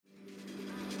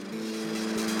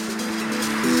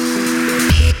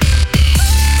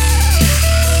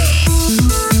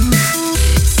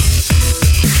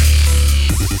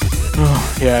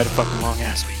had a fucking long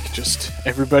ass week. Just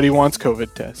everybody wants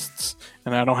COVID tests,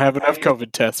 and I don't have enough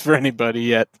COVID tests for anybody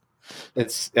yet.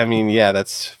 That's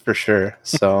for sure.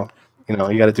 So, you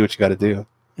got to do what you got to do.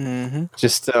 Mm-hmm.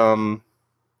 Just, don't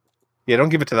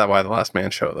give it to that Why the Last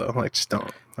Man show, though. Like, just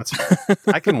don't. That's fine.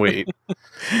 I can wait.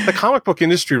 The comic book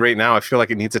industry right now, I feel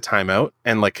like it needs a timeout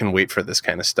and, like, can wait for this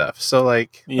kind of stuff. So,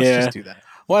 like, let's just do that.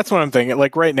 Well, that's what I'm thinking.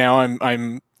 Like, right now,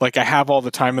 I'm like, I have all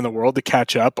the time in the world to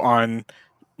catch up on,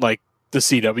 like, the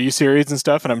CW series and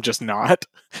stuff, and I'm just not.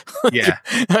 Yeah.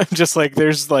 I'm just like,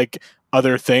 there's, like,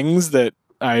 other things that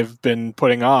I've been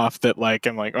putting off that, like,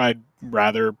 I'm like, I'd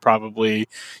rather probably,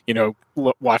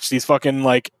 watch these fucking,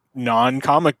 like,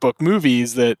 non-comic book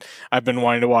movies that I've been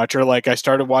wanting to watch, or like I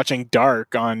started watching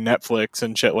Dark on Netflix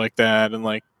and shit like that, and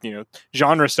like,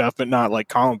 genre stuff, but not like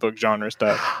comic book genre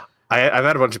stuff. I've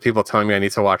had a bunch of people telling me I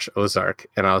need to watch Ozark,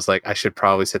 and I was like, I should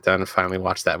probably sit down and finally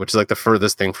watch that, which is like the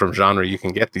furthest thing from genre you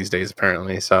can get these days,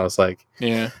 apparently. So I was like,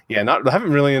 I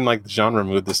haven't really in like the genre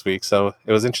mood this week, so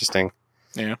it was interesting.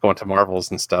 Yeah, going to Marvels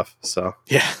and stuff. So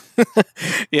yeah,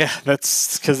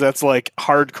 that's because that's like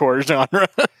hardcore genre.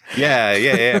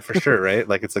 yeah, for sure, right?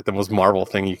 Like it's like the most Marvel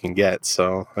thing you can get.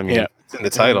 So I mean, it's in the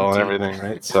title and everything,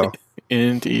 right? So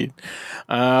indeed.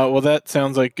 Well, that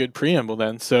sounds like good preamble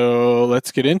then. So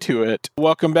let's get into it.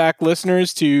 Welcome back,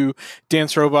 listeners, to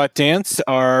Dance Robot Dance,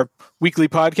 our weekly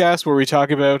podcast where we talk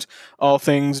about all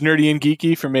things nerdy and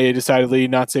geeky from a decidedly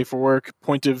not safe for work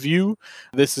point of view.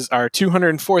 This is our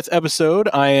 204th episode.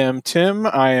 I am Tim.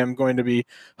 I am going to be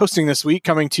hosting this week,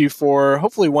 coming to you for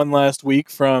hopefully one last week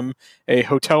from a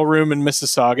hotel room in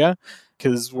Mississauga,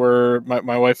 because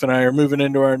my wife and I are moving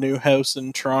into our new house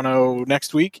in Toronto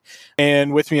next week.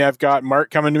 And with me, I've got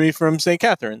Mark coming to me from St.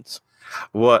 Catharines.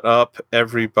 What up,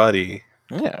 everybody?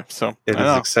 Yeah, so it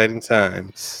is exciting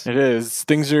times. It is.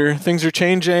 Things are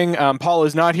changing. Paul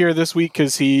is not here this week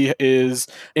because he is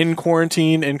in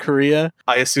quarantine in Korea.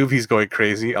 I assume he's going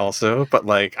crazy also, but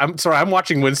like, I'm sorry, I'm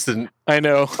watching Winston. I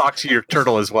know. Talk to your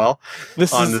turtle as well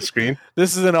on the screen.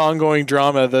 This is an ongoing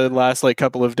drama the last like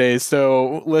couple of days.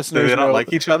 So listeners, they don't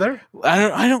like each other.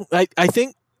 I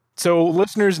think so.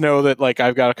 Listeners know that like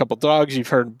I've got a couple dogs. You've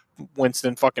heard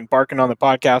Winston fucking barking on the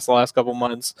podcast the last couple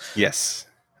months. Yes.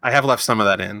 I have left some of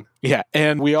that in. Yeah,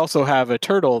 and we also have a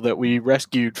turtle that we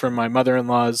rescued from my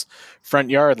mother-in-law's front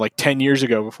yard like 10 years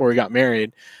ago before we got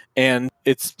married. And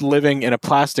it's living in a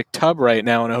plastic tub right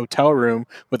now in a hotel room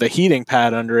with a heating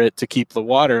pad under it to keep the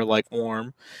water like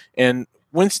warm. And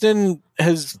Winston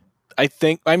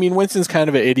Winston's kind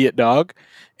of an idiot dog.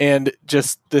 And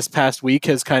just this past week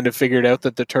has kind of figured out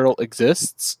that the turtle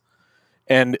exists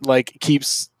and like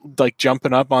keeps like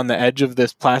jumping up on the edge of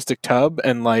this plastic tub,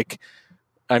 and like,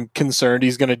 I'm concerned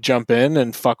he's going to jump in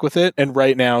and fuck with it. And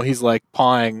right now he's like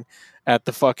pawing at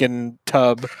the fucking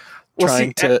tub, for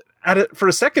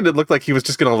a second, it looked like he was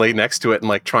just going to lay next to it and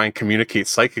like try and communicate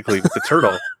psychically with the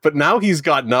turtle. But now he's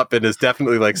gotten up and is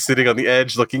definitely like sitting on the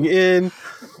edge looking in.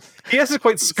 He hasn't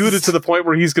quite scooted to the point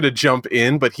where he's going to jump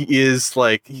in, but he is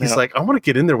like, like, I want to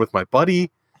get in there with my buddy.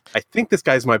 I think this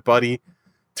guy's my buddy.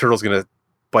 Turtle's going to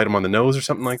bite him on the nose or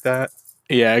something like that.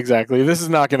 Yeah, exactly. This is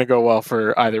not going to go well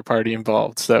for either party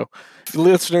involved. So,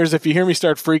 listeners, if you hear me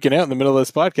start freaking out in the middle of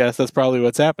this podcast, that's probably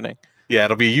what's happening. Yeah,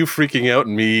 it'll be you freaking out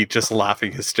and me just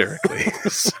laughing hysterically.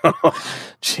 So.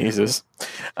 Jesus.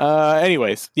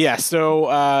 Anyways, yeah. So,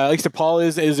 like I said, Paul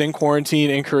is in quarantine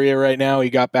in Korea right now. He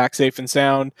got back safe and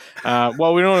sound.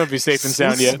 Well, we don't know if he's safe and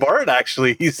sound yet. Smart,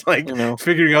 actually. He's like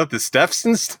figuring out the steps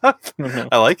and stuff.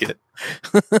 I like it.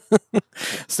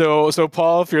 So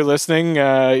Paul, if you're listening,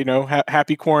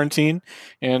 happy quarantine,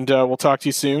 and we'll talk to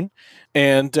you soon.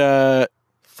 And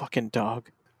fucking dog.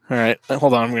 All right,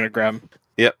 hold on, I'm gonna grab him.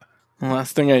 Yep. The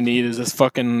last thing I need is this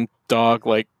fucking dog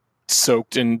like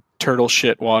soaked in turtle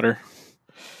shit water.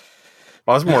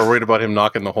 I was more worried about him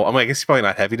knocking the whole. I guess he's probably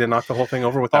not heavy to knock the whole thing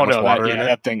over with that much water in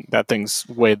it. That thing's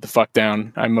weighed the fuck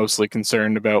down. I'm mostly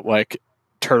concerned about like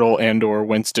Turtle and or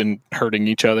Winston hurting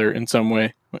each other in some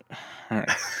way. All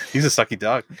right. He's a sucky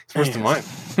dog. It's worse than mine.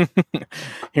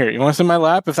 Here, you want to sit in my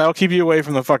lap? If that'll keep you away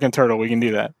from the fucking turtle, we can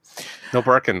do that. No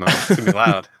barking, though. It's going to be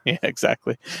loud. Yeah,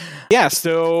 exactly. Yeah,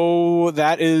 so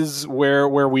that is where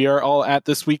we are all at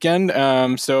this weekend.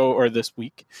 Or this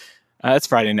week. It's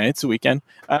Friday night. It's a weekend.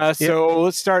 So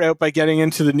let's start out by getting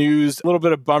into the news. A little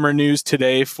bit of bummer news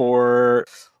today for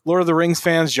Lord of the Rings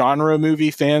fans, genre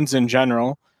movie fans in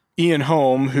general. Ian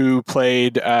Holm, who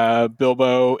played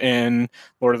Bilbo in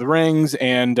Lord of the Rings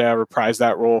and reprised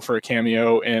that role for a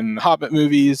cameo in the Hobbit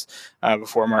movies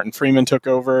before Martin Freeman took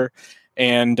over,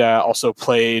 and also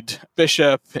played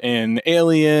Bishop in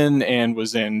Alien and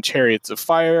was in Chariots of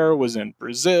Fire, was in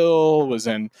Brazil, was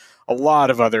in a lot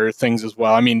of other things as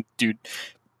well. I mean, dude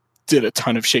did a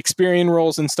ton of Shakespearean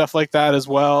roles and stuff like that as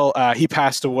well. He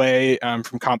passed away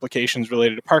from complications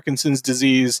related to Parkinson's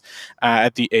disease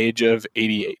at the age of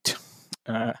 88.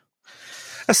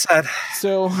 That's sad.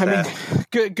 So, I mean,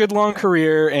 good long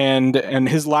career, and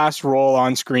his last role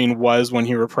on screen was when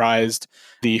he reprised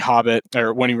The Hobbit,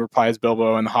 or when he reprised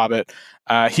Bilbo in The Hobbit.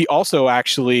 He also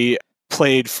actually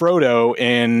played Frodo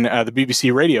in the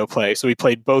BBC radio play. So he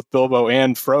played both Bilbo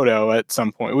and Frodo at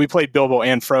some point. We played Bilbo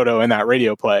and Frodo in that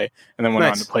radio play, and then went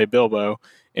on to play Bilbo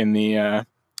in the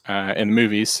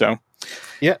movies. So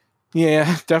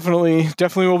yeah, definitely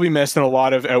will be missed, and a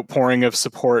lot of outpouring of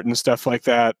support and stuff like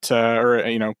that,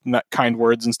 or not kind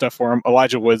words and stuff for him.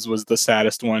 Elijah Woods was the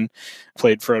saddest one.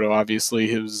 Played Frodo, obviously.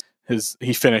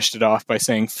 He finished it off by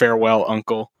saying "Farewell,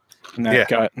 Uncle," and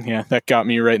that got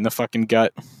me right in the fucking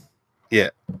gut.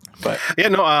 Yeah, but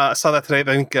I saw that today. I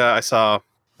think I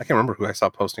can't remember who I saw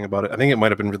posting about it. I think it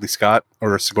might have been Ridley Scott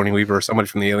or Sigourney Weaver or somebody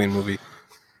from the Alien movie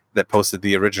that posted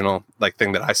the original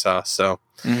thing that I saw. So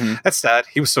that's sad.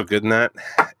 He was so good in that,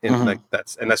 and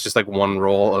that's just one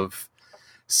role of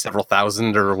several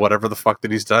thousand or whatever the fuck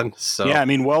that he's done. So yeah, I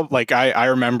mean, I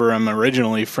remember him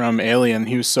originally from Alien.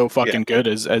 He was so fucking good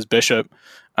as Bishop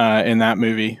in that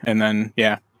movie, and then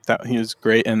that he was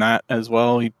great in that as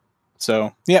well.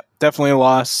 So definitely a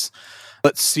loss.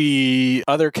 Let's see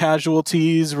other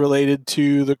casualties related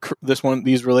to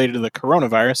these related to the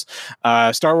coronavirus.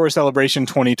 Star Wars Celebration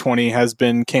 2020 has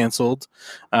been canceled.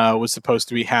 Was supposed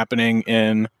to be happening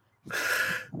in.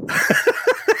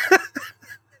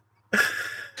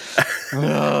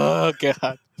 Oh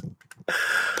god.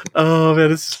 Oh man,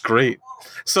 this is great.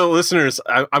 So listeners,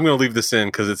 I'm going to leave this in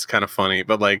because it's kind of funny,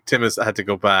 but Tim has had to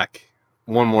go back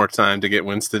one more time to get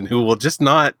Winston, who will just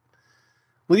not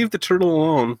leave the turtle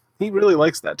alone. He really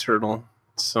likes that turtle.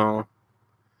 So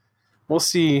we'll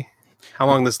see how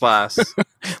long this lasts.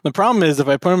 The problem is if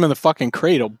I put him in the fucking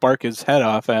crate, he'll bark his head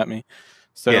off at me.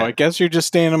 So I guess you're just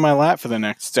staying in my lap for the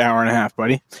next hour and a half,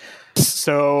 buddy.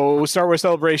 So Star Wars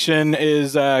Celebration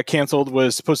is canceled,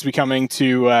 was supposed to be coming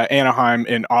to Anaheim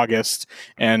in August,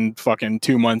 and fucking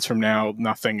 2 months from now,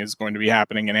 nothing is going to be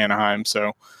happening in Anaheim.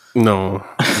 So no.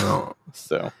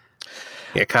 So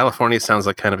yeah, California sounds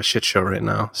like kind of a shit show right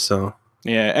now. So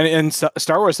yeah, and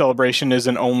Star Wars Celebration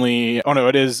isn't only. Oh no,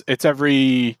 it is. It's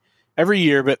every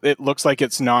year, but it looks like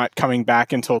it's not coming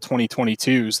back until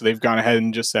 2022. So they've gone ahead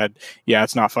and just said, yeah,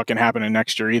 it's not fucking happening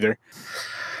next year either.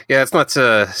 Yeah, it's not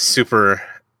super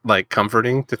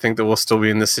comforting to think that we'll still be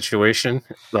in this situation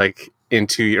in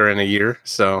 2 years or in a year.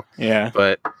 So yeah,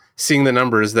 but seeing the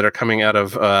numbers that are coming out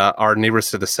of our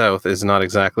neighbors to the south is not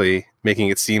exactly making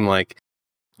it seem like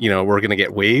we're going to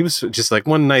get waves, just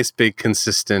one nice big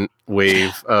consistent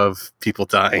wave of people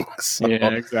dying. So, yeah,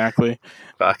 exactly.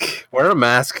 Fuck. Wear a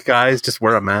mask, guys. Just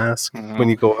wear a mask when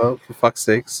you go out, for fuck's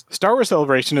sakes. Star Wars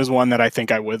Celebration is one that I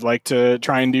think I would like to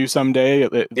try and do someday.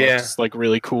 It looks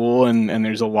really cool, and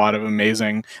there's a lot of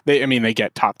amazing. They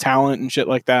get top talent and shit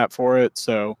like that for it.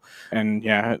 So and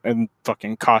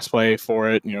fucking cosplay for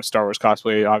it. Star Wars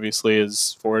cosplay obviously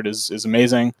is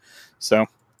amazing. So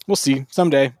we'll see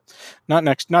someday.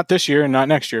 Not this year, and not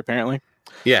next year apparently.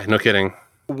 Yeah, no kidding.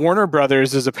 Warner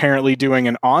Brothers is apparently doing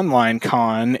an online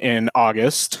con in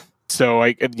August.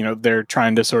 So they're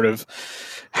trying to sort of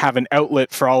have an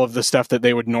outlet for all of the stuff that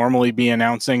they would normally be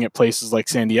announcing at places like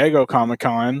San Diego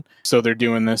Comic-Con. So they're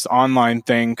doing this online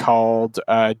thing called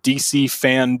DC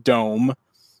Fan Dome,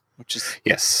 which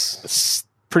is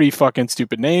pretty fucking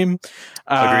stupid name.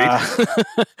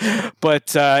 Agreed.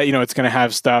 But it's going to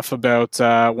have stuff about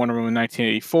Wonder Woman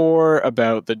 1984,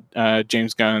 about the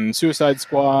James Gunn Suicide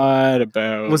Squad,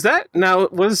 about...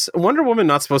 Was Wonder Woman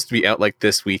not supposed to be out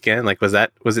this weekend? Was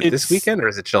it this weekend, or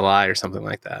is it July or something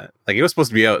like that? It was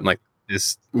supposed to be out in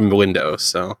this window.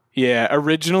 So yeah,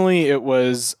 originally it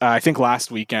was I think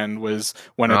last weekend was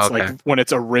when it's when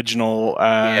its original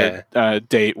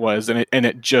date was, and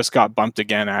it just got bumped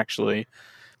again actually.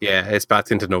 Yeah, it's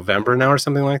back into November now or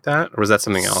something like that. Or was that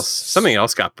something else? Something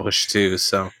else got pushed too,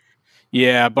 so...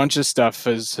 Yeah, a bunch of stuff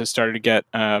has started to get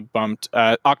bumped.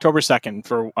 October 2nd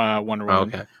for Wonder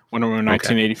Woman. Okay. Wonder Woman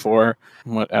 1984. Okay.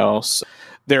 What else?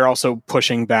 They're also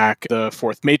pushing back the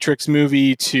fourth Matrix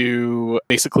movie to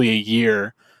basically a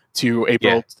year, to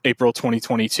April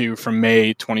 2022 from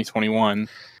May 2021.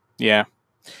 Yeah.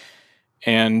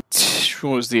 And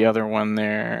what was the other one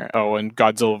there? Oh, and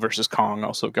Godzilla vs. Kong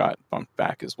also got bumped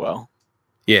back as well.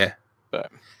 Yeah.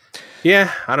 But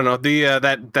yeah, I don't know. The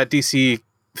that DC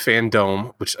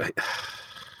Fandom, which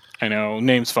I know,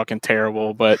 name's fucking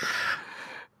terrible, but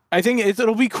I think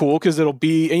it'll be cool because it'll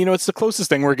be, it's the closest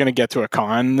thing we're going to get to a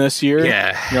con this year.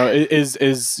 Yeah. Is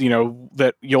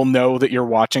that you'll know that you're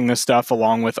watching this stuff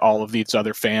along with all of these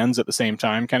other fans at the same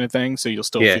time, kind of thing. So you'll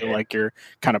still feel like you're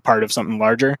kind of part of something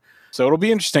larger. So it'll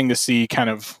be interesting to see kind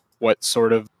of what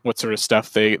sort of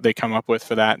stuff they come up with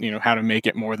for that. How to make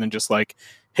it more than just like,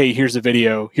 hey, here's a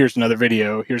video, here's another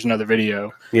video, here's another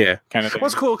video. Yeah, kind of thing. Well,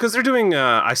 it's cool because they're doing.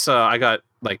 I got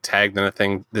like tagged in a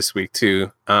thing this week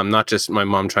too. Not just my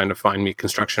mom trying to find me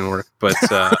construction work, but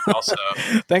also.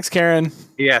 Thanks, Karen.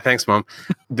 Yeah, thanks, Mom.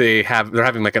 They're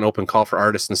having like an open call for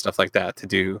artists and stuff like that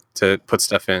to put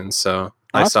stuff in. So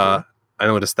awesome. I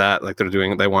noticed that like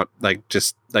they want like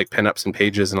just like pinups and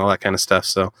pages and all that kind of stuff.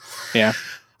 So yeah.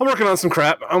 I'm working on some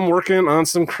crap,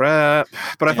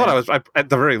 but I thought I at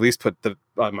the very least put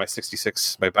my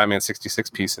Batman 66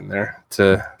 piece in there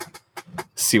to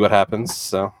see what happens.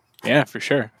 So yeah, for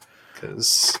sure.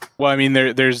 Well, I mean,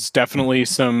 there's definitely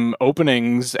some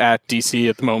openings at DC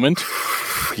at the moment.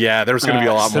 Yeah, there's going to be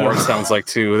a lot more. It sounds like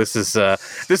too. This is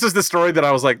the story that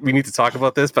I was like, we need to talk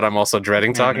about this, but I'm also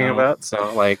dreading talking about.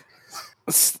 So like.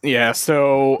 Yeah,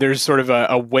 so there's sort of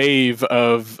a wave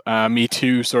of Me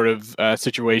Too sort of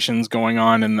situations going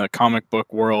on in the comic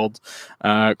book world,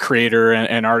 creator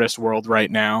and artist world right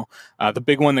now. The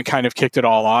big one that kind of kicked it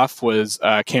all off was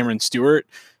Cameron Stewart,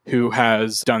 who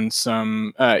has done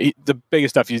some... the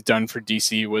biggest stuff he's done for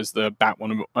DC was the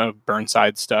Batwoman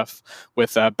Burnside stuff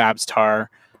with Babs Tarr,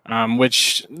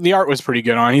 which the art was pretty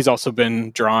good on. He's also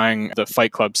been drawing the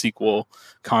Fight Club sequel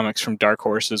comics from Dark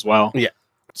Horse as well. Yeah.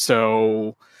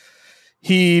 So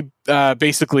he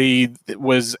basically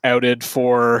was outed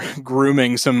for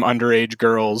grooming some underage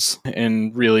girls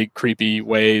in really creepy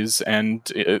ways, and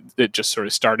it just sort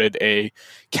of started a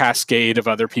cascade of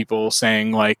other people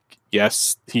saying like,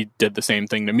 yes, he did the same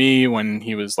thing to me when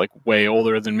he was like way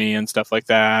older than me and stuff like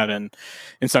that. And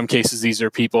in some cases, these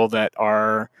are people that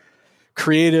are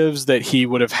creatives that he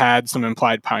would have had some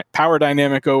implied power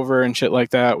dynamic over and shit like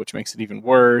that, which makes it even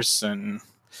worse. And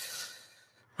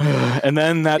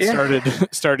then that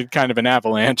started kind of an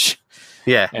avalanche.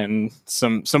 Yeah. And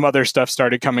some other stuff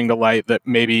started coming to light that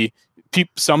maybe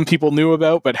some people knew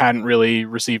about but hadn't really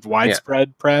received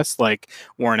widespread press, like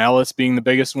Warren Ellis being the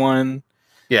biggest one.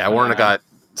 Yeah, Warren got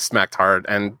smacked hard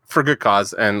and for good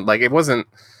cause. And like it wasn't,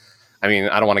 I mean,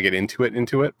 I don't want to get into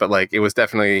it, but like it was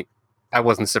definitely, I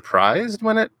wasn't surprised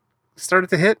when it started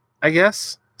to hit, I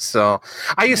guess. So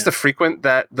I used to frequent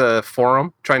the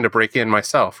forum trying to break in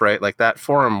myself, right? Like that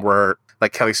forum where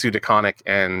like Kelly Sue DeConnick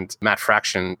and Matt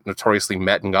Fraction notoriously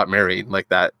met and got married, like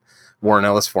that Warren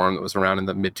Ellis forum that was around in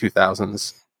the mid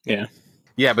 2000s. Yeah.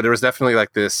 Yeah, but there was definitely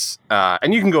like this,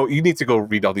 and you need to go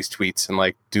read all these tweets and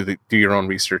like do your own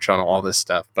research on all this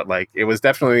stuff. But like, it was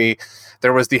definitely,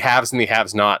 there was the haves and the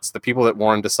haves nots. The people that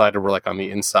Warren decided were like on the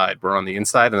inside were on the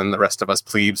inside, and then the rest of us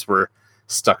plebes were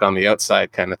stuck on the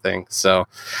outside kind of thing. So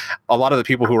a lot of the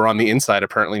people who were on the inside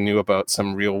apparently knew about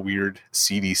some real weird,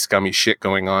 seedy, scummy shit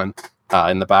going on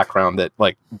in the background that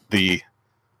like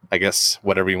I guess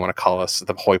whatever you want to call us,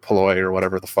 the hoi polloi or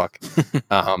whatever the fuck,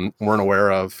 weren't aware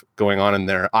of going on in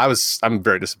there. I'm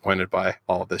very disappointed by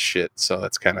all of this shit. So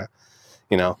that's kind of,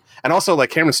 and also like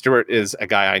Cameron Stewart is a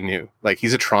guy I knew. Like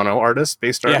he's a Toronto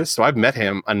based artist. So I've met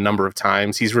him a number of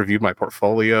times. He's reviewed my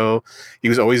portfolio.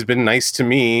 He's always been nice to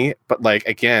me. But like,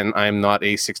 again, I'm not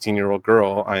a 16-year-old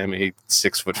girl. I am a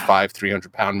 6'5",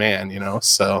 300-pound man,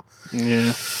 so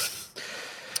yeah.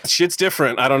 Shit's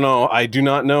different. I don't know. I do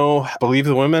not know. Believe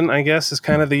the women, I guess, is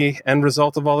kind of the end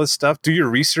result of all this stuff. Do your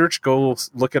research. Go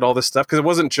look at all this stuff. Because it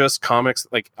wasn't just comics.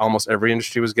 Like, almost every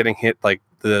industry was getting hit. Like,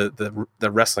 the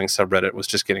wrestling subreddit was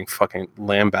just getting fucking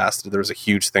lambasted. There was a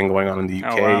huge thing going on in the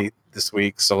UK this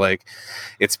week. So, like,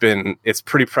 it's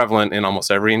pretty prevalent in almost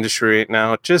every industry right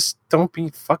now. Just don't be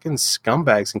fucking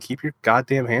scumbags and keep your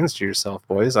goddamn hands to yourself,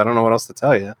 boys. I don't know what else to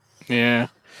tell you. Yeah.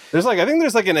 I think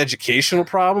there's like an educational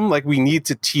problem. Like we need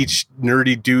to teach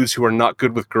nerdy dudes who are not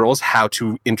good with girls how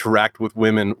to interact with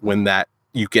women when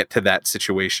you get to that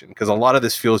situation. Because a lot of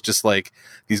this feels just like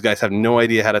these guys have no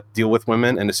idea how to deal with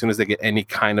women. And as soon as they get any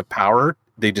kind of power,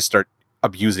 they just start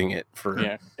abusing it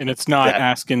and it's not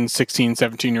asking 16,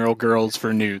 17-year-old girls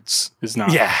for nudes is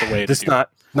not the way to do it.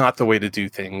 Not the way to do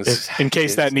things. In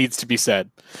case that needs to be said.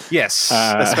 Yes.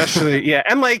 Especially,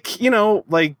 And like,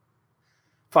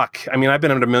 fuck. I mean, I've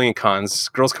been at a million cons.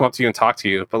 Girls come up to you and talk to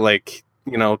you, but like,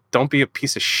 don't be a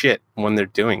piece of shit when they're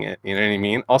doing it. You know what I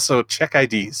mean? Also, check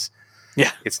IDs.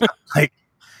 Yeah. It's not like,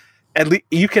 at least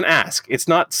you can ask. It's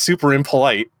not super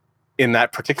impolite in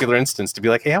that particular instance to be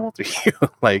like, hey, how old are you?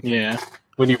 Like, yeah.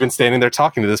 when you've been standing there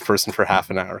talking to this person for half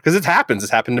an hour. Because it happens.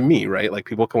 It's happened to me, right? Like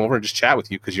people come over and just chat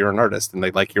with you because you're an artist and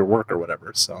they like your work or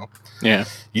whatever. So yeah,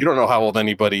 you don't know how old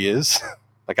anybody is.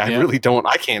 Like I really don't.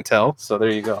 I can't tell. So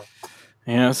there you go.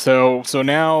 Yeah, so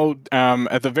now,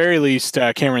 at the very least,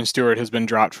 Cameron Stewart has been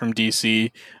dropped from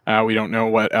DC. We don't know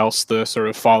what else the sort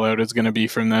of fallout is going to be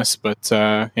from this, but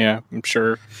yeah, I'm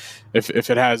sure if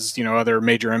it has other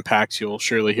major impacts, you'll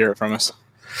surely hear it from us.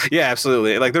 Yeah,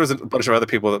 absolutely. Like there was a bunch of other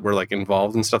people that were like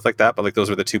involved and stuff like that, but like those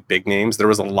were the two big names. There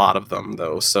was a lot of them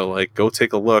though, so like go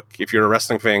take a look. If you're a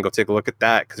wrestling fan, go take a look at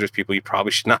that because there's people you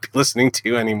probably should not be listening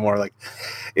to anymore. Like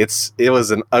it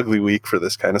was an ugly week for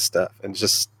this kind of stuff, and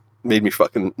just made me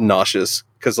fucking nauseous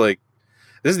because like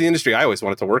this is the industry I always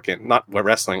wanted to work in, not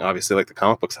wrestling, obviously, like the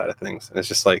comic book side of things. And it's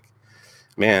just like,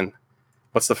 man,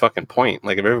 what's the fucking point?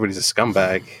 Like if everybody's a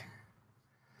scumbag,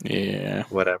 yeah,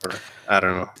 whatever. I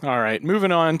don't know. All right,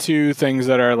 moving on to things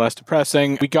that are less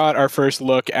depressing. We got our first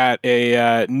look at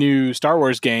a new Star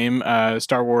Wars game,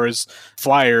 Star Wars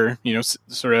Flyer.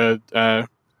 Sort of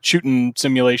shooting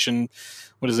simulation.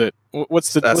 What is it?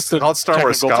 What's the called Star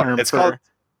Wars term? It's called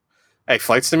a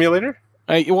flight simulator.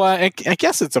 I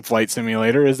guess it's a flight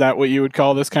simulator. Is that what you would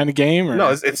call this kind of game? Or? No,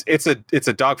 it's a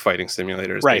dogfighting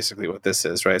simulator. Is basically what this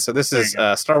is, right? So this is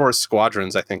Star Wars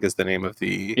Squadrons, I think, is the name of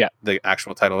the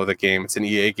actual title of the game. It's an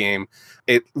EA game.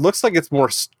 It looks like it's more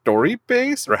story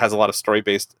based, or has a lot of story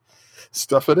based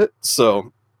stuff in it.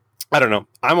 So I don't know.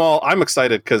 I'm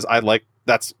excited because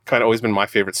that's kind of always been my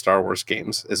favorite Star Wars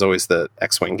games, is always the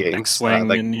X-Wing games.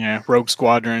 X-Wing and Rogue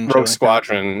Squadron. Rogue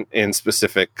Squadron in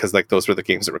specific, because like those were the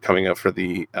games that were coming out for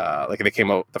the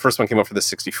the first one came out for the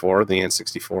 64, the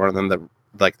N64, and then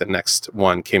the next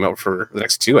one came out for the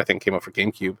next two, I think, came out for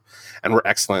GameCube, and were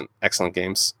excellent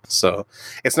games. So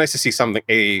it's nice to see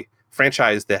a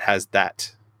franchise that has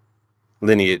that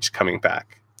lineage coming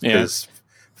back. Because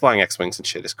flying X-Wings and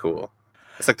shit is cool.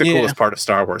 It's like the coolest part of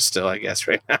Star Wars still, I guess,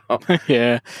 right now.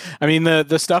 Yeah. I mean,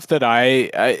 the stuff that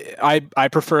I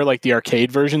prefer, like the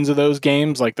arcade versions of those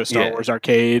games, like the Star Wars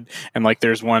arcade, and like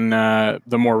there's one,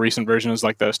 the more recent version is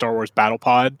like the Star Wars Battle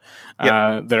Pod,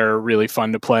 that are really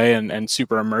fun to play and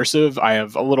super immersive. I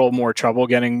have a little more trouble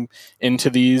getting into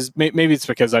these. Maybe it's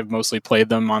because I've mostly played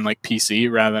them on like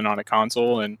PC rather than on a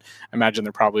console, and I imagine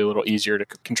they're probably a little easier to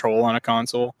control on a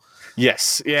console.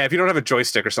 Yes. Yeah, if you don't have a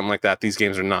joystick or something like that, these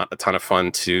games are not a ton of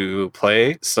fun to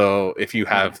play. So if you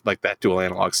have like that dual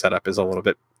analog setup, is a little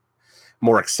bit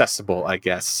more accessible, I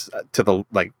guess, to the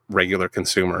like regular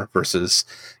consumer versus,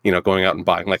 going out and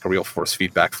buying like a real force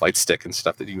feedback flight stick and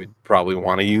stuff that you would probably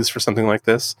want to use for something like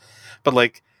this. But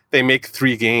like they make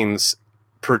 3 games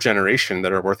per generation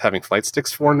that are worth having flight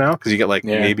sticks for now, because you get like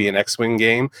maybe an X-Wing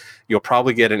game. You'll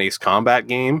probably get an Ace Combat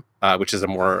game, which is a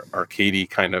more arcadey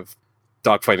kind of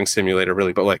dogfighting simulator,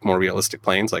 really, but like more realistic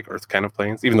planes, like Earth kind of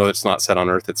planes, even though it's not set on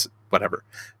Earth, it's whatever,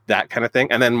 that kind of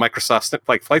thing. And then Microsoft's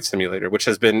like Flight Simulator, which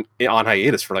has been on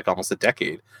hiatus for like almost a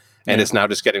decade, and is now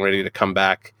just getting ready to come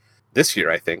back this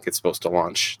year. I think it's supposed to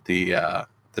launch the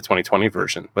 2020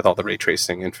 version with all the ray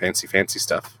tracing and fancy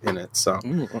stuff in it. So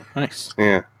nice.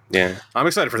 Yeah, I'm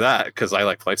excited for that because I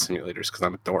like flight simulators because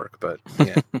I'm a dork. But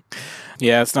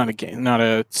yeah, it's not a game, not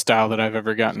a style that I've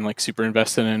ever gotten like super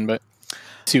invested in, but.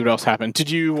 See what else happened. Did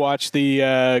you watch the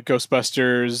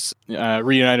Ghostbusters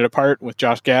Reunited Apart with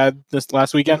Josh Gad this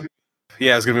last weekend?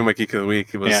 Yeah, it was gonna be my geek of the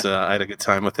week. It was I had a good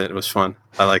time with it. It was fun.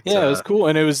 I liked. Yeah, it was cool,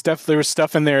 and it was there was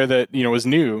stuff in there that was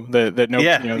new. There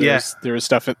was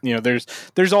stuff.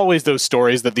 There's always those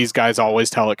stories that these guys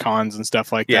always tell at cons and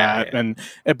stuff like that.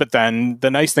 Yeah. But then the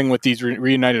nice thing with these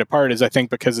Reunited Apart is I think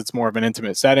because it's more of an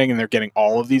intimate setting and they're getting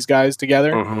all of these guys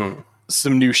together. Mm-hmm.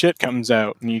 Some new shit comes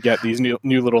out and you get these new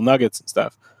little nuggets and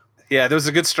stuff. Yeah, there was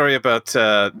a good story about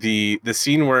the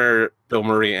scene where Bill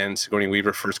Murray and Sigourney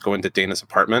Weaver first go into Dana's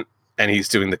apartment and he's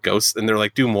doing the ghosts and they're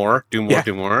like, do more.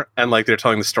 And like they're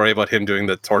telling the story about him doing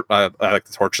the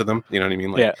torture them. You know what I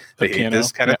mean? Like they hate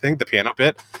this kind of thing, the piano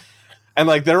bit. And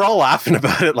like they're all laughing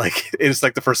about it. Like it's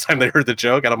like the first time they heard the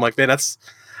joke. And I'm like, man,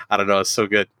 I don't know, it's so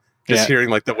good. Just hearing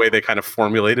like the way they kind of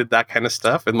formulated that kind of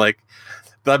stuff. And like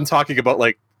them talking about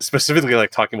like specifically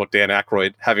like talking about Dan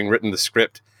Aykroyd having written the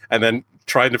script and then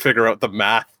trying to figure out the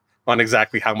math on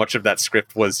exactly how much of that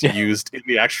script was used in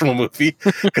the actual movie,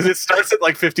 because it starts at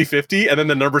like 50-50 and then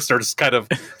the number starts kind of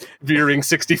veering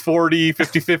 60-40,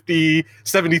 50-50,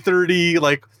 70-30,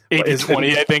 like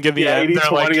 80-20, I think in the end.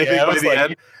 80-20, like, I think by the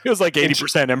end. It was like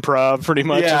 80% improv pretty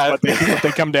much is what they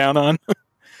come down on.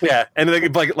 Yeah, and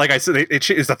like I said, it's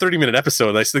a 30-minute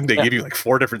episode. I think they give you like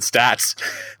 4 different stats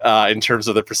in terms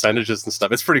of the percentages and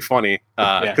stuff. It's pretty funny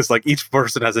because like each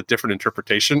person has a different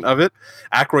interpretation of it.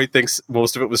 Aykroyd thinks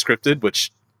most of it was scripted,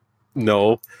 which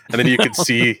no. And then you could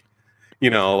see,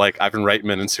 like Ivan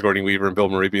Reitman and Sigourney Weaver and Bill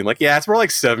Murray being like, yeah, it's more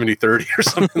like 70-30 or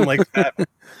something like that.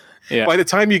 Yeah. By the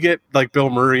time you get like Bill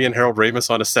Murray and Harold Ramis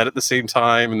on a set at the same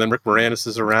time, and then Rick Moranis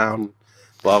is around,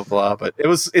 blah blah. But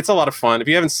it's a lot of fun. If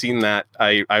you haven't seen that,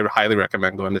 I highly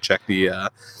recommend going to check because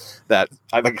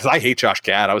I hate Josh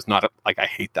Gad. I was not I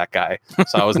hate that guy,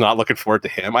 so I was not looking forward to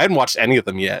him. I hadn't watched any of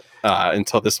them yet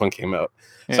until this one came out.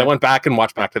 Yeah. So I went back and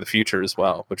watched Back to the Future as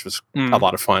well, which was a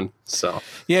lot of fun. So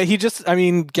yeah,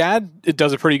 Gad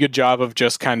does a pretty good job of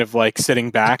just kind of like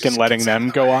sitting back and letting them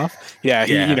go off. Yeah,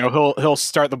 he'll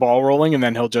start the ball rolling and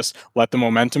then he'll just let the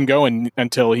momentum go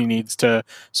until he needs to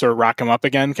sort of rock him up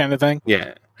again, kind of thing.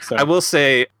 Yeah, so. I will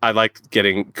say I liked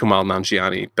getting Kumail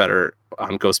Nanjiani better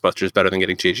on Ghostbusters better than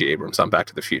getting J.J. Abrams on Back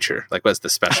to the Future. Like, was the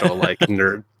special like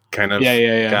nerd kind of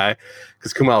guy,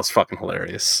 because Kumail is fucking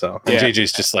hilarious. So and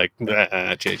JJ's just like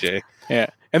JJ. Yeah.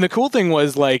 And the cool thing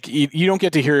was, like, you don't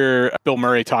get to hear Bill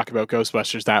Murray talk about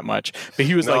Ghostbusters that much, but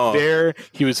he was like there.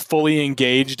 He was fully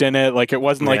engaged in it. Like, it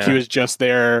wasn't like he was just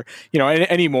there,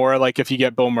 anymore. Like, if you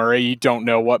get Bill Murray, you don't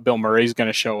know what Bill Murray's going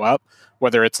to show up,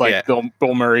 whether it's like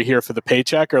Bill Murray here for the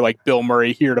paycheck or like Bill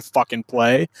Murray here to fucking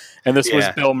play. And this was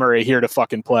Bill Murray here to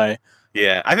fucking play.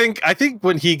 Yeah, I think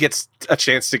when he gets a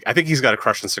chance to, I think he's got a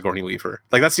crush on Sigourney Weaver.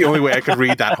 Like, that's the only way I could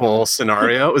read that whole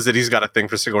scenario, is that he's got a thing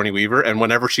for Sigourney Weaver, and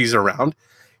whenever she's around,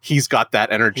 he's got that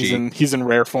energy. He's in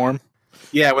rare form.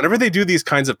 Yeah, whenever they do these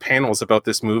kinds of panels about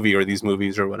this movie or these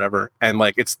movies or whatever, and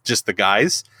like it's just the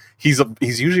guys, he's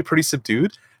usually pretty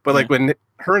subdued. But like when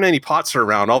her and Annie Potts are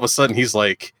around, all of a sudden he's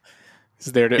like,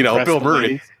 he's there to impress Bill the Murray.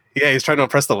 ladies. Yeah, he's trying to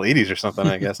impress the ladies or something.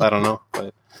 I guess I don't know,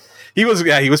 but. He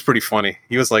was pretty funny.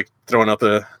 He was like throwing out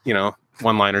the,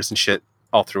 one-liners and shit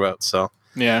all throughout. So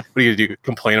yeah, what are you gonna do?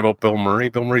 Complain about Bill Murray?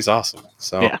 Bill Murray's awesome.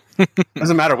 So it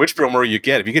doesn't matter which Bill Murray you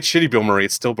get. If you get shitty Bill Murray,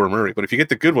 it's still Bill Murray. But if you get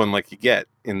the good one like you get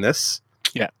in this,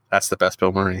 that's the best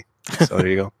Bill Murray. So there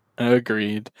you go.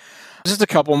 Agreed. Just a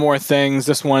couple more things.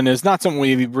 This one is not something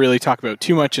we really talk about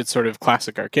too much. It's sort of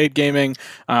classic arcade gaming,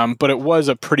 but it was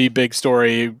a pretty big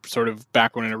story sort of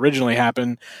back when it originally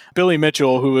happened. Billy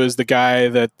Mitchell, who is the guy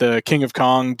that the King of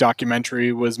Kong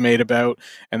documentary was made about,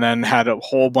 and then had a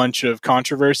whole bunch of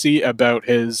controversy about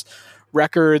his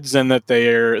records and that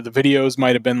the videos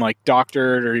might have been like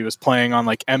doctored, or he was playing on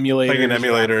like emulators. Playing an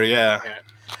emulator, yeah.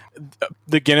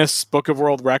 The Guinness Book of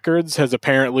World Records has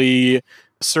apparently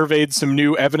surveyed some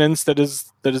new evidence that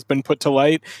has been put to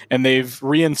light, and they've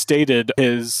reinstated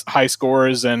his high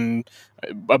scores and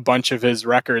a bunch of his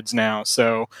records now.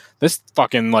 So this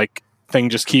fucking like thing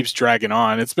just keeps dragging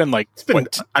on. It's been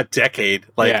a decade,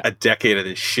 a decade of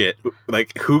this shit.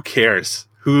 Like, who cares?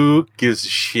 Who gives a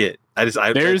shit? There's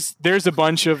a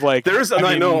bunch of like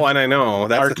I know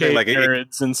that's arcade the thing, like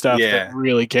nerds and stuff that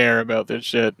really care about this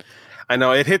shit. I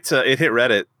know it hit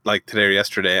Reddit like today or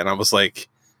yesterday, and I was like,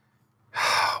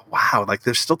 wow, like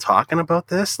they're still talking about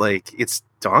this? Like, it's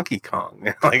Donkey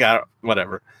Kong. Like,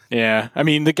 whatever. Yeah. I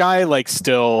mean, the guy, like,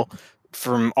 still,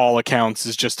 from all accounts,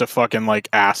 is just a fucking, like,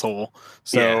 asshole.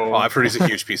 So I've heard he's a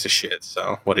huge piece of shit,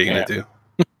 so what are you going to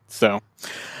do? So,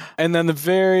 and then the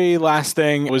very last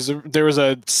thing was there was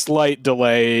a slight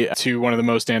delay to one of the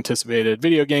most anticipated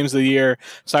video games of the year.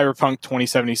 Cyberpunk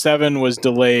 2077 was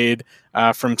delayed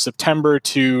from September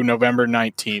to November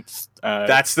 19th.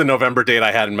 That's the November date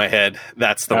I had in my head.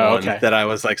 That's the one that I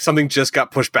was like, something just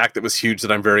got pushed back that was huge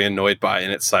that I'm very annoyed by,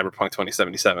 and it's Cyberpunk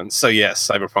 2077. So yes,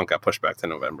 Cyberpunk got pushed back to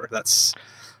November. That's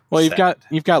sad.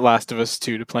 You've got Last of Us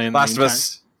 2 to play in the Last meantime. of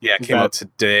Us, came out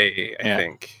today, I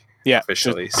think. Yeah,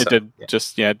 officially. It did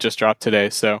just dropped today.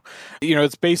 So,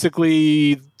 it's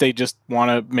basically they just want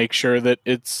to make sure that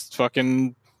it's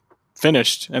fucking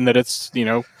finished and that it's,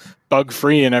 bug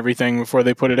free and everything before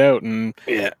they put it out. And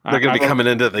they're going to be coming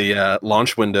into the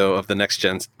launch window of the next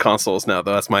gen consoles now,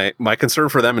 though. That's my concern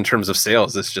for them in terms of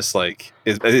sales. Is just like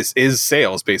is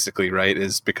sales basically, right?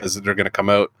 Is because they're going to come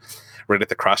out right at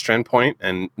the cross-trend point,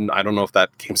 and I don't know if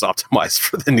that game's optimized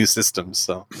for the new systems.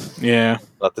 So yeah,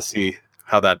 we'll have to see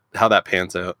how that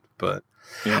pans out. But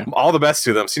all the best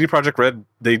to them. CD Projekt Red,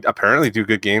 they apparently do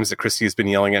good games that Christy has been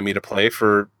yelling at me to play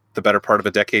for the better part of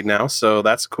a decade now, so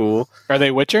that's cool. Are they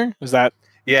Witcher? Is that?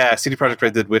 Yeah, CD Projekt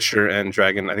Red did Witcher and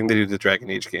Dragon. I think they do the Dragon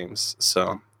Age games,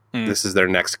 so this is their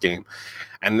next game.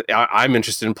 And I'm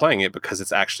interested in playing it because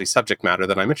it's actually subject matter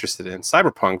that I'm interested in.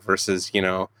 Cyberpunk versus,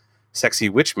 sexy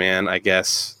witch man, I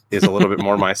guess, is a little bit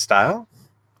more my style.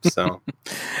 So,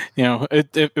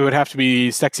 it would have to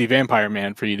be sexy vampire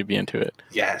man for you to be into it.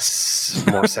 Yes,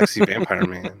 more sexy vampire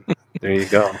man. There you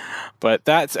go. But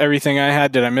that's everything I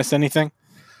had. Did I miss anything?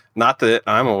 Not that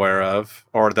I'm aware of,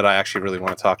 or that I actually really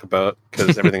want to talk about,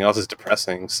 because everything else is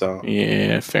depressing. So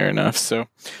Yeah, fair enough. So,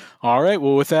 all right.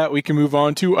 Well, with that, we can move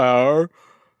on to our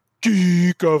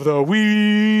Geek of the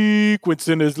Week.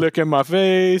 Winston is licking my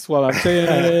face while I'm saying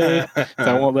it. So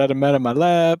I won't let him out of my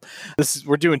lap.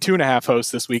 We're doing 2.5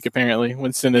 hosts this week, apparently.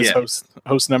 Winston is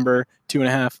host number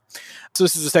 2.5. So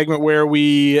this is a segment where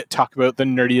we talk about the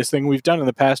nerdiest thing we've done in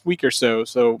the past week or so.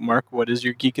 So, Mark, what is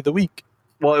your Geek of the Week?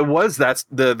 Well, that's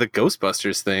the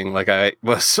Ghostbusters thing, like I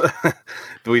was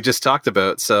we just talked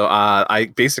about. So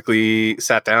I basically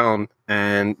sat down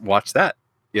and watched that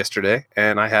yesterday,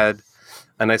 and I had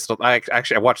a nice little. I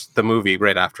watched the movie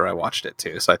right after I watched it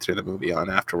too, so I threw the movie on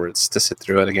afterwards to sit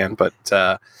through it again. But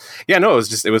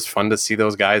it was fun to see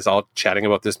those guys all chatting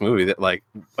about this movie that like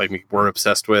we're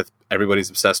obsessed with. Everybody's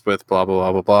obsessed with. Blah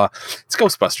blah blah blah blah. It's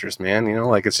Ghostbusters, man. You know,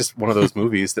 like it's just one of those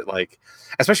movies that like,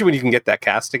 especially when you can get that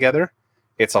cast together.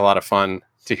 It's a lot of fun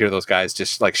to hear those guys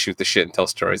just like shoot the shit and tell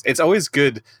stories. It's always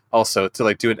good also to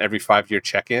like do an every 5-year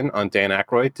check-in on Dan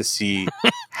Aykroyd to see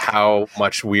how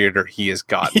much weirder he has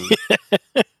gotten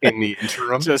in the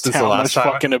interim. Just how much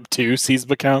fucking obtuse he's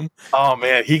become. Oh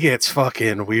man, he gets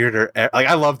fucking weirder. Like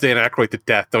I love Dan Aykroyd to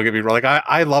death. Don't get me wrong. Like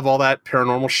I love all that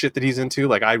paranormal shit that he's into.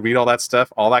 Like I read all that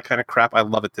stuff, all that kind of crap. I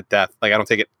love it to death. Like I don't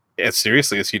take it as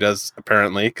seriously as he does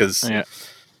apparently because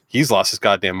he's lost his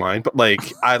goddamn mind. But like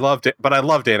I love Dan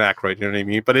Aykroyd, you know what I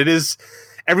mean? But it is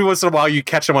every once in a while you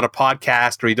catch him on a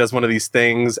podcast or he does one of these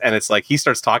things and it's like he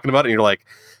starts talking about it and you're like,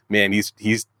 man,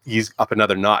 he's up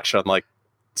another notch on like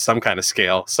some kind of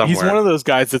scale somewhere. He's one of those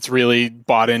guys that's really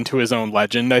bought into his own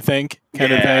legend, I think,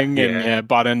 kind of thing, and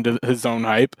bought into his own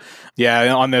hype.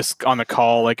 Yeah, on the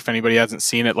call, like if anybody hasn't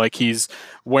seen it, like he's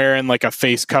wearing like a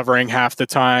face covering half the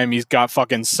time. He's got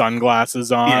fucking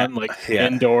sunglasses on,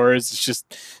 indoors.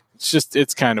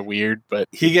 It's kind of weird, but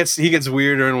he gets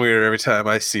weirder and weirder every time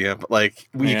I see him. Like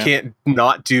we can't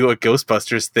not do a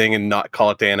Ghostbusters thing and not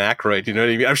call it Dan Aykroyd. You know what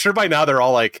I mean? I'm sure by now they're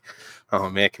all like, oh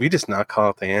man, can we just not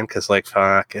call it Dan? Because like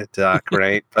fuck it, Doc,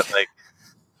 right? But like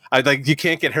you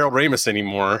can't get Harold Ramis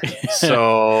anymore.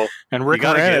 So and Rick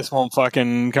Moranis won't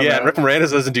fucking come out. Rick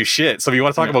Moranis doesn't do shit. So if you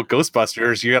want to talk about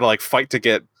Ghostbusters, you got to like fight to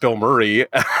get Bill Murray,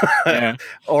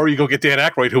 or you go get Dan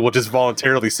Aykroyd, who will just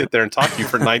voluntarily sit there and talk to you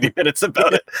for 90 minutes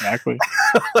about it. Exactly,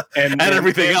 and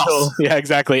everything else.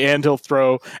 Exactly. And he'll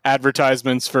throw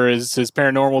advertisements for his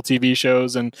paranormal TV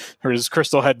shows and for his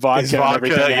Crystal Head vodka and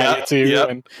everything at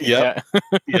you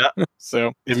too.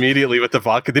 So immediately with the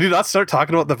vodka, did he not start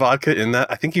talking about the vodka in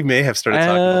that? I think he may have started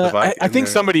talking about the vodka. I think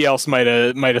somebody else might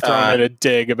have thrown a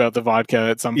dig about the vodka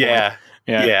at some point.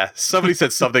 Yeah. Somebody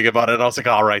said something about it, and I was like,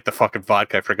 all right, the fucking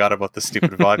vodka. I forgot about the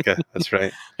stupid vodka. That's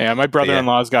right. Yeah, my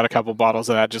brother-in-law's got a couple bottles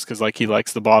of that just because like he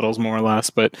likes the bottles more or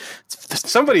less, but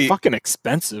it's fucking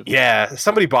expensive. Yeah,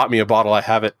 somebody bought me a bottle. I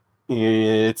have it.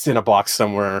 It's in a box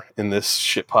somewhere in this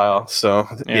shit pile. So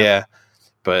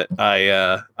but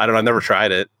I don't know. I never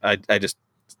tried it. I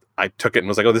took it and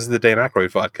was like, oh, this is the Dan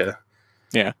Aykroyd vodka.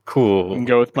 Yeah. Cool. You can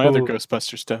go with my other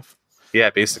Ghostbuster stuff.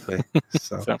 Yeah, basically.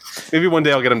 So maybe one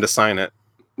day I'll get him to sign it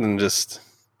and just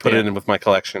put it in with my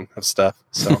collection of stuff.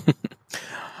 So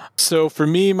So for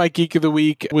me, my Geek of the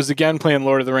Week was again playing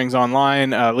Lord of the Rings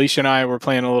Online. Alicia and I were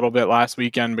playing a little bit last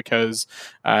weekend because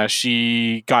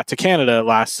she got to Canada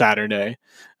last Saturday.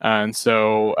 And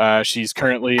so she's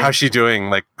currently... How's she doing?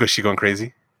 Like, was she going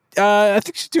crazy? I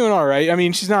think she's doing all right. I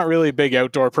mean, she's not really a big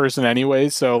outdoor person anyway,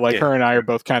 so like her and I are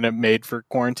both kind of made for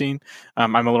quarantine.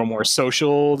 I'm a little more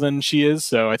social than she is,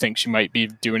 so I think she might be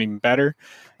doing even better.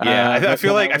 Yeah, I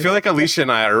feel like Alicia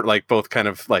and I are like both kind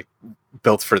of like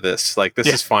built for this. Like this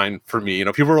is fine for me. You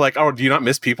know, people were like, "Oh, do you not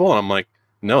miss people?" And I'm like,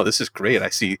 no, this is great. I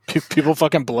see people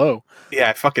fucking blow. Yeah,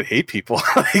 I fucking hate people.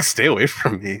 Like, stay away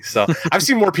from me. So I've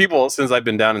seen more people since I've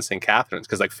been down in St. Catharines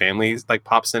because like family like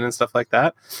pops in and stuff like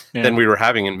that than we were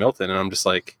having in Milton. And I'm just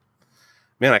like,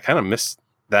 man, I kind of miss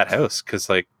that house because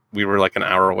like we were like an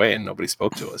hour away and nobody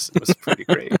spoke to us. It was pretty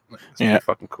great. Like, it was pretty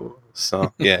fucking cool.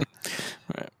 So yeah.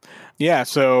 Yeah,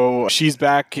 so she's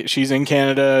back. She's in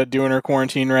Canada doing her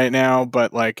quarantine right now,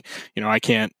 but like, you know, I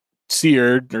can't see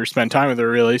her or spend time with her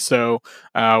really. So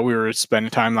we were spending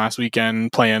time last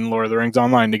weekend playing Lord of the Rings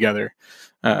Online together.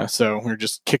 So we we're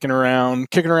just kicking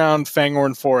around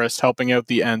Fangorn Forest, helping out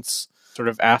the Ents. Sort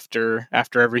of after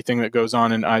everything that goes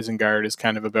on in Isengard is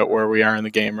kind of about where we are in the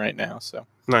game right now. So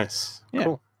nice,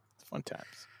 cool, fun times.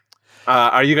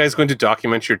 Are you guys going to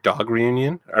document your dog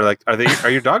reunion? Are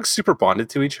your dogs super bonded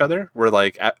to each other? We're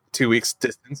like at 2 weeks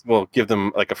distance. We'll give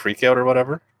them like a freak out or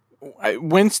whatever.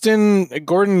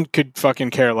 Gordon could fucking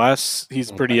care less.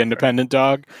 He's a pretty independent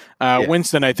dog.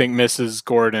 Winston, I think, misses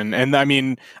Gordon. And I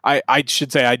mean, I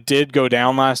should say I did go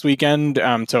down last weekend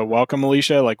to welcome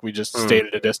Alicia. Like, we just stayed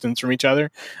at a distance from each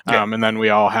other. And then we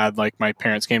all had, like, my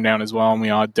parents came down as well, and we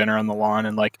all had dinner on the lawn,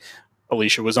 and like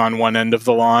Alicia was on one end of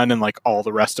the lawn and like all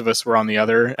the rest of us were on the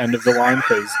other end of the lawn,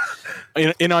 because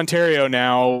in Ontario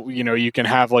now, you know, you can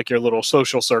have like your little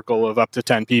social circle of up to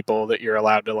 10 people that you're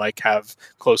allowed to like have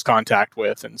close contact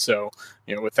with. And so,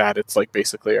 you know, with that, it's like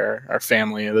basically our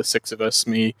family of the six of us,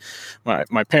 me,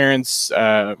 my parents,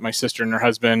 my sister and her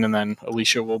husband, and then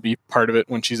Alicia will be part of it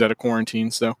when she's out of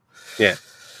quarantine. So, yeah.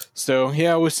 So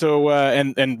yeah,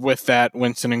 and with that,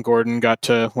 Winston and Gordon got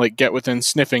to like get within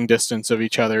sniffing distance of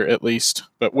each other at least.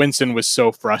 But Winston was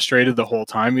so frustrated the whole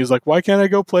time. He was like, "Why can't I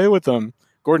go play with them?"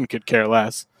 Gordon could care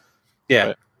less.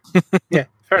 Yeah, yeah,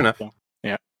 fair enough. So,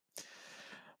 yeah,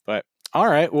 but all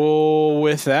right. Well,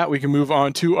 with that, we can move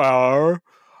on to our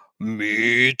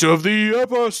meat of the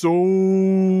episode: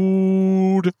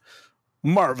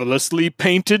 marvelously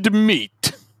painted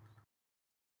meat.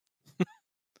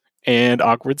 And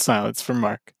awkward silence from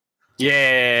Mark.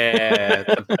 Yeah,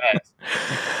 the best.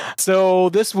 So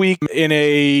this week, in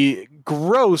a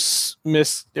grossly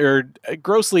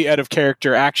out of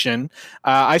character action,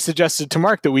 I suggested to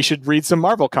Mark that we should read some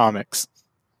Marvel comics.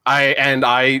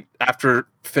 I after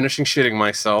finishing shitting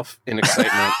myself in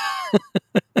excitement,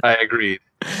 I agreed.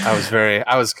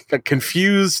 I was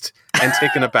confused and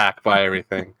taken aback by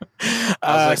everything.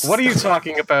 I was like, "What are you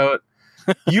talking about?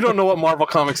 You don't know what Marvel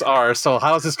comics are, so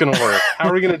how is this going to work? How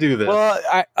are we going to do this?" Well,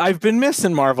 I've been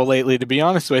missing Marvel lately, to be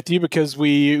honest with you, because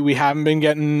we haven't been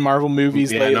getting Marvel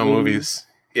movies lately. No movies.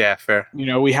 Yeah, fair. You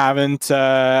know, we haven't.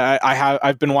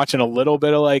 I've been watching a little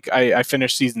bit of like I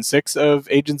finished season 6 of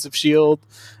Agents of S.H.I.E.L.D.,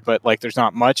 but like there's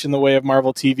not much in the way of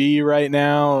Marvel TV right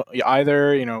now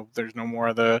either. You know, there's no more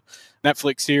of the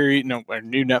Netflix series,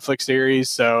 new Netflix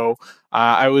series. So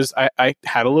I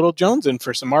had a little Jones in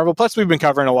for some Marvel. Plus, we've been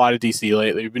covering a lot of DC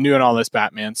lately. We've been doing all this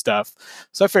Batman stuff,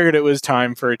 so I figured it was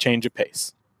time for a change of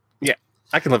pace. Yeah,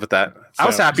 I can live with that. So. I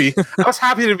was happy. I was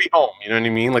happy to be home. You know what I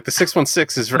mean? Like the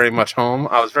 616 is very much home.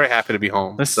 I was very happy to be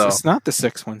home. It's not the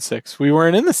 616. We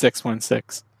weren't in the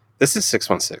 616. This is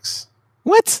 616.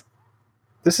 What?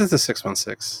 This is the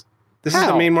 616. This is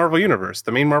the main Marvel universe.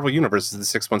 The main Marvel universe is the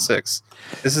 616.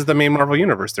 This is the main Marvel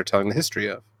universe they're telling the history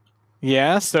of.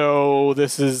 Yeah, so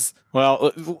this is,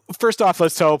 well, first off,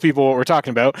 let's tell people what we're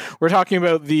talking about. We're talking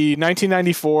about the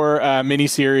 1994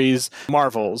 miniseries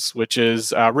Marvels, which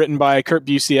is written by Kurt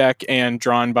Busiek and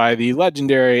drawn by the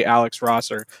legendary Alex Ross,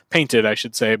 or painted, I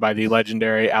should say, by the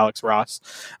legendary Alex Ross,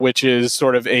 which is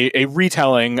sort of a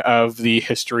retelling of the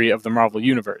history of the Marvel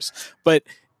Universe. But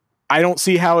I don't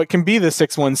see how it can be the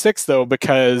 616, though,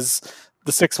 because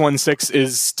the 616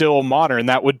 is still modern.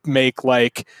 That would make,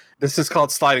 like... This is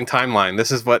called sliding timeline.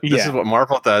 This is what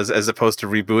Marvel does, as opposed to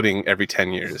rebooting every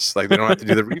 10 years. Like, they don't have to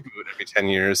do the reboot every 10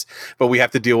 years, but we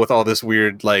have to deal with all this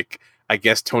weird, like, I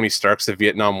guess Tony Stark's a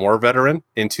Vietnam War veteran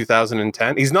in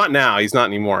 2010. He's not now. He's not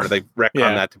anymore. They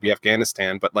retconned that to be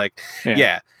Afghanistan. But, like,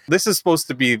 this is supposed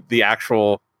to be the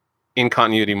actual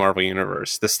in-continuity Marvel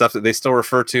universe. The stuff that they still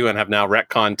refer to and have now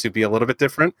retconned to be a little bit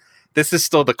different. This is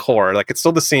still the core. Like, it's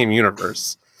still the same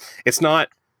universe. It's not...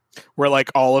 Where like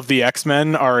all of the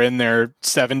X-Men are in their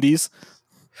 70s.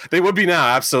 They would be now,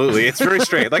 absolutely. It's very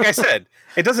strange. Like I said,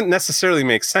 it doesn't necessarily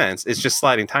make sense. It's just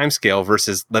sliding timescale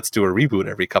versus let's do a reboot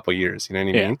every couple years. You know what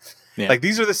I mean? Yeah. Like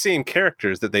these are the same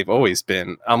characters that they've always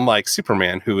been. Unlike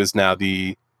Superman, who is now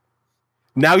he's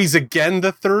again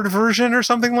the third version or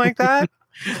something like that.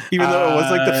 Even though it was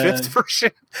like the 5th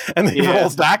version, and they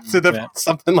rolled back to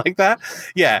something like that.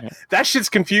 Yeah, that shit's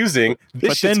confusing.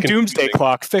 But then Doomsday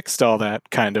Clock fixed all that,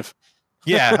 kind of.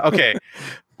 Yeah, okay.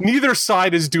 Neither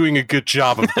side is doing a good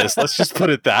job of this. Let's just put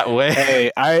it that way.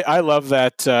 Hey, I love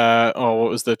that. What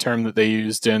was the term that they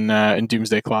used in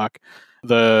Doomsday Clock?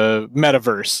 The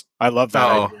metaverse. I love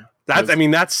that.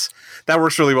 That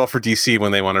works really well for DC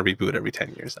when they want to reboot every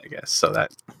 10 years, I guess. So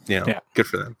that good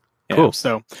for them. Yeah, cool.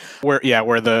 So where they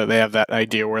have that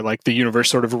idea where like the universe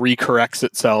sort of recorrects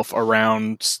itself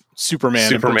around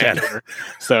Superman. In particular.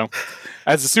 So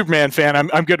as a Superman fan,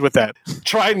 I'm good with that.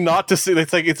 Try not to see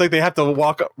it's like they have to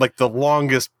walk like the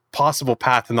longest possible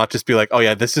path and not just be like, oh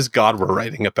yeah, this is God we're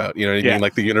writing about. You know what I mean?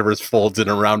 Like the universe folds in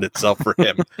around itself for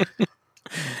him.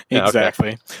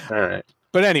 Exactly. Okay. All right.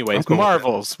 But anyways, cool.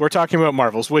 Marvels. We're talking about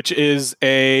Marvels, which is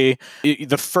the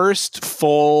first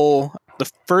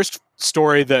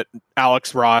story that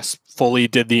Alex Ross fully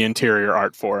did the interior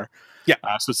art for. Yeah.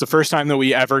 So it's the first time that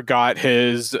we ever got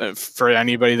his, for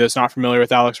anybody that's not familiar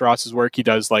with Alex Ross's work, he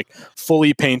does like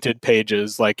fully painted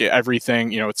pages, like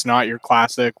everything, it's not your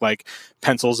classic like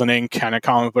pencils and ink kind of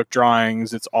comic book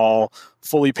drawings. It's all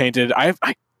fully painted.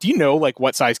 Do you know like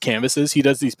what size canvases he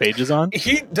does these pages on?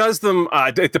 He does them.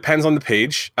 It depends on the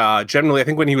page. Generally, I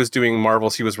think when he was doing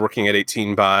Marvels, he was working at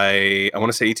 18 by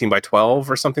 12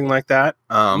 or something like that.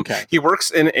 Okay. He works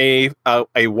in a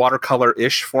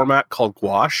watercolor-ish format called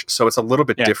gouache, so it's a little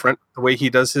bit different the way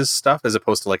he does his stuff as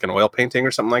opposed to like an oil painting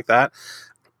or something like that.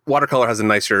 Watercolor has a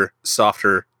nicer,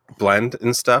 softer blend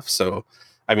and stuff. So,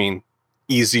 I mean,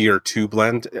 easier to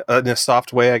blend in a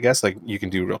soft way, I guess. Like you can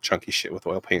do real chunky shit with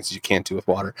oil paints you can't do with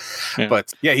water. Yeah.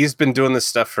 But yeah, he's been doing this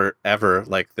stuff forever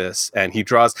like this. And he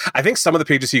draws, I think some of the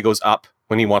pages he goes up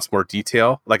when he wants more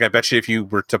detail. Like I bet you if you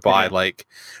were to buy like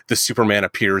the Superman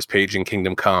appears page in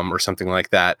Kingdom Come or something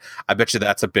like that, I bet you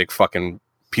that's a big fucking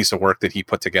piece of work that he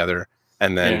put together.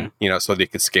 And then, so they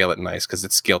could scale it nice because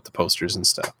it's scaled to posters and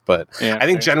stuff. But I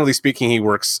think generally speaking, he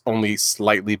works only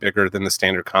slightly bigger than the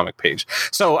standard comic page.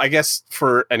 So I guess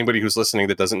for anybody who's listening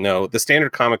that doesn't know, the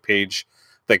standard comic page,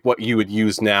 like what you would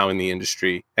use now in the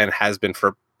industry and has been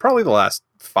for probably the last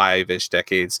 5-ish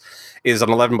decades, is an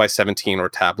 11 by 17 or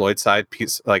tabloid sized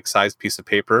piece of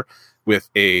paper with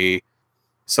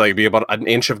so it'd be about an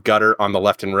inch of gutter on the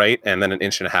left and right, and then an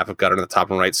inch and a half of gutter on the top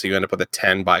and right. So you end up with a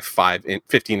 10 by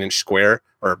 15-inch square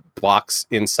or blocks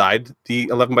inside the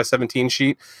 11 by 17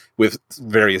 sheet with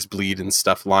various bleed and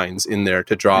stuff lines in there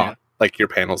to draw like your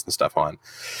panels and stuff on.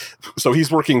 So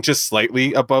he's working just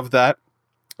slightly above that.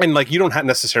 And like you don't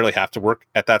necessarily have to work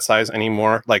at that size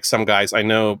anymore. Like some guys, I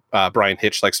know Brian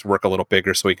Hitch likes to work a little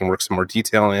bigger so he can work some more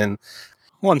detail in.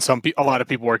 Well, and a lot of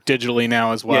people work digitally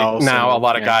now as well. Yeah, now a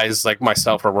lot of guys like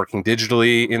myself are working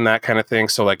digitally in that kind of thing.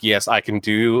 So like, yes, I can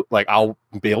do like, I'll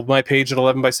build my page at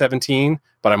 11 by 17,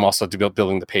 but I'm also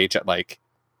building the page at like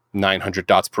 900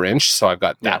 dots per inch. So I've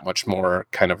got that much more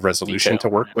kind of resolution to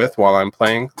work with while I'm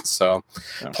playing. So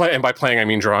and by playing, I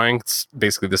mean drawing. It's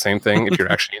basically the same thing if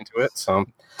you're actually into it. So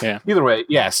either way,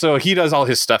 so he does all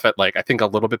his stuff at like, I think a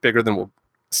little bit bigger than what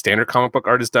standard comic book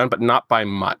art is done, but not by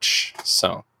much.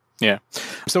 So yeah.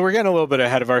 So we're getting a little bit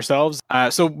ahead of ourselves.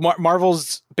 So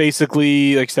Marvel's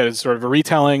basically, like I said, it's sort of a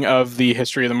retelling of the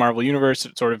history of the Marvel Universe.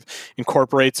 It sort of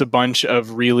incorporates a bunch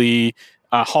of really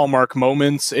hallmark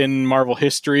moments in Marvel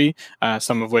history,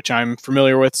 some of which I'm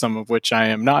familiar with, some of which I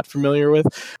am not familiar with.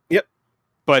 Yep.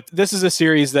 But this is a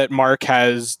series that Mark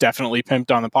has definitely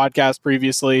pimped on the podcast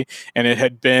previously, and it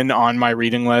had been on my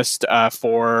reading list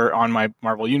on my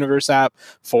Marvel Universe app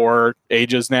for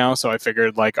ages now. So I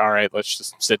figured, like, all right, let's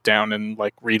just sit down and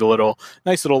like read a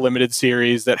nice little limited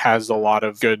series that has a lot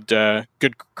of good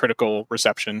critical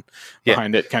reception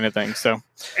behind it, kind of thing. So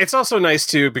it's also nice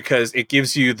too because it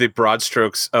gives you the broad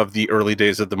strokes of the early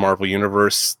days of the Marvel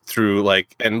Universe through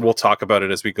like, and we'll talk about it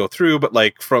as we go through, but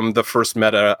like from the first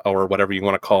meta or whatever you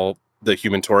want to call the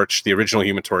Human Torch, the original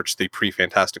Human Torch, the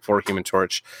pre-Fantastic Four Human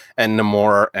Torch, and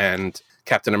Namor and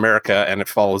Captain America, and it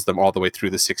follows them all the way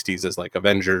through the 60s as like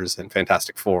Avengers and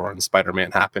Fantastic Four and Spider-Man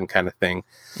happen kind of thing.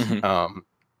 Mm-hmm.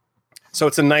 So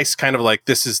it's a nice kind of like,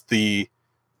 this is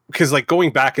because like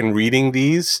going back and reading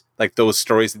these, like those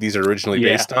stories that these are originally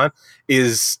based on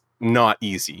is not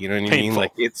easy. You know what I mean?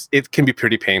 Like it can be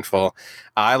pretty painful.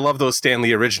 I love those Stan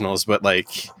Lee originals, but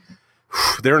like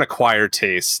they're an acquired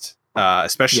taste,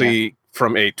 especially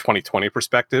from a 2020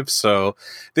 perspective. So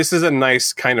this is a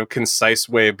nice kind of concise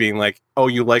way of being like, oh,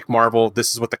 you like Marvel.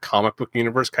 This is what the comic book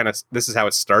universe this is how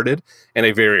it started in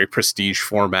a very prestige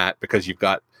format because you've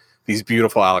got these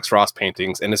beautiful Alex Ross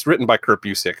paintings and it's written by Kurt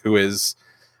Busiek, who is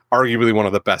arguably one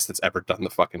of the best that's ever done the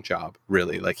fucking job,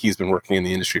 really. Like he's been working in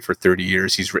the industry for 30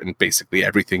 years. He's written basically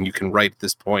everything you can write at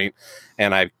this point.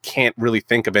 And I can't really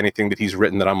think of anything that he's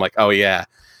written that I'm like, oh yeah,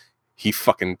 he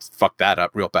fucking fucked that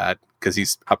up real bad because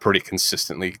he's a pretty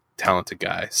consistently talented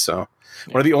guy. So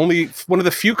one of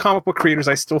the few comic book creators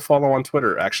I still follow on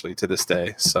Twitter actually to this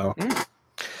day. So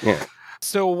yeah.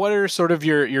 So what are sort of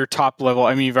your top level,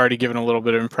 I mean, you've already given a little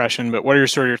bit of impression, but what are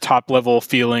your top level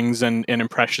feelings and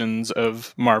impressions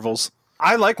of Marvels?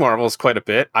 I like Marvels quite a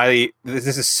bit.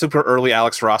 This is super early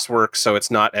Alex Ross work, so it's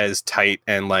not as tight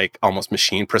and like almost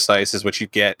machine precise as what you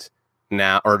get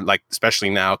now, or like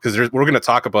especially now, because we're going to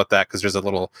talk about that because there's a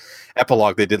little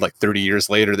epilogue they did like 30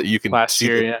 years later that you can last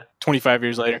year, 25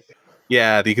 years later.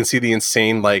 Yeah, you can see the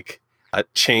insane like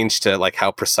change to like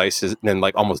how precise and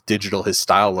like almost digital his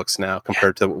style looks now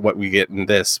compared to what we get in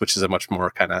this, which is a much more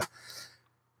kind of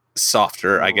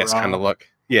softer, I guess, kind of look.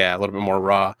 Yeah, a little bit more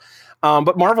raw.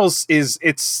 But Marvel's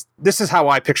this is how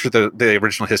I picture the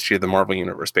original history of the Marvel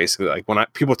Universe, basically. Like when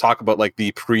people talk about like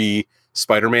the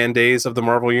Spider-Man days of the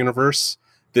Marvel Universe,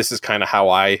 this is kind of how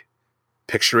I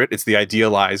picture it. It's the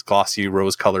idealized, glossy,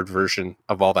 rose-colored version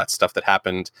of all that stuff that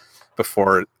happened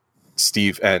before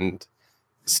Steve and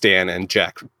Stan and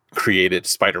Jack created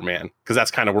Spider-Man, because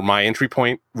that's kind of where my entry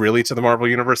point really to the Marvel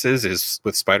Universe is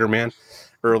with Spider-Man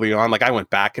early on. Like, I went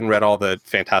back and read all the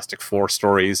Fantastic Four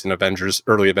stories and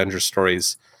early Avengers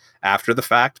stories after the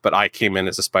fact, but I came in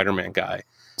as a Spider-Man guy.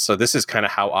 So this is kind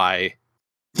of how I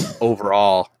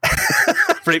overall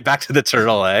right back to the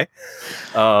turtle, eh?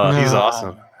 Oh, he's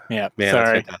awesome. Yeah, man, sorry.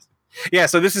 that's fantastic. Yeah,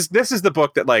 so this is the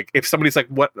book that, like, if somebody's like,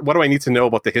 what do I need to know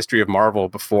about the history of Marvel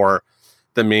before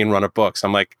the main run of books?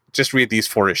 I'm like, just read these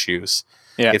 4 issues.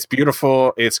 Yeah. It's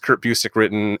beautiful, it's Kurt Busiek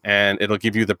written, and it'll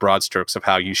give you the broad strokes of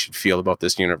how you should feel about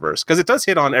this universe, because it does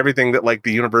hit on everything that, like,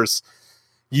 the universe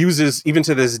uses even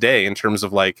to this day in terms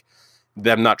of, like,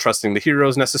 them not trusting the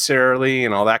heroes necessarily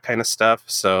and all that kind of stuff.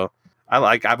 So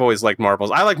I've always liked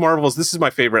Marvels. I like Marvels. This is my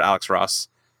favorite Alex Ross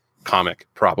comic,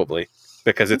 probably,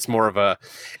 because it's more of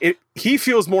he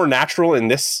feels more natural in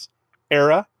this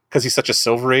era because he's such a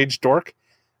Silver Age dork.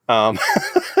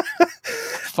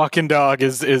 Fucking dog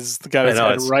is got his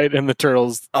head right in the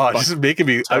turtles. Oh, it's just making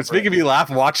me. It's making me laugh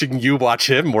watching you watch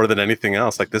him more than anything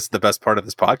else. Like, this is the best part of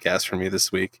this podcast for me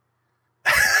this week.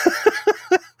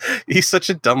 He's such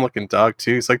a dumb looking dog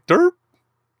too. He's like, derp.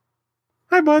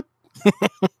 Hi, bud.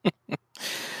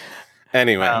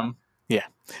 Anyway, yeah.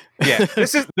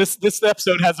 This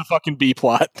episode has a fucking B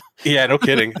plot. Yeah, no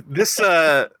kidding. This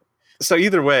so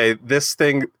either way, this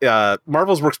thing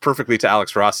Marvel's works perfectly to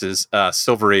Alex Ross's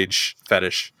Silver Age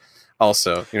fetish.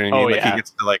 Also, you know what I mean? Like, he gets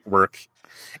to, like, work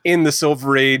in the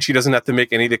Silver Age. He doesn't have to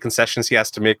make any of the concessions he has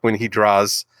to make when he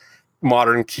draws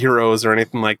modern heroes or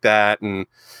anything like that. And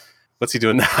what's he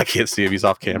doing now? I can't see him. He's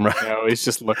off camera. No, he's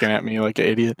just looking at me like an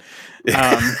idiot.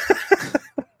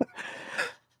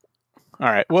 All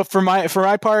right. Well, for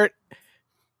my part,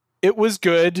 it was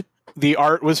good. The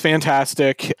art was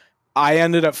fantastic. I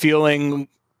ended up feeling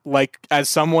like, as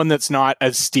someone that's not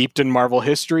as steeped in Marvel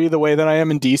history the way that I am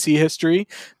in DC history,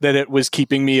 that it was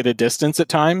keeping me at a distance at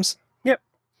times. Yep.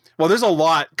 Well, there's a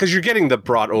lot, because you're getting the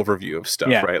broad overview of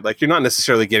stuff, right? Like, you're not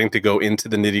necessarily getting to go into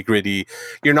the nitty gritty.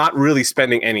 You're not really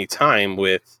spending any time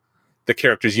with the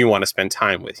characters you want to spend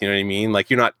time with. You know what I mean? Like,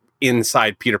 you're not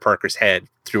inside Peter Parker's head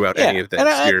throughout any of this. And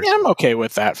I'm okay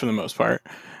with that for the most part.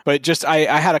 But just,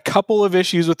 I had a couple of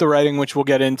issues with the writing, which we'll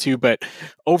get into. But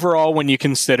overall, when you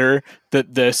consider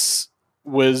that this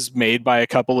was made by a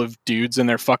couple of dudes in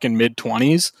their fucking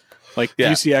mid-20s, like,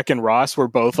 Busiek and Ross were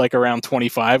both, like, around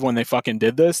 25 when they fucking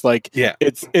did this. Like,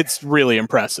 it's really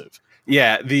impressive.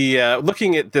 Yeah, the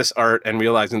looking at this art and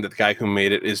realizing that the guy who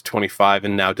made it is 25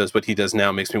 and now does what he does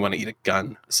now makes me want to eat a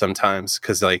gun sometimes,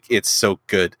 because, like, it's so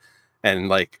good. And,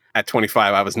 like, at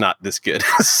 25, I was not this good.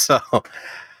 So,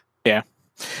 yeah.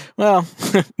 Well,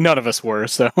 none of us were.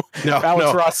 So,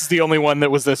 Alex Ross is the only one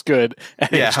that was this good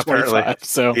at age 25.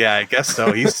 So, yeah, I guess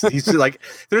so. He's like,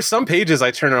 there's some pages I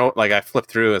turn out, like, I flip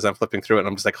through as I'm flipping through it, and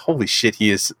I'm just like, holy shit,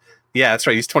 he is. Yeah, that's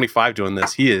right. He's 25 doing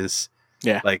this. He is.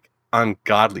 Yeah. Like,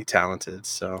 ungodly talented.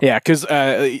 So yeah, because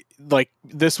like,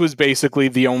 this was basically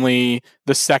the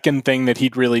second thing that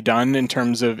he'd really done in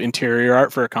terms of interior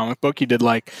art for a comic book. He did,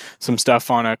 like, some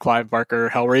stuff on a Clive Barker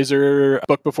Hellraiser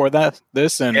book before that's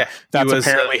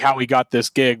apparently how he got this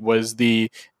gig. Was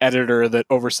the editor that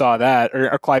oversaw that,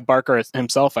 or Clive Barker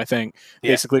himself, I think,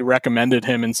 basically recommended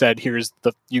him and said,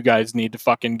 you guys need to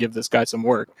fucking give this guy some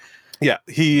work. Yeah,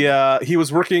 he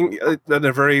was working, a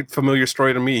very familiar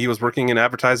story to me. He was working in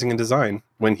advertising and design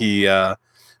when he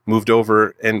moved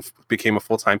over and became a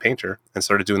full-time painter and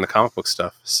started doing the comic book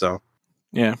stuff. So,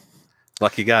 yeah,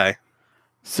 lucky guy.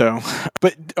 So,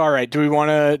 but all right, do we want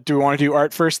to do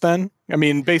art first then? I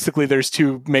mean, basically, there's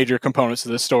 2 major components to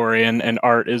the story, and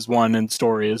art is one, and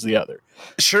story is the other.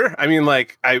 Sure. I mean,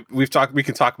 like, we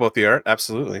can talk about the art,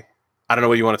 absolutely. I don't know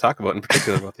what you want to talk about in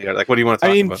particular about the art. Like, what do you want to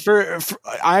talk about? For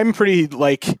I'm pretty,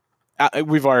 like,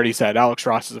 we've already said, Alex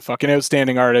Ross is a fucking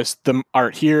outstanding artist. The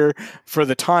art here, for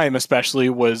the time especially,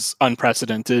 was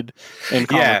unprecedented in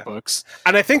comic books.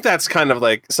 And I think that's kind of,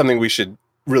 like, something we should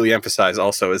really emphasize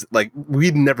also, is, like,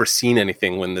 we'd never seen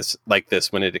anything when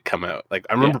it had come out. Like,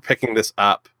 I remember picking this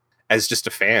up as just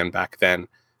a fan back then,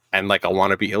 and, like, a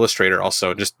wannabe illustrator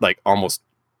also, just, like, almost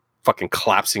fucking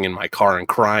collapsing in my car and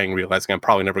crying, realizing I'm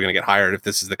probably never going to get hired if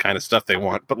this is the kind of stuff they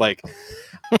want. But, like,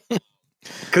 because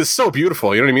it's so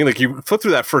beautiful, you know what I mean? Like, you flip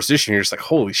through that first issue and you're just like,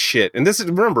 holy shit. And this is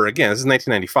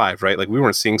 1995, right? Like, we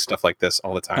weren't seeing stuff like this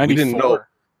all the time. 94. We didn't know.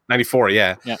 94,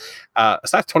 yeah. So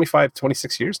that's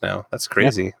 26 years now. That's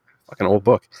crazy. Fucking old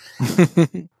book.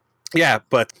 Yeah,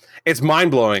 but it's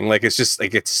mind blowing. Like it's just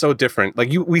like it's so different. Like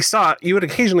you would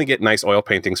occasionally get nice oil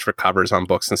paintings for covers on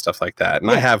books and stuff like that. And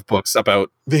I have books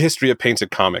about the history of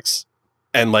painted comics.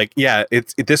 And like, yeah,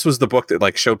 this was the book that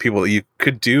like showed people that you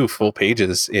could do full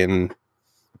pages in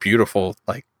beautiful,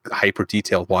 like hyper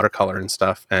detailed watercolor and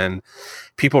stuff. And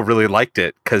people really liked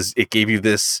it because it gave you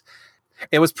this.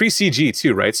 It was pre CG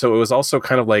too, right? So it was also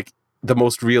kind of like the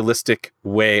most realistic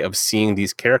way of seeing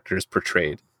these characters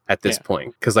portrayed at this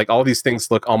point, because like all these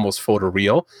things look almost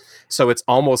photoreal, so it's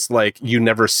almost like you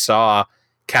never saw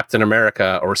Captain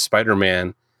America or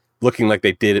Spider-Man looking like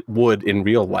they would in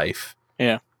real life.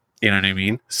 Yeah, you know what I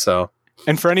mean? So,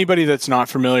 and for anybody that's not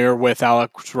familiar with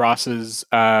Alex Ross's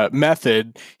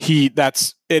method,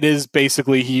 it is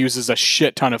basically he uses a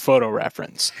shit ton of photo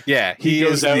reference. Yeah,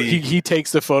 he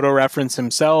takes the photo reference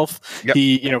himself. Yep.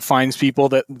 He finds people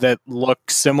that look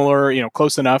similar,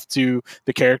 close enough to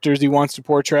the characters he wants to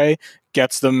portray,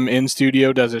 gets them in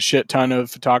studio, does a shit ton of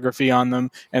photography on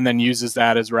them, and then uses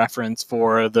that as reference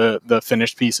for the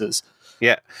finished pieces.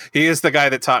 Yeah, he is the guy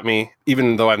that taught me,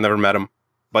 even though I've never met him.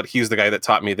 But he's the guy that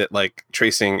taught me that like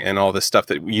tracing and all this stuff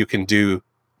that you can do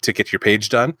to get your page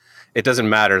done, it doesn't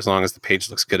matter as long as the page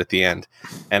looks good at the end.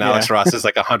 And Alex Ross is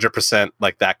like 100%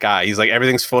 like that guy. He's like,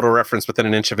 everything's photo referenced within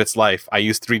an inch of its life. I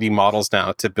use 3D models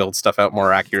now to build stuff out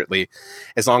more accurately.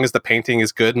 As long as the painting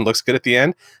is good and looks good at the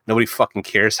end, nobody fucking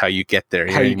cares how you get there.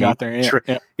 How you got there,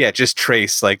 yeah, just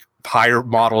trace, like hire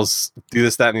models, do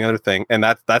this, that, and the other thing. And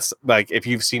that's like, if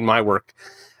you've seen my work,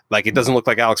 like it doesn't look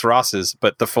like Alex Ross's,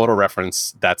 but the photo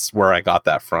reference, that's where I got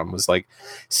that from, was like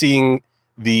seeing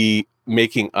the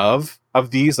making of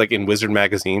these like in Wizard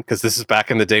Magazine, because this is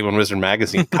back in the day when Wizard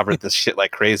Magazine covered this shit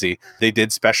like crazy. They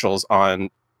did specials on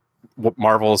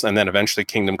Marvel's and then eventually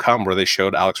Kingdom Come where they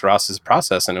showed Alex Ross's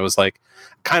process, and it was like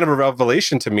kind of a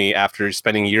revelation to me after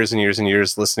spending years and years and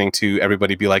years listening to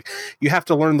everybody be like, you have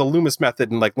to learn the Loomis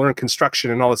method and like learn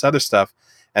construction and all this other stuff.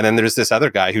 And then there's this other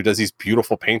guy who does these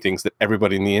beautiful paintings that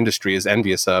everybody in the industry is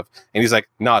envious of. And he's like,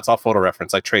 no, it's all photo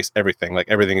reference. I trace everything. Like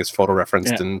everything is photo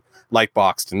referenced and light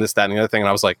boxed and this, that, and the other thing. And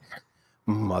I was like,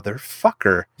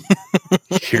 motherfucker,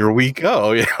 here we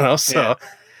go. So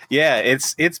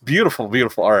it's beautiful,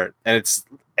 beautiful art. And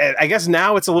I guess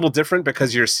now it's a little different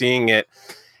because you're seeing it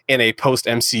in a post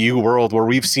MCU world where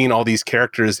we've seen all these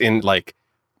characters in like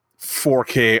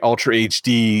 4K Ultra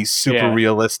HD super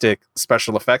realistic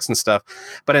special effects and stuff.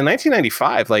 But in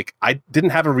 1995, like I didn't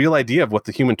have a real idea of what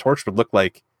the Human Torch would look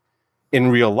like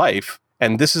in real life,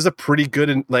 and this is a pretty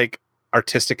good like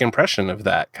artistic impression of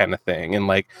that kind of thing. And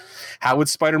like, how would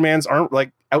Spider-Man's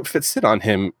outfit sit on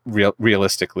him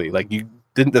realistically? Like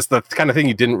that's the kind of thing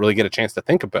you didn't really get a chance to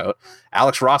think about.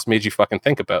 Alex Ross made you fucking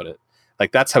think about it.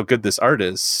 Like that's how good this art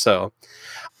is. So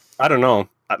I don't know.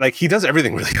 Like he does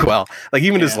everything really well. Like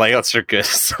even his layouts are good.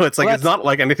 So it's like, it's not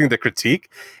like anything to critique.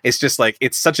 It's just like,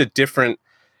 it's such a different,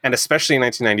 and especially in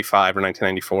 1995 or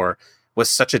 1994 was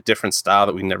such a different style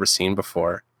that we've never seen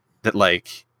before, that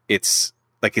like, it's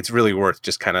really worth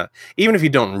just kind of, even if you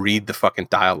don't read the fucking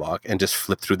dialogue and just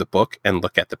flip through the book and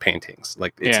look at the paintings,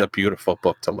 like it's a beautiful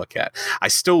book to look at. I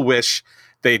still wish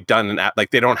they'd done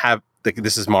like they don't have, like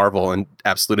this is Marvel and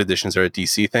Absolute Editions are a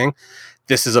DC thing.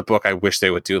 This is a book I wish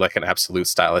they would do like an Absolute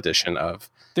style edition of.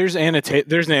 There's an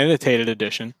annotated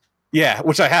edition. Yeah,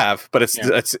 which I have, but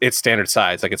it's standard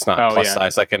size. Like it's not plus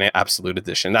size like an Absolute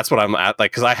Edition. That's what I'm at.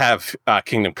 Like, because I have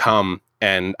Kingdom Come,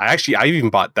 and I even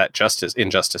bought that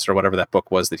Injustice or whatever that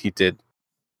book was that he did.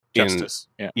 Justice.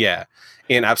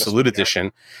 In Absolute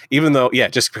Edition. Even though,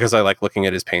 just because I like looking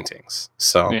at his paintings.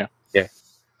 So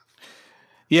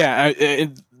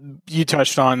you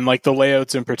touched on like the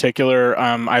layouts in particular.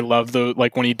 I love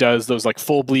like when he does those like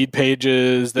full bleed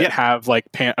pages that have like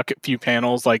a few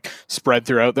panels like spread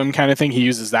throughout them kind of thing. He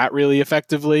uses that really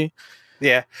effectively.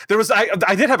 Yeah, there was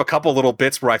I did have a couple little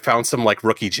bits where I found some like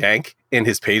rookie jank in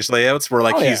his page layouts where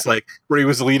like like where he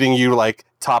was leading you like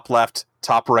top left,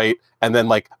 top right, and then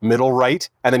like middle right,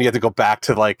 and then you had to go back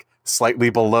to like slightly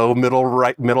below middle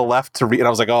right, middle left to read. And I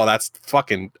was like, oh, that's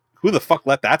fucking. Who the fuck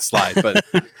let that slide? But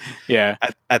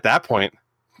at that point,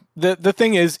 the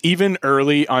thing is, even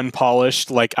early unpolished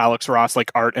like Alex Ross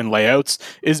like art and layouts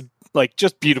is like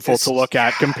just beautiful to look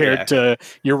at compared to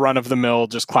your run of the mill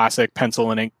just classic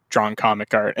pencil and ink drawn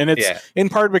comic art. And it's in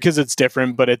part because it's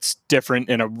different, but it's different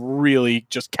in a really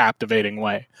just captivating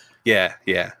way. Yeah.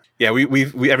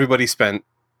 We everybody spent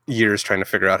years trying to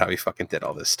figure out how he fucking did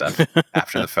all this stuff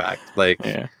after the fact. Like,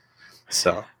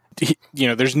 so.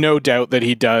 There's no doubt that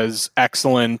he does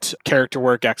excellent character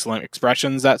work, excellent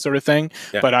expressions, that sort of thing.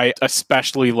 Yeah. But I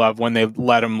especially love when they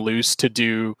let him loose to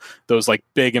do those like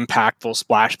big impactful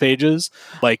splash pages.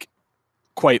 Like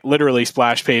quite literally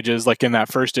splash pages, like in that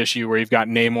first issue where you've got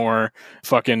Namor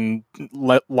fucking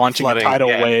launching a tidal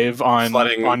wave on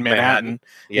Manhattan.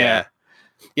 Yeah.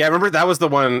 I remember that was the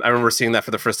one. I remember seeing that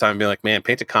for the first time and being like, man,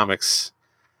 Painted Comics,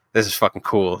 this is fucking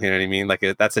cool. You know what I mean? Like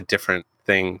that's a different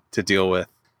thing to deal with.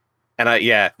 And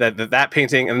that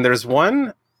painting, and there's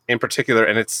one in particular,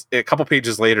 and it's a couple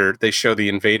pages later, they show the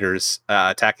invaders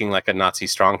attacking like a Nazi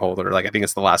stronghold, or like I think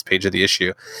it's the last page of the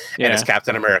issue, and it's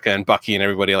Captain America and Bucky and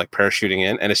everybody like parachuting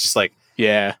in, and it's just like,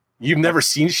 you've never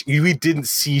seen, we didn't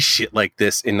see shit like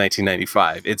this in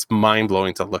 1995. It's mind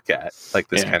blowing to look at like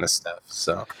this kind of stuff.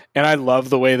 So, and I love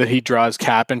the way that he draws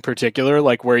Cap in particular,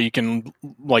 like where you can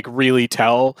like really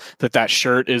tell that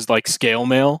shirt is like scale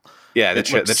mail. Yeah, the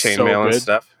chainmail and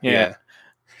stuff. Yeah.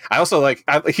 I also like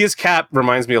his Cap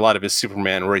reminds me a lot of his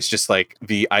Superman, where he's just like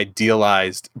the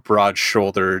idealized,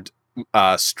 broad-shouldered,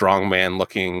 strongman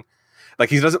looking. Like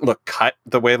he doesn't look cut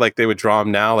the way like they would draw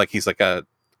him now. Like he's like a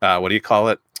what do you call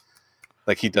it?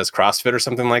 Like he does CrossFit or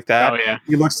something like that. Oh yeah,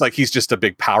 he looks like he's just a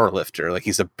big power lifter. Like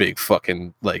he's a big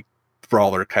fucking like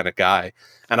brawler kind of guy.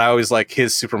 And I always like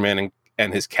his Superman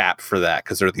and his Cap for that,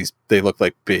 because they look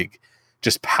like big,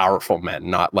 just powerful men,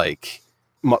 not like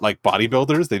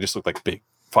bodybuilders. They just look like big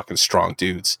fucking strong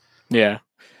dudes. Yeah.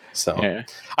 So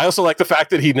I also like the fact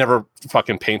that he never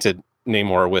fucking painted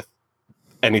Namor with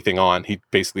anything on. He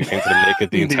basically painted him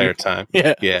naked the entire time.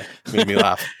 Yeah, made me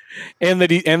laugh. And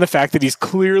the fact that he's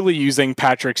clearly using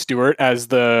Patrick Stewart as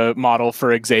the model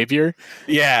for Xavier.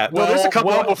 Yeah, well, there's a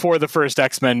couple before the first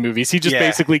X-Men movies. He just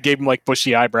basically gave him like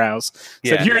bushy eyebrows.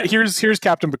 Said, here's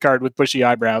Captain Picard with bushy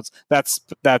eyebrows. That's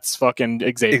fucking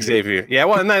Xavier. Yeah,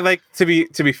 well, and I like to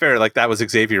be fair, like that was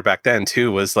Xavier back then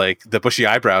too. Was like the bushy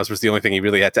eyebrows was the only thing he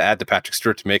really had to add to Patrick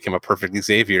Stewart to make him a perfect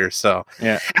Xavier. So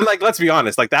and like let's be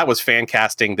honest, like that was fan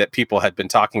casting that people had been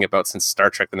talking about since Star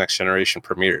Trek: The Next Generation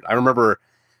premiered. I remember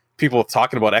people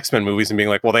talking about X-Men movies and being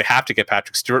like, well, they have to get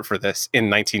Patrick Stewart for this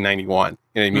in 1991.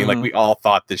 You know what I mean? Like we all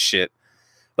thought this shit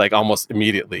like almost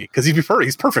immediately, because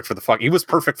he's perfect for he was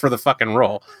perfect for the fucking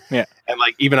role. Yeah. And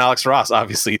like even Alex Ross,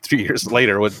 obviously 3 years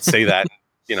later, would say that,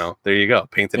 you know, there you go,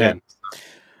 paint it in.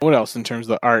 What else in terms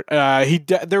of the art? He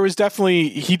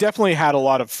definitely had a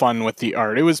lot of fun with the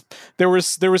art. There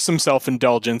was some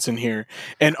self-indulgence in here,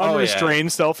 and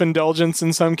unrestrained self-indulgence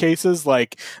in some cases,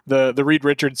 like the Reed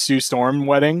Richards Sue Storm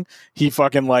wedding. He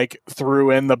fucking like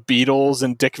threw in the Beatles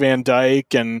and Dick Van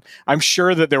Dyke, and I'm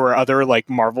sure that there were other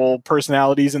like Marvel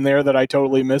personalities in there that I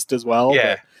totally missed as well.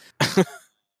 Yeah.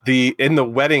 In the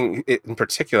wedding in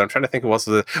particular, I'm trying to think of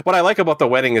what I like about the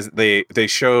wedding is they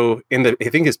show I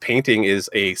think his painting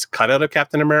is a cutout of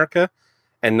Captain America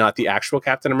and not the actual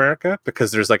Captain America,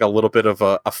 because there's like a little bit of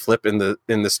a flip in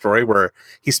the story where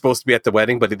he's supposed to be at the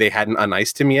wedding, but they hadn't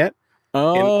uniced him yet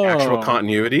in actual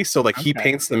continuity. So like he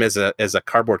paints them as a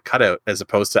cardboard cutout as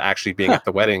opposed to actually being at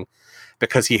the wedding,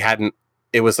 because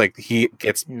it was like he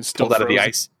gets pulled out of the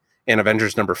ice in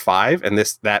Avengers number 5, and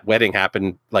that wedding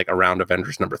happened like around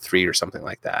Avengers number 3 or something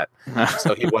like that.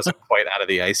 So he wasn't quite out of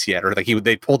the ice yet, or like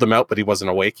they pulled him out, but he wasn't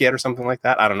awake yet, or something like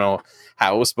that. I don't know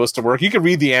how it was supposed to work. You could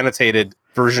read the annotated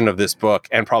version of this book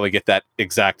and probably get that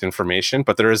exact information,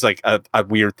 but there is like a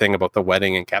weird thing about the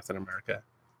wedding in Captain America.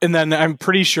 And then I'm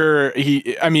pretty sure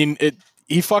he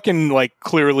fucking like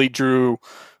clearly drew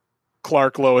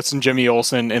Clark, Lois, and Jimmy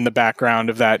Olsen in the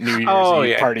background of that New Year's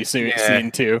Eve party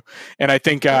scene too. And I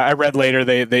think I read later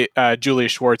they Julia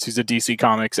Schwartz, who's a DC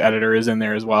Comics editor, is in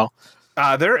there as well.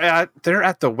 They're at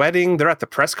the wedding. They're at the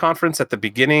press conference at the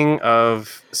beginning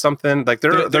of something. Like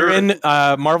they're in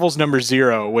Marvel's number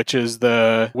 0, which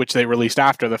they released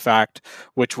after the fact,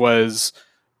 which was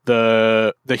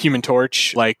the Human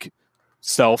Torch like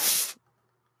self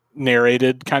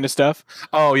narrated kind of stuff.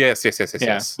 Oh yes.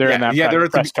 They're in that.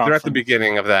 They're at the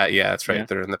beginning of that. Yeah, that's right. Yeah.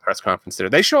 They're in the press conference there.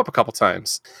 They show up a couple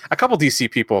times. A couple DC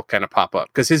people kind of pop up,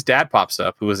 because his dad pops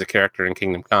up, who was a character in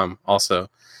Kingdom Come, also.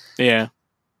 Yeah,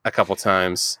 a couple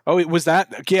times. Oh, it was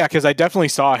that? Yeah, because I definitely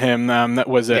saw him. That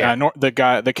was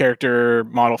the character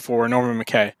model for Norman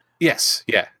McKay. Yes,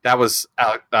 yeah, that was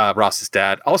Ross's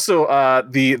dad. Also,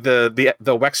 the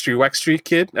Wextree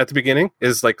kid at the beginning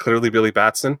is like clearly Billy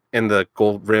Batson in the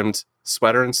gold rimmed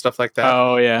sweater and stuff like that.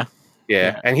 Oh yeah,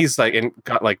 and he's like, and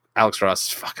got like Alex Ross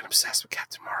is fucking obsessed with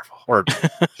Captain Marvel or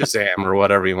Shazam or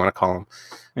whatever you want to call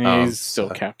him. He's still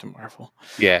Captain Marvel.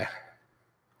 Yeah.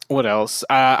 What else?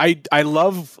 I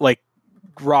love like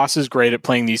Ross is great at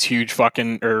playing these huge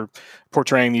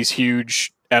portraying these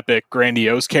huge, epic,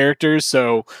 grandiose characters.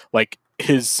 So like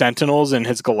his Sentinels and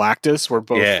his Galactus were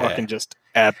both fucking just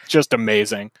just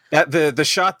amazing. That the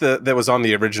shot that was on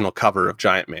the original cover of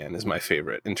Giant Man is my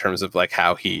favorite in terms of like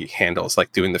how he handles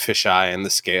like doing the fisheye and the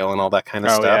scale and all that kind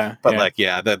of stuff.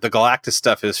 Yeah, but the Galactus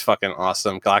stuff is fucking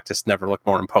awesome. Galactus never looked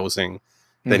more imposing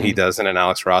than he does in an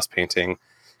Alex Ross painting.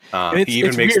 He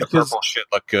even makes the purple shit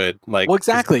look good. Like, well,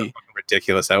 exactly,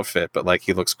 ridiculous outfit, but like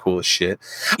he looks cool as shit.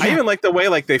 Yeah. I even like the way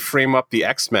like they frame up the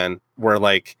X-Men, where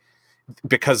like,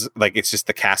 because like it's just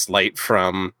the cast light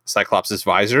from Cyclops'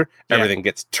 visor, everything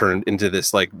gets turned into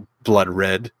this like blood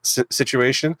red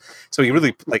situation. So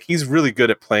he's really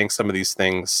good at playing some of these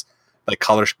things, like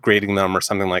color grading them or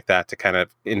something like that, to kind of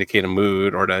indicate a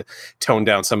mood or to tone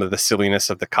down some of the silliness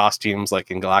of the costumes, like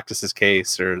in Galactus's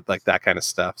case, or like that kind of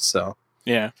stuff. So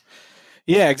yeah,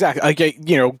 exactly. Like,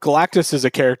 Galactus is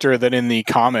a character that in the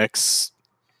comics,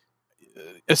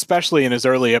 especially in his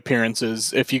early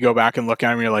appearances, if you go back and look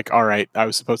at him, you're like, all right, I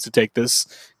was supposed to take this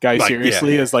guy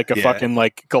seriously as like a fucking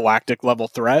like galactic level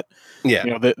threat.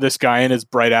 Yeah. This guy in his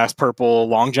bright ass purple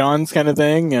long johns kind of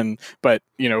thing. But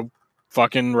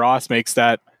fucking Ross makes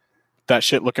that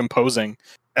shit look imposing.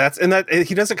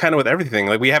 He does it kind of with everything.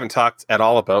 Like, we haven't talked at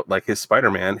all about like his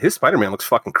Spider-Man. His Spider-Man looks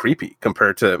fucking creepy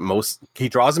compared to most. He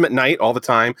draws him at night all the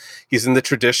time. He's in the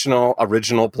traditional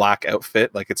original black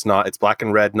outfit. Like, it's black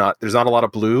and red. There's not a lot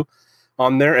of blue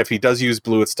on there. If he does use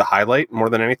blue, it's to highlight more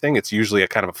than anything. It's usually a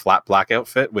kind of a flat black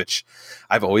outfit, which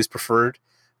I've always preferred.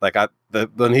 Like,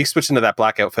 when he switched into that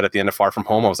black outfit at the end of Far From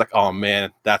Home, I was like, oh man,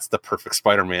 that's the perfect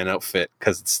Spider-Man outfit,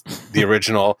 because it's the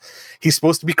original. He's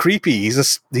supposed to be creepy.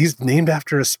 He's named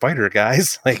after a spider,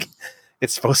 guys. Like,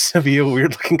 it's supposed to be a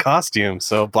weird looking costume.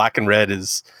 So black and red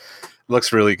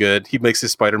looks really good. He makes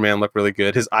his Spider-Man look really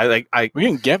good. We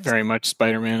didn't get very much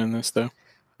Spider-Man in this though.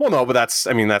 Well, no, but that's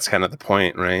kind of the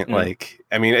point, right? Yeah. Like,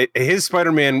 I mean, his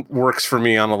Spider-Man works for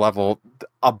me on a level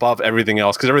above everything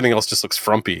else, because everything else just looks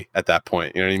frumpy at that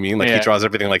point. You know what I mean? Like, he draws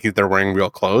everything like they're wearing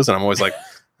real clothes, and I'm always like,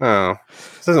 oh,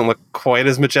 this doesn't look quite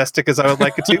as majestic as I would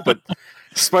like it to. But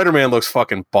Spider-Man looks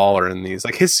fucking baller in these.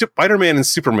 Like, his Spider-Man and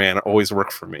Superman always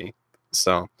work for me.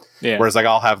 So, whereas like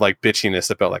I'll have like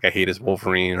bitchiness about like I hate his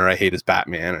Wolverine or I hate his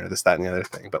Batman or this, that, and the other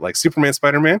thing. But like Superman,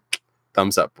 Spider-Man,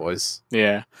 thumbs up, boys.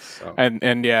 Yeah. So.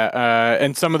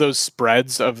 And some of those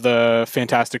spreads of the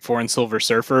Fantastic Four and Silver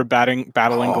Surfer battling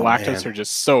Galactus are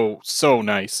just so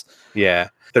nice. Yeah.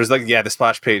 There's like the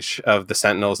splash page of the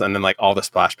Sentinels, and then like all the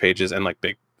splash pages and like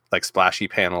big like splashy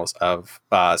panels of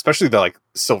especially the like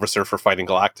Silver Surfer fighting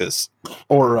Galactus,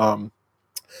 or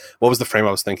what was the frame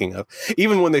I was thinking of?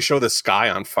 Even when they show the sky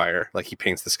on fire, like he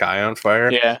paints the sky on fire,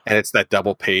 and it's that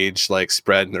double page like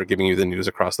spread, and they're giving you the news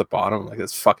across the bottom. Like,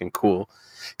 it's fucking cool.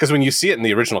 Because when you see it in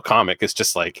the original comic, it's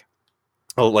just like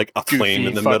a flame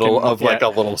in the middle of like a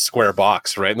little square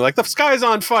box, right? And they're like, the sky's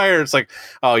on fire. It's like,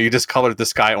 oh, you just colored the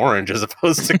sky orange as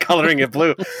opposed to coloring it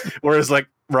blue. Whereas like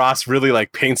Ross really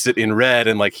like paints it in red,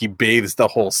 and like he bathes the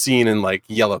whole scene in like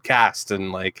yellow cast,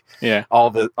 and like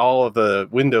all of the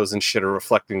windows and shit are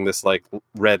reflecting this like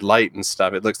red light and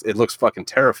stuff. It looks fucking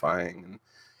terrifying. And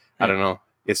I don't know,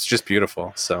 it's just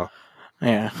beautiful. So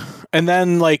and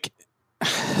then like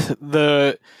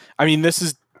this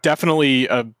is definitely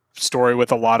a story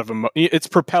with a lot of it's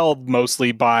propelled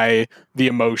mostly by the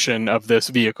emotion of this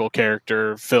vehicle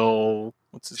character, Phil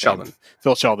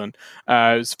Sheldon,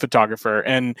 as photographer,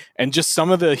 and just some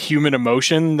of the human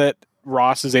emotion that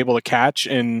Ross is able to catch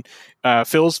in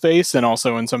Phil's face, and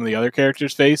also in some of the other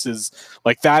characters' face, is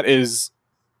like, that is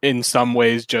in some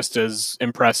ways just as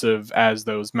impressive as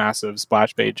those massive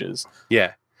splash pages.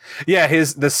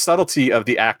 The subtlety of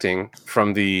the acting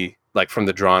from the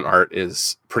drawn art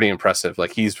is pretty impressive.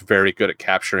 Like, he's very good at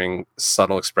capturing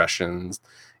subtle expressions,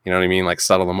 you know what I mean? Like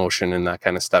subtle emotion and that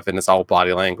kind of stuff. And it's all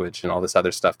body language and all this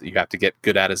other stuff that you have to get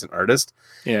good at as an artist.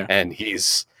 Yeah. And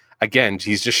he's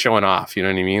just showing off, you know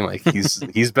what I mean? Like,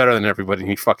 he's better than everybody, and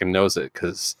he fucking knows it,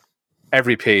 because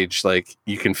every page, like,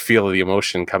 you can feel the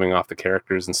emotion coming off the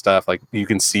characters and stuff. Like, you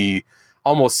can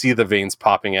almost see the veins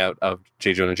popping out of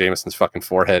J. Jonah Jameson's fucking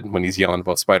forehead when he's yelling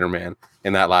about Spider-Man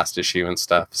in that last issue and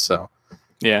stuff. So,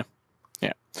 yeah.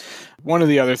 One of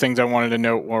the other things I wanted to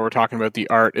note while we're talking about the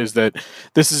art is that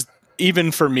this is,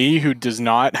 even for me, who does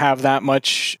not have that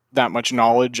much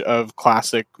knowledge of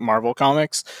classic Marvel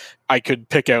comics, I could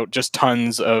pick out just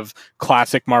tons of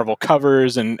classic Marvel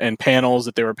covers and panels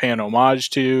that they were paying homage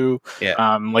to.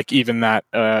 Yeah. Like, even that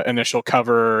initial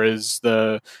cover is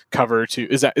the cover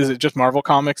to, is it just Marvel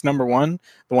Comics #1,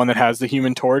 the one that has the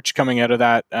Human Torch coming out of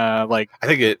that? I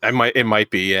think it might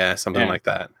be something like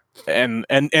that. And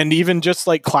even just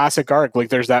like classic art, like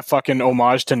there's that fucking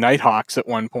homage to Nighthawks at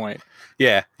one point.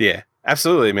 Yeah,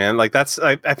 absolutely, man. Like, that's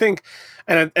I think,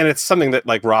 and it's something that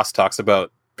like Ross talks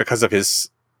about because of his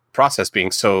process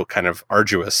being so kind of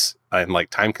arduous and like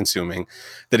time consuming,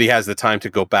 that he has the time to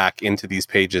go back into these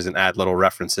pages and add little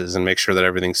references and make sure that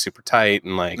everything's super tight.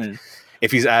 And like,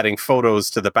 if he's adding photos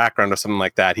to the background or something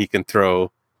like that, he can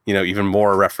throw, you know, even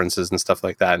more references and stuff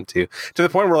like that into, to the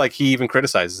point where like he even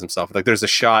criticizes himself. Like there's a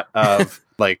shot of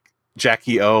like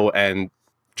Jackie O and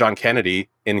John Kennedy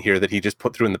in here that he just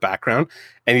put through in the background,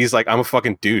 and he's like, I'm a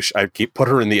fucking douche. I put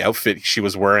her in the outfit she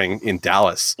was wearing in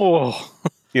Dallas. Oh,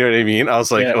 you know what I mean? I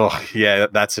was like, oh yeah,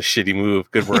 that's a shitty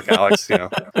move. Good work, Alex. You know.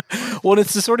 Well,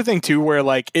 it's the sort of thing too where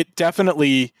like it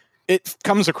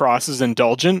comes across as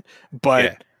indulgent,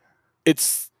 but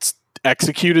it's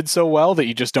executed so well that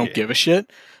you just don't give a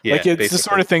shit. Like it's basically the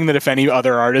sort of thing that if any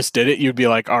other artist did it, you'd be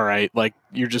like, all right, like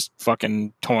you're just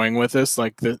fucking toying with this,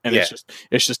 like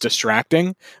it's just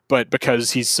distracting. But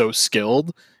because he's so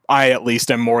skilled, I at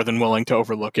least am more than willing to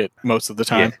overlook it most of the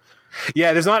time.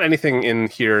 Yeah, there's not anything in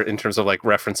here in terms of like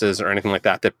references or anything like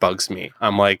that bugs me.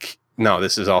 I'm like, no,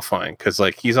 this is all fine, because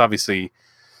like he's obviously,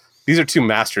 these are two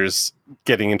masters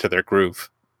getting into their groove.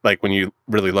 Like when you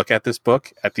really look at this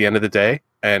book at the end of the day,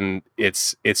 and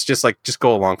it's just like, just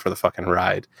go along for the fucking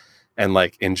ride and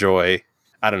like enjoy.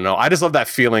 I don't know. I just love that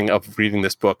feeling of reading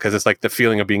this book, because it's like the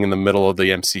feeling of being in the middle of the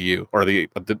MCU or the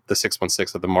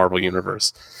 616 of the Marvel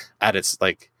universe at its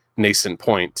like nascent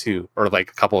point too, or like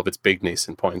a couple of its big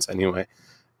nascent points anyway.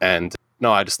 And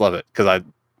no, I just love it because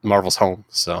Marvel's home.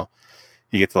 So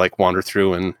you get to like wander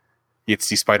through and you get to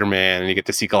see Spider-Man and you get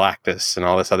to see Galactus and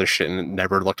all this other shit, and it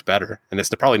never looked better. And it's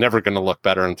probably never going to look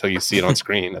better until you see it on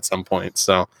screen at some point.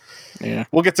 So yeah,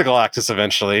 we'll get to Galactus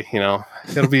eventually. You know,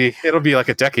 it'll be like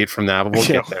a decade from now, but we'll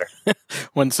get there.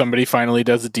 When somebody finally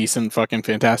does a decent fucking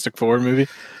Fantastic Four movie.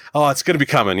 Oh, it's going to be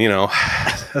coming, you know.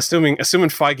 Assuming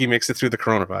Feige makes it through the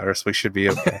coronavirus, we should be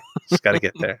okay. Just got to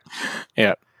get there.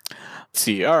 Yeah. Let's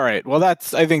see. All right. Well, I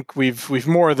think we've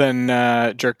more than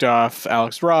jerked off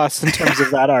Alex Ross in terms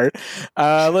of that art.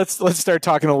 Let's start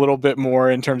talking a little bit more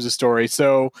in terms of story.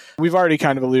 So we've already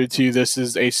kind of alluded to, this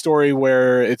is a story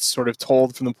where it's sort of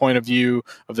told from the point of view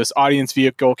of this audience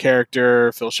vehicle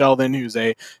character, Phil Sheldon, who's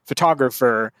a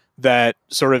photographer that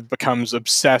sort of becomes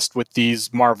obsessed with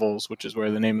these Marvels, which is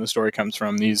where the name of the story comes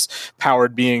from. These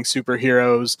powered being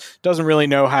superheroes, doesn't really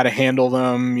know how to handle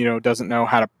them, you know, doesn't know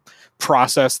how to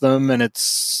process them. And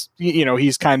it's, you know,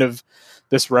 he's kind of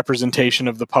this representation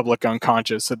of the public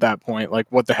unconscious at that point. Like,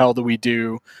 what the hell do we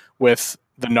do with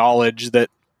the knowledge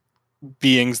that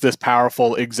beings this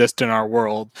powerful exist in our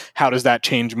world? How does that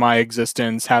change my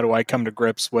existence? How do I come to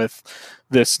grips with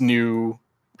this new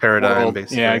paradigm world?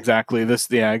 basically?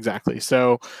 Exactly.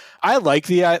 So I like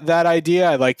that idea.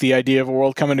 I like the idea of a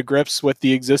world coming to grips with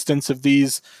the existence of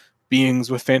these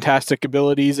beings with fantastic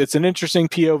abilities. It's an interesting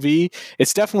POV.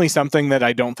 It's definitely something that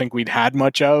I don't think we'd had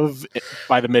much of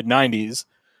by the mid-90s.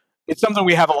 It's something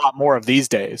we have a lot more of these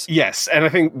days. Yes, and I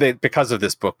think that because of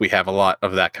this book, we have a lot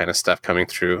of that kind of stuff coming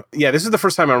through. Yeah, this is the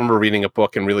first time I remember reading a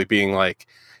book and really being like,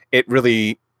 it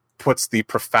really puts the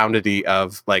profundity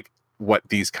of like what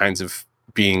these kinds of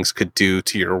beings could do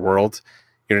to your world.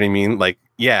 You know what I mean? Like,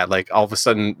 yeah, like all of a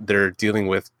sudden they're dealing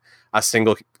with a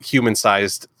single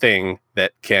human-sized thing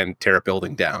that can tear a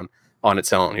building down on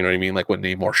its own. You know what I mean? Like when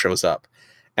Namor shows up,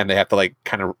 and they have to like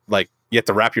kind of like, you have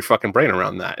to wrap your fucking brain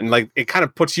around that, and like it kind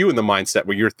of puts you in the mindset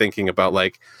where you're thinking about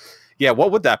like, yeah,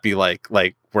 what would that be like?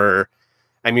 Like where,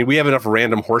 I mean, we have enough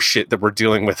random horse shit that we're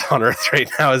dealing with on Earth right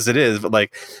now as it is, but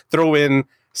like throw in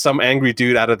some angry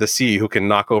dude out of the sea who can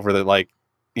knock over the, like,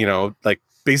 you know, like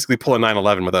basically pull a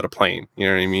 9/11 without a plane. You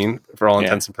know what I mean? For all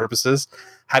intents and purposes.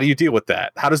 How do you deal with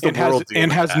that? How does the world deal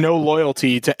with has that? No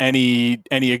loyalty to any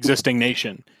existing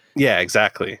nation. Yeah,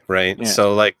 exactly. Right. Yeah.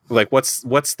 So like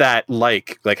what's that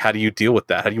like? Like, how do you deal with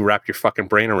that? How do you wrap your fucking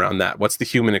brain around that? What's the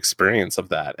human experience of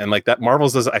that? And like that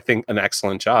Marvel's does, I think, an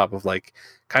excellent job of like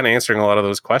kind of answering a lot of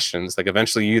those questions. Like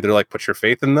eventually you either like put your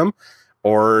faith in them,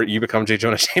 or you become J.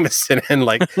 Jonah Jameson and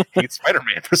like hate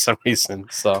Spider-Man for some reason.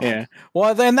 So yeah,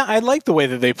 well, then I like the way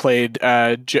that they played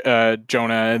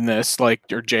Jonah in this, like,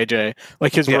 or JJ,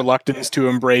 like his reluctance to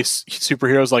embrace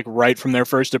superheroes, like right from their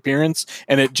first appearance,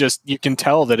 and it just, you can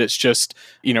tell that it's just,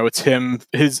 you know, it's him,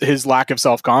 his lack of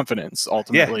self-confidence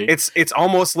ultimately. Yeah, it's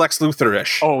almost Lex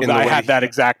Luthor-ish. Oh, I had that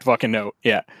exact fucking note.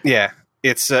 Yeah.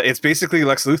 It's basically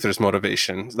Lex Luthor's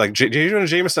motivation. Like J. Jonah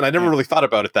Jameson, I never really thought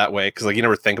about it that way, because like you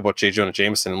never think about J. Jonah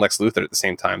Jameson and Lex Luthor at the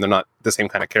same time. They're not the same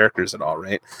kind of characters at all,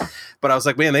 right? But I was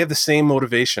like, man, they have the same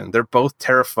motivation. They're both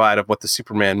terrified of what the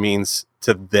Superman means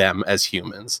to them as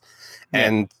humans,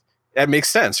 and that makes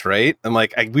sense, right? And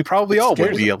like we probably all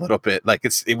would be a little bit like,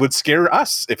 it would scare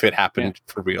us if it happened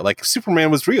for real. Like if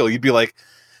Superman was real, you'd be like,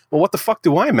 well, what the fuck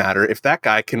do I matter if that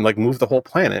guy can like move the whole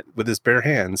planet with his bare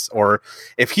hands, or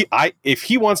if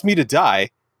he wants me to die,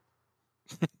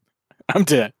 I'm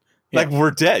dead. Like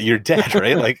we're dead. You're dead,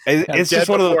 right? Like it's dead just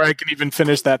one of before those. I can even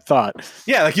finish that thought.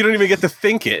 Yeah, like you don't even get to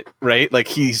think it, right? Like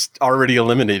he's already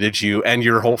eliminated you and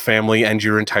your whole family and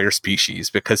your entire species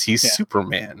because he's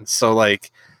Superman. So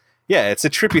like, yeah, it's a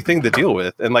trippy thing to deal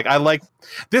with. And like, I like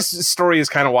this story is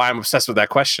kind of why I'm obsessed with that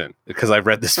question, because I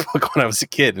read this book when I was a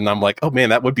kid and I'm like, oh man,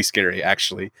 that would be scary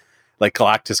actually. Like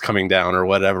Galactus coming down or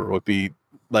whatever would be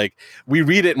like, we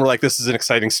read it and we're like, this is an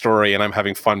exciting story and I'm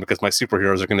having fun because my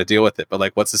superheroes are going to deal with it. But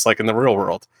like, what's this like in the real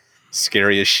world?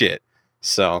 Scary as shit.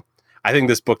 So I think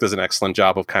this book does an excellent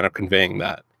job of kind of conveying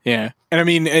that. Yeah. And I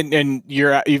mean, and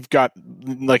you've got,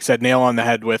 like I said, nail on the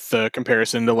head with the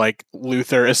comparison to like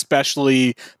Luthor,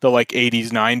 especially the like 80s,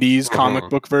 90s comic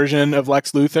book version of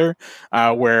Lex Luthor,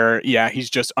 where, he's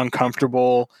just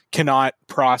uncomfortable, cannot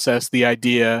process the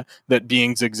idea that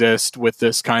beings exist with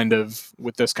this kind of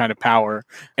power.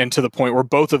 And to the point where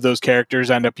both of those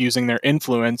characters end up using their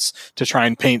influence to try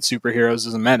and paint superheroes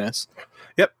as a menace.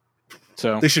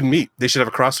 So they should meet. They should have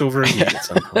a crossover and meet at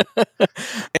some point.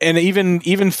 And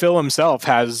even Phil himself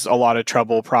has a lot of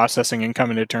trouble processing and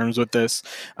coming to terms with this,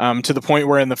 to the point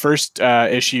where in the first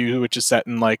issue, which is set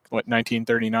in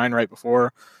 1939, right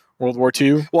before World War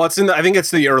II. Well, I think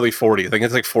it's the early 40s. I think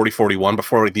it's like 40-41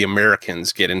 before the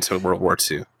Americans get into World War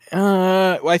II.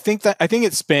 I think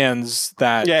it spans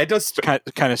that. Yeah, it does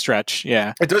kind of stretch.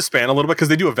 Yeah, it does span a little bit because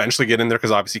they do eventually get in there because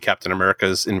obviously Captain America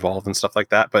is involved and stuff like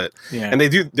that. But and they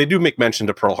do make mention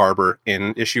to Pearl Harbor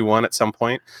in issue 1 at some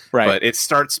point. Right. But it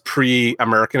starts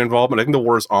pre-American involvement. I think the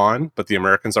war's on, but the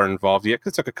Americans aren't involved yet.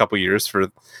 It took a couple years for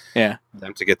them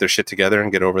to get their shit together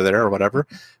and get over there or whatever.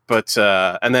 But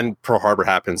and then Pearl Harbor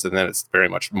happens, and then it's very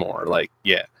much more like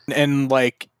and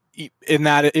like. In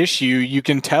that issue, you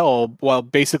can tell,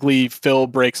 basically Phil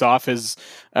breaks off his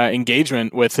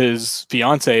engagement with his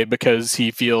fiance because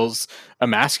he feels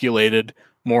emasculated,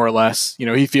 more or less.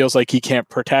 He feels like he can't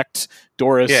protect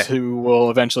Doris, who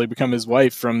will eventually become his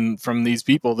wife, from these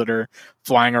people that are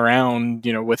flying around,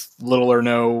 with little or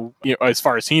no, as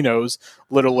far as he knows,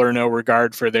 little or no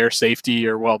regard for their safety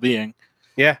or well-being.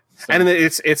 Yeah. So. And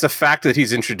it's a fact that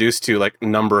he's introduced to a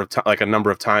number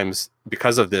of times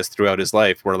because of this throughout his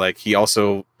life, where like he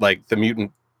also like the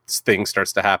mutant thing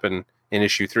starts to happen in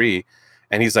issue 3,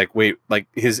 and he's like, wait, like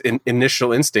his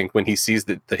initial instinct when he sees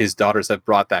that his daughters have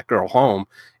brought that girl home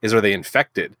is, are they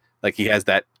infected? Like he has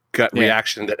that gut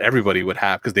reaction that everybody would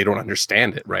have because they don't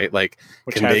understand it, right? Like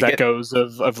which has echoes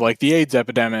of like the AIDS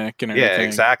epidemic and everything. Yeah,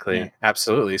 exactly,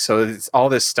 absolutely. So it's all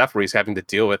this stuff where he's having to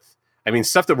deal with. I mean,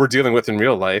 stuff that we're dealing with in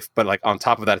real life, but like on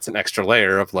top of that, it's an extra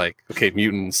layer of like, okay,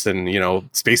 mutants and,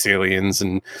 space aliens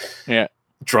and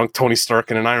drunk Tony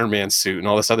Stark in an Iron Man suit and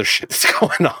all this other shit that's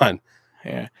going on.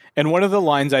 Yeah. And one of the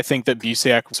lines I think that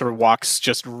Busiek sort of walks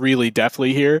just really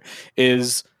deftly here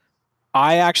is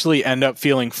I actually end up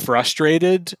feeling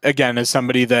frustrated, again, as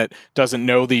somebody that doesn't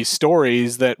know these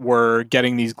stories that we're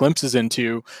getting these glimpses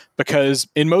into, because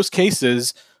in most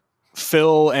cases,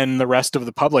 Phil and the rest of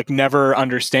the public never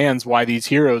understands why these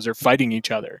heroes are fighting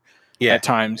each other at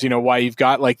times. Why you've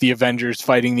got like the Avengers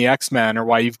fighting the X-Men, or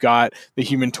why you've got the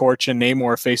Human Torch and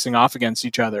Namor facing off against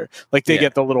each other. Like they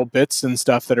get the little bits and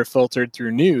stuff that are filtered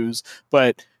through news,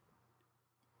 but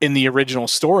in the original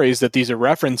stories that these are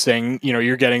referencing,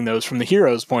 you're getting those from the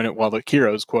heroes' point of, the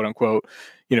heroes, quote unquote,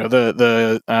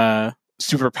 the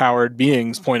superpowered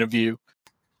beings' point of view.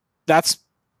 That's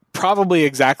probably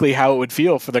exactly how it would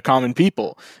feel for the common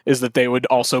people, is that they would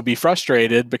also be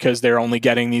frustrated because they're only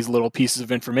getting these little pieces of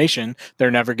information.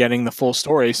 They're never getting the full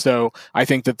story. So I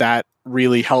think that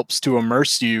really helps to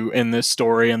immerse you in this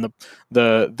story and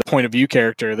the point of view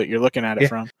character that you're looking at it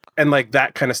from. And like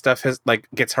that kind of stuff has like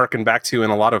gets harkened back to in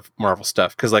a lot of Marvel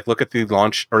stuff. Cause like look at the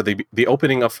launch or the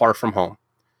opening of Far From Home,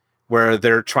 where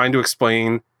they're trying to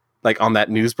explain like on that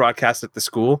news broadcast at the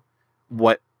school,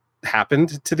 what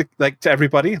happened to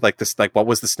everybody, like this, like what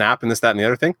was the snap and this, that, and the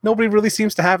other thing. Nobody really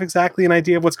seems to have exactly an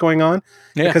idea of what's going on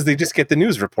because they just get the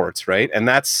news reports, right? And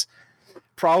that's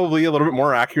probably a little bit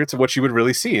more accurate to what you would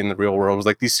really see in the real world. It was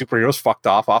like these superheroes fucked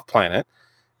off planet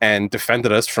and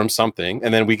defended us from something,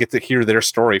 and then we get to hear their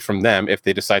story from them if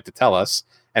they decide to tell us,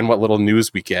 and what little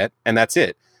news we get, and that's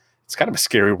it. It's kind of a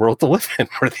scary world to live in,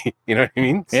 you know what I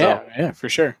mean? Yeah, for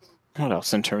sure. What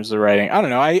else in terms of the writing? I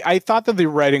don't know. I thought that the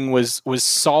writing was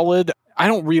solid. I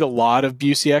don't read a lot of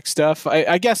Busiek stuff.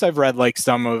 I guess I've read like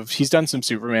he's done some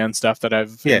Superman stuff that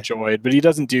I've enjoyed, but he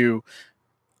doesn't do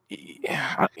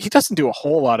a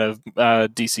whole lot of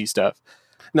DC stuff.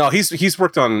 No, he's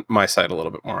worked on my side a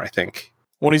little bit more, I think.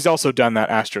 Well, he's also done that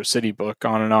Astro City book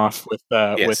on and off with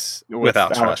Alex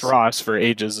Ross for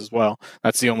ages as well.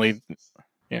 That's the only,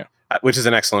 which is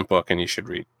an excellent book, and you should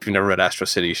read. If you've never read Astro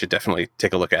City, you should definitely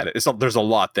take a look at it. There's a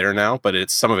lot there now, but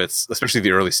some of it's, especially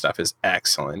the early stuff, is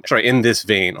excellent. Sorry, in this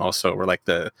vein, also, where like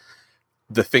the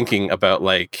thinking about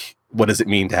like what does it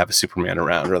mean to have a Superman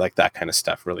around, or like that kind of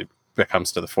stuff, really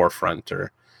comes to the forefront.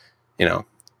 Or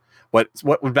what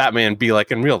would Batman be like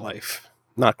in real life?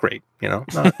 Not great,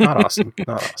 not awesome. Not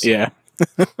awesome. Yeah,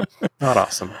 not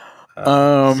awesome.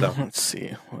 Let's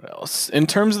see what else in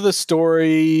terms of the story.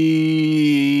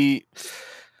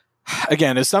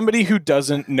 Again, as somebody who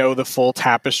doesn't know the full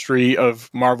tapestry of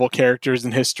Marvel characters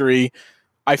in history,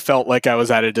 I felt like I was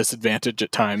at a disadvantage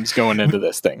at times going into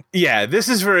this thing. Yeah, this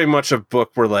is very much a book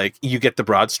where like you get the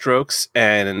broad strokes,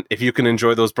 and if you can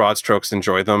enjoy those broad strokes,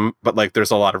 enjoy them. But like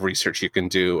there's a lot of research you can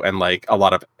do, and like a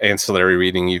lot of ancillary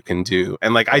reading you can do.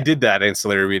 And like I did that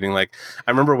ancillary reading. Like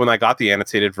I remember when I got the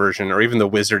annotated version, or even the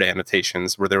Wizard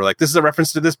annotations, where they were like, this is a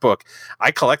reference to this book. I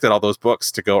collected all those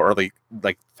books to go early,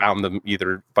 like found them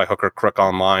either by hook or crook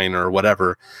online or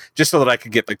whatever, just so that I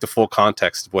could get like the full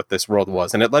context of what this world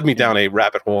was. And it led me down a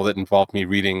rabbit hole that involved me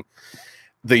reading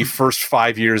the first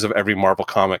 5 years of every Marvel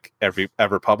comic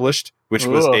ever published, which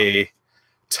was a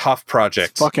tough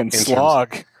project. Fucking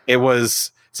slog.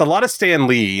 It's a lot of Stan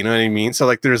Lee, you know what I mean? So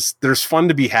like there's fun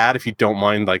to be had if you don't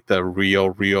mind like the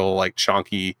real like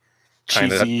chonky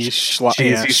kind of cheesy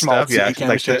stuff. Yeah,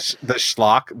 like the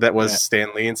schlock that was Stan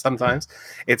Lee, and sometimes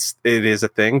it is a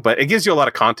thing, but it gives you a lot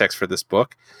of context for this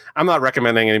book. I'm not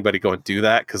recommending anybody go and do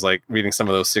that, because like reading some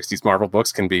of those 60s Marvel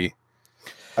books can be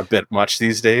a bit much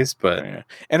these days, but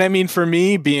and I mean, for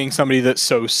me, being somebody that's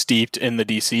so steeped in the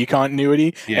DC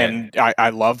continuity, and I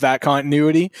love that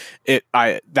continuity,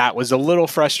 that was a little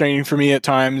frustrating for me at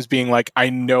times, being like, I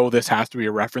know this has to be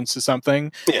a reference to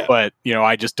something, but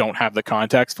I just don't have the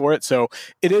context for it. So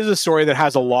it is a story that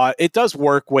has a lot. It does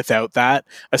work without that,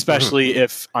 especially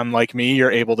if, unlike me, you're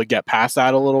able to get past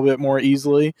that a little bit more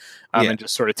easily, and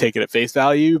just sort of take it at face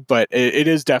value. But it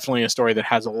is definitely a story that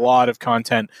has a lot of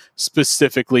content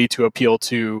specifically to appeal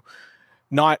to,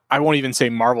 I won't even say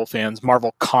Marvel fans,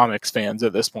 Marvel Comics fans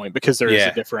at this point, because there is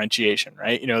a differentiation,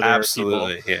 right? There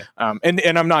absolutely, are people,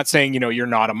 and I'm not saying, you're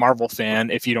not a Marvel fan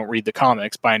if you don't read the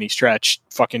comics by any stretch.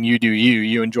 Fucking you do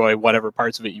you enjoy whatever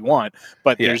parts of it you want.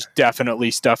 But there's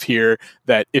definitely stuff here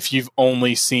that if you've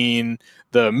only seen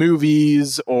the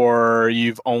movies, or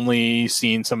you've only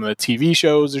seen some of the TV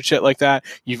shows or shit like that,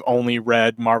 you've only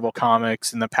read Marvel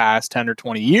Comics in the past 10 or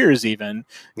 20 years even,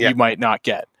 you might not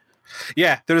get.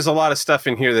 Yeah, there's a lot of stuff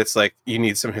in here that's like you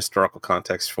need some historical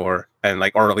context for, and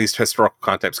like, or at least historical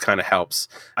context kind of helps.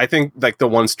 I think like the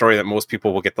one story that most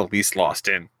people will get the least lost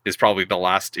in is probably the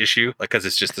last issue, like because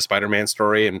it's just the Spider-Man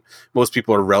story, and most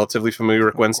people are relatively familiar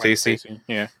with Gwen Stacy.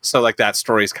 Yeah. So like that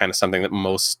story is kind of something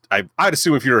that I'd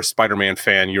assume if you're a Spider-Man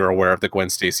fan, you're aware of the Gwen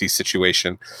Stacy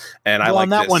situation. And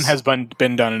that one has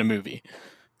been done in a movie.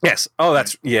 Yes. Oh,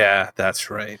 that's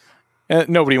right.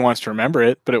 Nobody wants to remember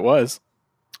it, but it was.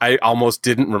 I almost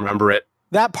didn't remember it.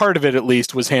 That part of it, at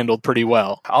least, was handled pretty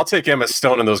well. I'll take Emma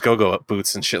Stone in those go-go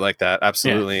boots and shit like that.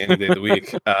 Absolutely, any day of the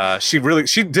week.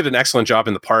 She did an excellent job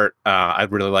in the part. I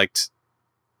really liked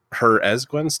her as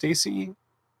Gwen Stacy.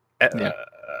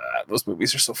 Those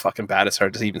movies are so fucking bad. It's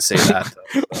hard to even say that.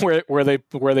 where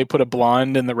they put a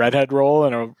blonde in the redhead role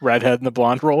and a redhead in the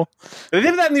blonde role. They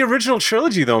did that in the original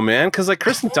trilogy, though, man. Because like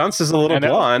Kristen Dunst is a little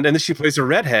blonde, and then she plays a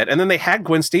redhead, and then they had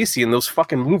Gwen Stacy in those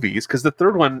fucking movies. Because the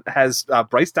third one has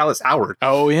Bryce Dallas Howard.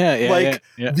 Oh yeah,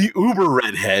 the uber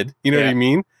redhead. You know what I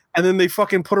mean? And then they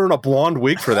fucking put her in a blonde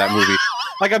wig for that movie.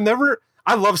 Like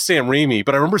I love Sam Raimi,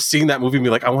 but I remember seeing that movie and be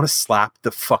like, I want to slap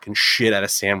the fucking shit out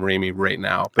of Sam Raimi right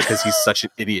now because he's such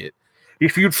an idiot.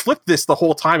 If you'd flipped this the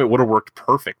whole time, it would have worked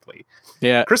perfectly.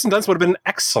 Yeah. Kristen Dunst would have been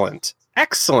excellent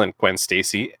Gwen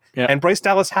Stacy. Yeah. And Bryce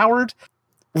Dallas Howard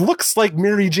looks like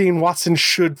Mary Jane Watson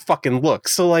should fucking look.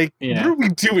 So like, what are we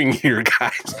doing here,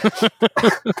 guys?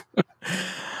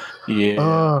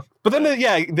 But then,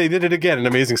 they did it again in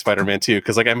Amazing Spider-Man 2,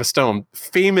 because like Emma Stone,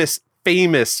 famous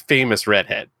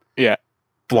redhead. Yeah.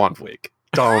 Blonde wig.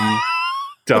 Dumb.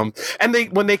 And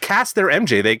when they cast their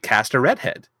MJ, they cast a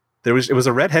redhead. It was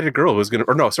a redheaded girl who was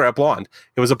a blonde.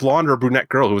 It was a blonde or a brunette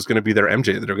girl who was going to be their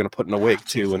MJ that they were going to put in a wig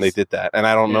too when they did that. And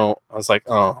I don't know. I was like,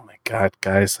 oh my God,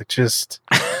 guys, like just.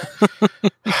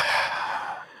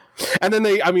 And then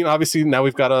obviously now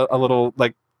we've got a little,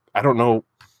 like, I don't know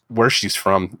where she's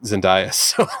from, Zendaya.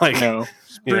 So like, no.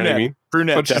 You know what I mean?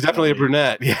 Brunette. But she's definitely a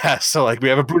brunette. Yeah. So like we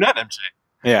have a brunette MJ.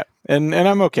 Yeah, and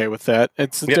I'm okay with that.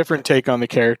 It's a different take on the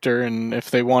character, and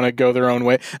if they want to go their own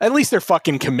way, at least they're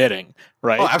fucking committing,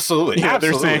 right? Oh, absolutely, Yeah,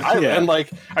 absolutely. they're saying, And like,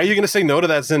 are you going to say no to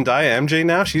that Zendaya MJ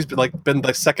now? She's been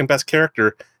the second best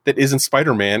character that isn't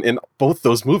Spider-Man in both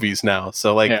those movies now.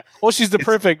 So like, well, she's the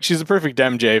perfect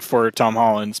MJ for Tom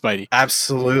Holland, Spidey.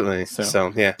 Absolutely.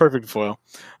 So yeah, perfect foil.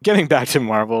 Getting back to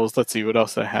Marvels, let's see what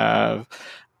else I have.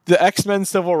 The X-Men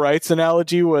civil rights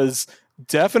analogy was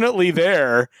definitely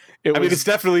there. It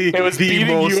was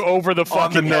beating you over the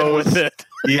fucking head with it.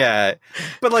 Yeah,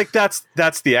 but like that's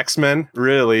the X-Men,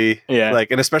 really. Yeah,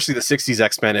 like, and especially the '60s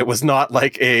X-Men. It was not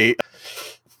like a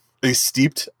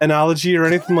steeped analogy or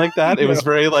anything like that. It was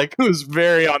very like, it was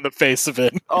very on the face of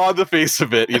it. On the face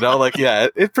of it, you know, like, yeah,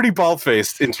 it's pretty bald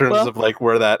faced in terms of like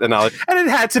where that analogy. And it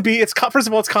had to be. It's first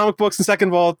of all, it's comic books, and second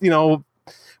of all, you know,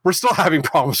 we're still having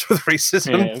problems with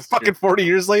racism fucking 40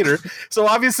 years later. So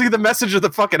obviously the message of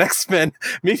the fucking X-Men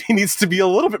maybe needs to be a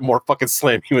little bit more fucking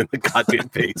slam you in the goddamn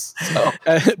face. So.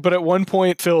 But at one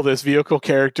point, Phil, this vehicle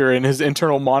character in his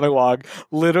internal monologue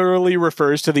literally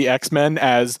refers to the X-Men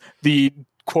as the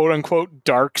quote unquote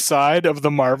dark side of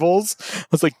the Marvels. I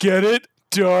was like, get it?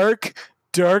 Dark,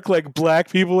 like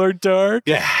black people are dark.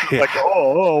 Yeah. Like,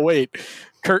 oh, wait.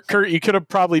 Kurt, you could have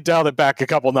probably dialed it back a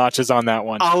couple notches on that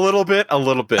one. A little bit,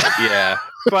 yeah.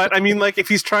 But I mean, like, if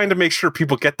he's trying to make sure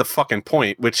people get the fucking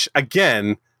point, which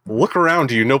again, look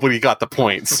around you, nobody got the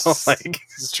point. So like,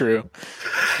 it's true.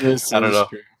 I don't know.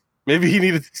 True. Maybe he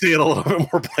needed to say it a little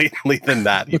bit more blatantly than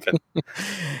that, even.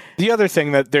 The other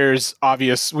thing that there's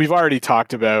obvious, we've already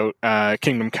talked about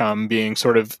Kingdom Come being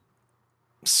sort of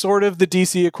the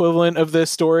DC equivalent of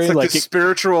this story. It's like the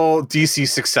spiritual DC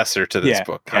successor to this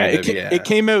book. It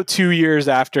came out 2 years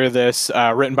after this,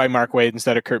 written by Mark Waid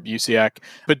instead of Kurt Busiek,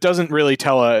 but doesn't really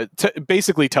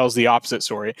basically tells the opposite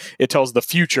story. It tells the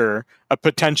future, a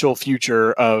potential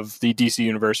future of the DC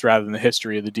universe rather than the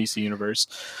history of the DC universe.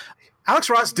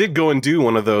 Alex Ross did go and do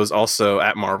one of those also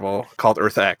at Marvel called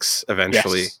Earth X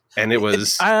eventually. Yes. And it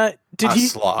was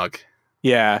slog.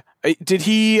 Yeah. Did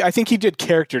he? I think he did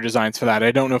character designs for that.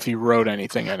 I don't know if he wrote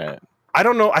anything in it. I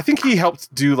don't know. I think he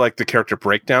helped do like the character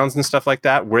breakdowns and stuff like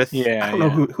that with. Yeah. I don't know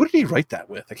who did he write that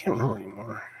with? I can't remember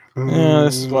anymore.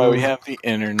 This is why we have the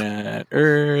internet.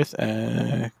 Earth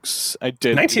X. I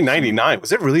did 1999.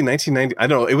 Was it really 1990? I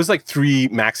don't know. It was like 3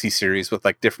 maxi series with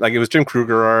like different. Like it was Jim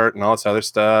Kruger art and all this other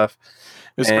stuff.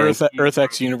 It was Earth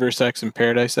X, Universe X, and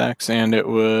Paradise X, and it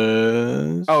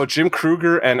was Jim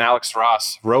Kruger and Alex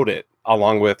Ross wrote it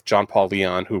along with John Paul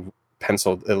Leon, who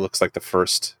penciled. It looks like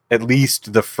at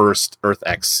least the first Earth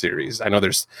X series. I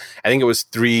think it was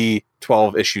 3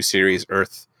 12-issue series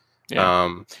Earth. Yeah.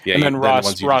 And then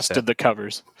Ross did the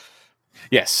covers.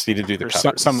 Yes, he did do the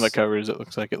covers. Some of the covers, it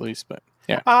looks like, at least, but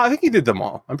yeah. I think he did them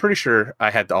all. I'm pretty sure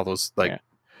I had all those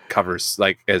covers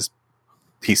like as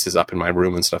pieces up in my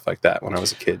room and stuff like that when I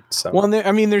was a kid. So well,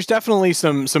 there's definitely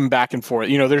some back and forth.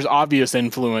 You know, there's obvious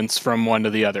influence from one to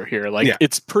the other here. Like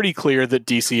it's pretty clear that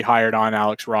DC hired on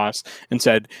Alex Ross and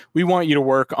said, "We want you to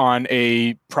work on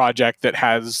a project that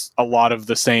has a lot of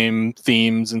the same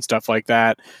themes and stuff like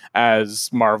that as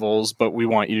Marvel's, but we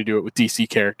want you to do it with DC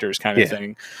characters," kind of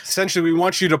thing. Essentially, we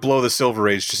want you to blow the Silver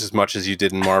Age just as much as you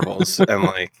did in Marvel's, and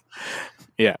like,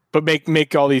 but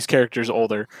make all these characters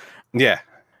older. Yeah.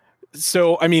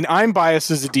 So, I mean, I'm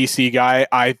biased as a DC guy.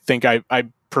 I think I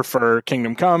prefer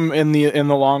Kingdom Come in the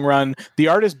long run. The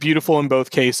art is beautiful in both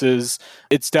cases.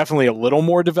 It's definitely a little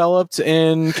more developed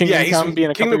in Kingdom Come.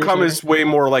 Kingdom Come is way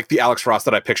more like the Alex Ross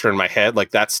that I picture in my head.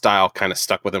 Like that style kind of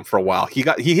stuck with him for a while. He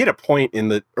hit a point in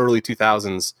the early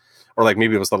 2000s, or like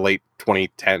maybe it was the late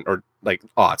 2010 or like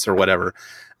aughts or whatever,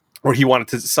 where he wanted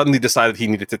to suddenly decided he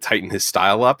needed to tighten his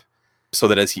style up, so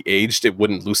that as he aged, it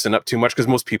wouldn't loosen up too much. Because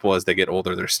most people, as they get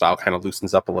older, their style kind of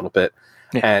loosens up a little bit.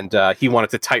 Yeah. And he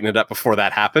wanted to tighten it up before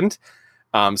that happened,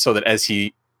 so that as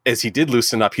he did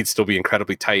loosen up, he'd still be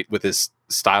incredibly tight with his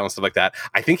style and stuff like that.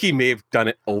 I think he may have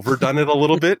overdone it a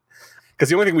little bit. Because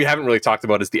the only thing we haven't really talked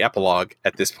about is the epilogue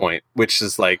at this point, which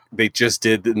is like they just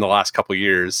did in the last couple of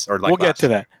years. Or like we'll get to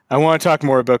that. I want to talk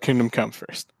more about Kingdom Come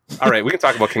first. All right, we can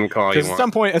talk about Kingdom Come.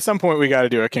 At some point, we got to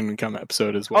do a Kingdom Come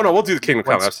episode as well. Oh no, we'll do the Kingdom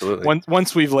Come absolutely.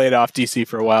 Once we've laid off DC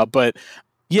for a while, but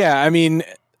yeah, I mean,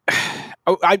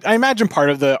 I imagine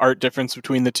part of the art difference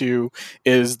between the two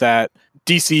is that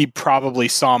DC probably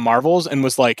saw Marvel's and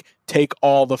was like, "Take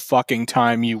all the fucking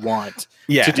time you want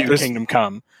to do Kingdom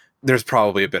Come." There's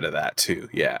probably a bit of that too.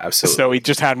 Yeah, absolutely. So he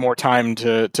just had more time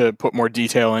to put more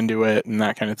detail into it and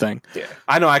that kind of thing. Yeah,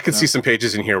 I know. I could see some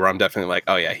pages in here where I'm definitely like,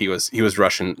 oh yeah, he was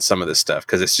rushing some of this stuff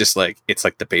because it's just like it's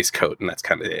like the base coat and that's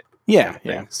kind of it. Yeah,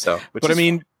 yeah. So, but I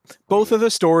mean, both of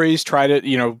the stories try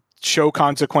to show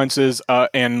consequences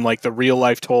and like the real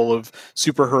life toll of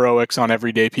superheroics on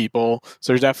everyday people.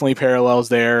 So there's definitely parallels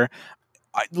there.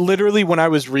 Literally, when I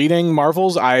was reading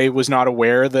Marvels, I was not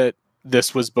aware that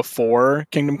this was before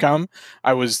Kingdom Come.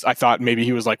 I thought maybe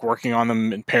he was like working on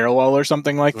them in parallel or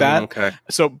something like that. Okay.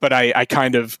 So, but I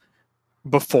kind of,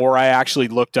 before I actually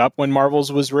looked up when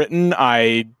Marvels was written,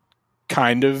 I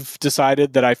kind of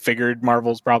decided that I figured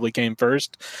Marvels probably came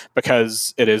first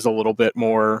because it is a little bit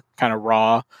more kind of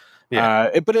raw.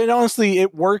 Yeah. But it honestly,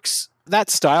 it works. That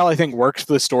style, I think, works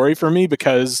for the story for me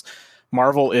because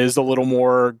Marvel is a little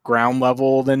more ground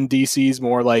level than DC's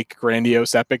more like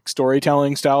grandiose epic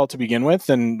storytelling style to begin with.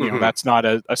 And, you know, that's not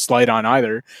a slight on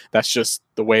either. That's just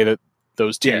the way that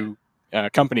those two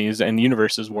companies and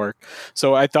universes work.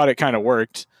 So I thought it kind of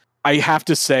worked. I have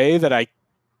to say that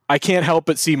I can't help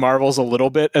but see Marvel's a little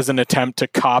bit as an attempt to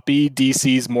copy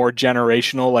DC's more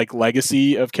generational like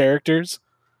legacy of characters.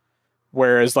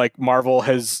 Whereas like Marvel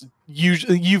has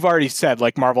usually, you've already said,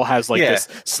 like Marvel has like this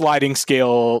sliding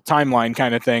scale timeline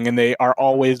kind of thing, and they are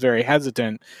always very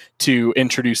hesitant to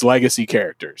introduce legacy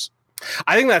characters.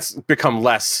 I think that's become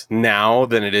less now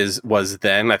than it was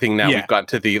then. I think now we've gotten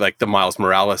to the Miles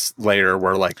Morales layer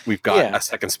where like we've got a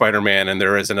second Spider-Man and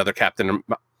there is another Captain.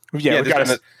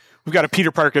 We've got a Peter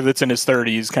Parker that's in his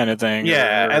 30s kind of thing.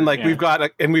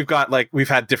 We've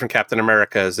had different Captain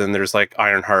Americas and there's like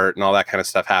Ironheart and all that kind of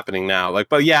stuff happening now. Like,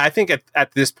 but yeah, I think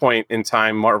at this point in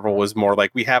time, Marvel was more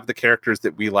like we have the characters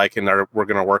that we like and we're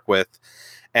going to work with,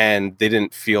 and they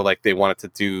didn't feel like they wanted to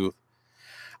do.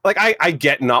 Like, I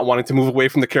get not wanting to move away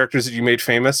from the characters that you made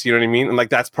famous, you know what I mean? And like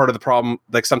that's part of the problem.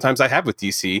 Like sometimes I have with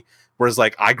DC, whereas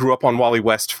like I grew up on Wally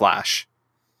West Flash.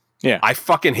 Yeah, I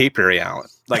fucking hate Barry Allen.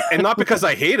 Like, and not because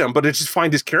I hate him, but I just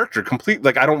find his character complete.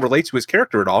 Like, I don't relate to his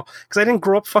character at all because I didn't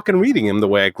grow up fucking reading him the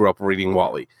way I grew up reading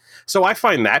Wally. So I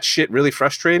find that shit really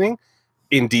frustrating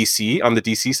in DC, on the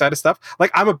DC side of stuff.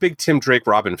 Like, I'm a big Tim Drake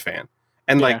Robin fan,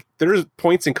 and like, there's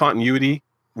points in continuity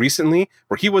recently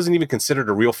where he wasn't even considered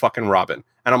a real fucking Robin,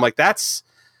 and I'm like, that's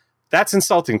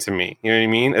insulting to me. You know what I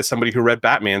mean? As somebody who read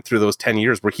Batman through those 10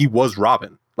 years where he was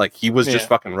Robin, like he was just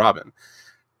fucking Robin.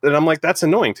 And I'm like, that's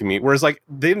annoying to me. Whereas, like,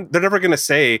 they're never going to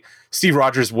say Steve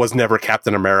Rogers was never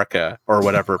Captain America or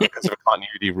whatever because of a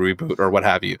continuity reboot or what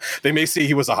have you. They may say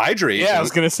he was a Hydra agent. Yeah, I was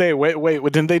going to say, wait,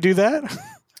 didn't they do that?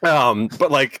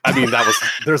 But, like, I mean,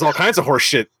 there's all kinds of horse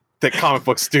shit that comic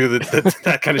books do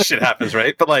that kind of shit happens,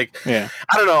 right? But, like, I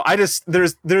don't know.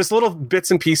 There's little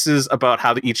bits and pieces about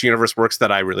how each universe works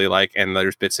that I really like, and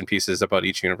there's bits and pieces about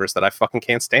each universe that I fucking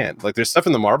can't stand. Like, there's stuff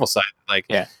in the Marvel side, like,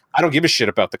 I don't give a shit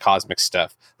about the cosmic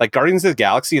stuff. Like Guardians of the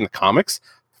Galaxy in the comics,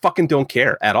 fucking don't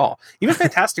care at all. Even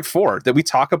Fantastic Four that we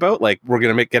talk about, like we're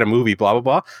gonna get a movie, blah blah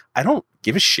blah. I don't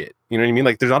give a shit. You know what I mean?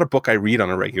 Like there's not a book I read on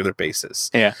a regular basis.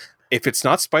 Yeah. If it's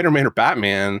not Spider-Man or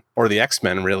Batman or the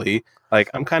X-Men, really, like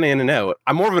I'm kind of in and out.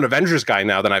 I'm more of an Avengers guy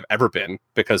now than I've ever been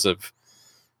because of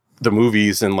the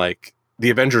movies, and like the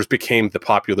Avengers became the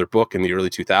popular book in the early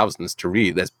 2000s to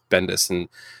read as Bendis and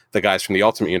the guys from the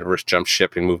Ultimate Universe jumped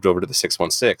ship and moved over to the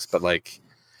 616. But like,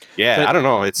 I don't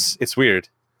know. It's weird.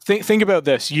 Think about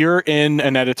this. You're in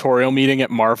an editorial meeting at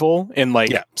Marvel in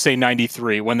say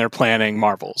 93 when they're planning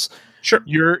Marvels. Sure.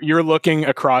 You're looking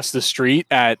across the street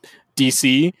at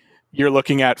DC. You're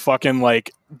looking at fucking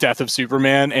like Death of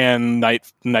Superman and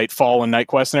Nightfall and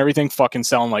NightQuest and everything fucking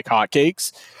selling like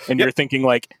hotcakes. And you're thinking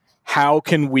like, how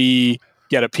can we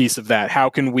get a piece of that? How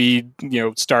can we,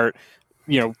 start,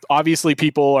 obviously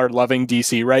people are loving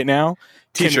DC right now.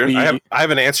 Teacher, I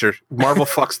have an answer. Marvel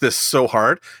fucks this so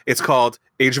hard. It's called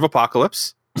Age of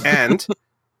Apocalypse and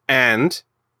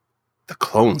the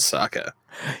Clone Saga.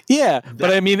 Yeah,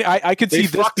 but I mean, I could see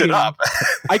this being,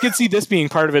 I could see this being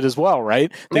part of it as well,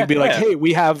 right? They'd be like, hey,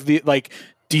 we have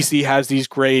DC has these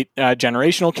great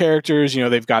generational characters.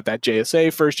 They've got that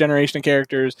JSA first generation of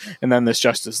characters, and then this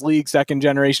Justice League second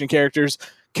generation of characters.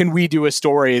 Can we do a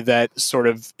story that sort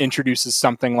of introduces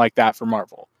something like that for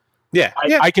Marvel? Yeah,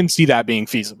 I can see that being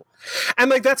feasible. And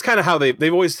like that's kind of how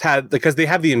they've always had, because they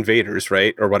have the Invaders,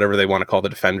 right, or whatever they want to call the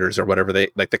Defenders, or whatever they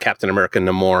like, the Captain America,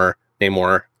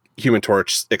 Namor, Human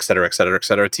Torch, et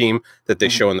cetera, team that they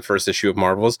show in the first issue of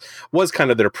Marvels was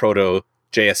kind of their proto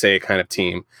JSA kind of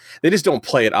team. They just don't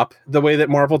play it up the way that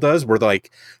Marvel does, where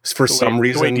like for some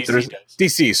reason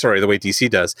the way DC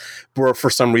does, where for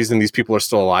some reason these people are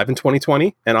still alive in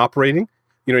 2020 and operating.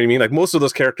 You know what I mean? Like most of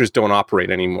those characters don't operate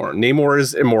anymore. Namor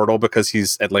is immortal because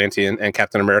he's Atlantean, and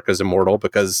Captain America is immortal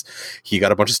because he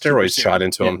got a bunch of steroids shot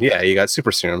into him. Yeah, he got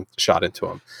super serum shot into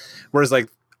him. Whereas like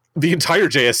the entire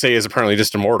JSA is apparently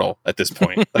just immortal at this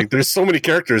point. Like, there's so many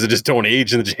characters that just don't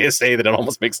age in the JSA that it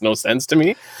almost makes no sense to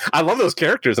me. I love those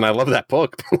characters and I love that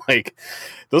book, but like,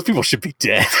 those people should be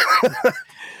dead.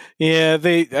 Yeah,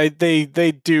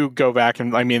 they do go back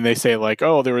and I mean they say like,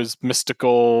 oh, there was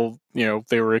mystical,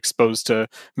 they were exposed to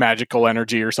magical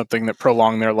energy or something that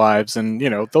prolonged their lives, and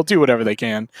they'll do whatever they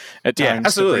can at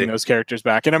times to bring those characters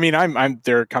back. And I mean,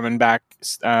 they're coming back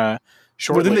shortly.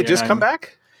 Well, didn't they just come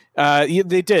back? Yeah,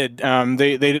 they did.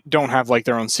 They don't have like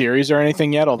their own series or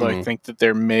anything yet, although I think that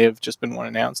there may have just been one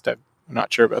announced. I'm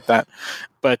not sure about that,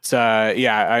 but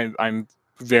I'm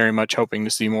very much hoping to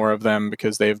see more of them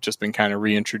because they've just been kind of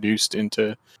reintroduced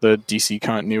into the DC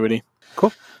continuity.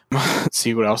 Cool. Let's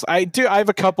see what else I do. I have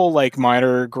a couple like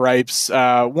minor gripes.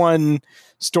 I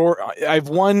have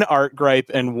one art gripe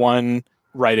and one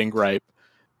writing gripe.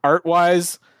 Art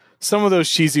wise, some of those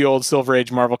cheesy old Silver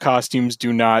Age Marvel costumes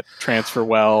do not transfer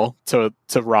well to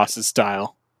Ross's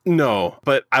style. No,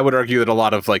 but I would argue that a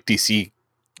lot of like DC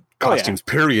costumes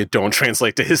period don't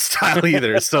translate to his style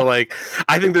either. So like,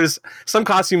 I think there's some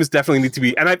costumes definitely need to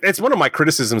be, and it's one of my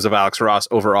criticisms of Alex Ross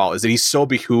overall is that he's so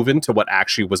behooven to what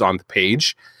actually was on the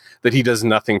page that he does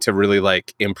nothing to really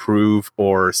like improve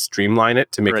or streamline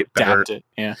it to make it better.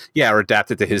 Or adapt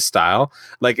it to his style.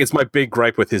 Like, it's my big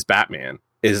gripe with his Batman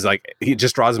is like, he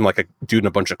just draws him like a dude in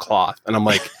a bunch of cloth. And I'm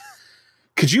like,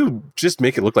 could you just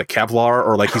make it look like Kevlar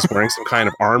or like he's wearing some kind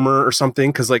of armor or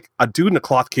something? Because like a dude in a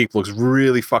cloth cape looks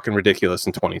really fucking ridiculous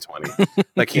in 2020.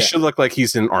 Like he should look like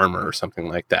he's in armor or something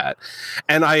like that.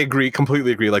 And I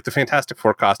completely agree. Like the Fantastic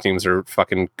Four costumes are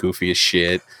fucking goofy as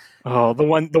shit. Oh, the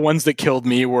ones that killed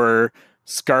me were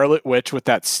Scarlet Witch with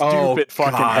that stupid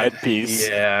fucking headpiece.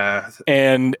 Yeah.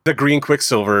 And the Green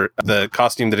Quicksilver, the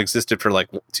costume that existed for like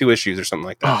 2 issues or something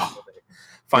like that.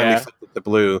 Finally flipped with the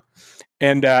blue.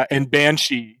 And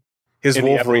Banshee, his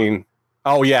Wolverine.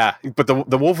 Oh yeah, but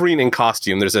the Wolverine in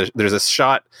costume. There's a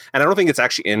shot, and I don't think it's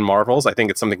actually in Marvel's. I think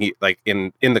it's something he, like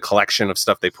in the collection of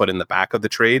stuff they put in the back of the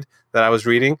trade that I was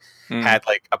reading. Had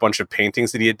like a bunch of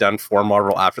paintings that he had done for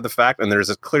Marvel after the fact, and there's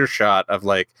a clear shot of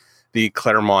like the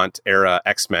Claremont era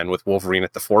X-Men with Wolverine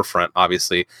at the forefront,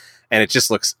 obviously, and it just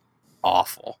looks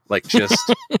awful, like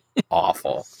just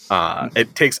awful.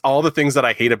 It takes all the things that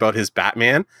I hate about his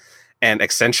Batman and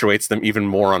accentuates them even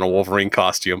more on a Wolverine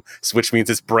costume, which means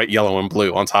it's bright yellow and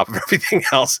blue on top of everything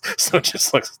else. So it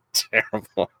just looks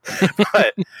terrible.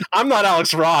 But I'm not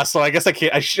Alex Ross, so I guess I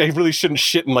can't. I really shouldn't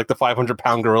shit in like the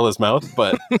 500-pound gorilla's mouth.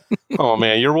 But oh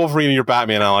man, you're Wolverine and you're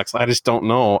Batman, Alex. I just don't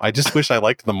know. I just wish I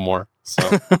liked them more.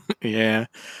 So yeah,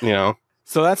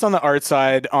 So that's on the art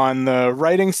side. On the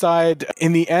writing side,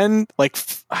 in the end, like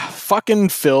fucking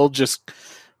Phil just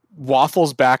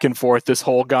waffles back and forth this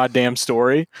whole goddamn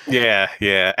story. Yeah.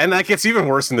 And that gets even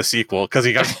worse in the sequel because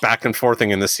he got back and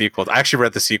forthing in the sequel. I actually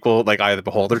read the sequel, like Eye of the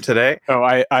Beholder, today. Oh,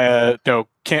 Eye of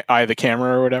the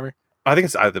Camera or whatever. I think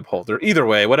it's Eye of the Beholder. Either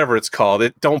way, whatever it's called,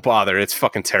 don't bother. It's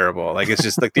fucking terrible. Like, it's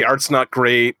just like the art's not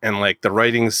great and like the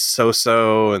writing's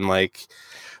so-so and like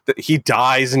he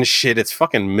dies and shit. It's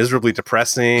fucking miserably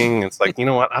depressing. It's like, you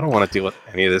know what? I don't want to deal with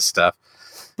any of this stuff.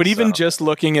 But even just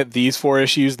looking at these 4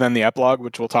 issues, then the epilogue,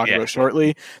 which we'll talk about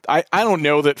shortly, I don't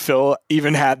know that Phil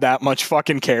even had that much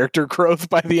fucking character growth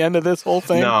by the end of this whole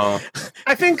thing. No,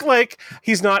 I think like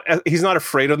he's not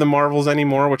afraid of the Marvels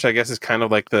anymore, which I guess is kind of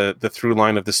like the through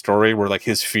line of the story, where like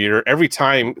his fear every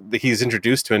time that he's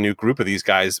introduced to a new group of these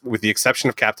guys, with the exception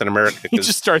of Captain America, he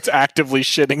just starts actively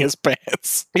shitting his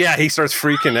pants. Yeah, he starts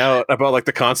freaking out about like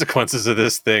the consequences of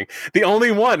this thing. The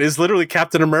only one is literally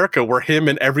Captain America, where him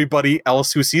and everybody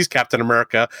else who sees Captain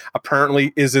America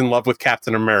apparently is in love with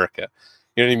Captain America.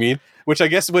 You know what I mean? Which I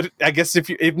guess if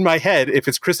you, in my head, if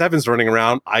it's Chris Evans running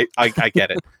around, I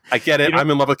get it. I get it. I'm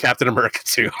in love with Captain America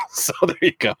too. So there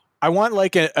you go. I want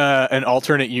like an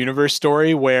alternate universe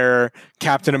story where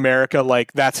Captain America,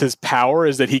 like that's his power,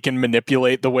 is that he can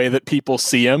manipulate the way that people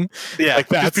see him. Yeah, like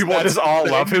that's people just all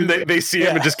love him. They see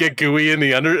him and just get gooey in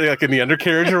the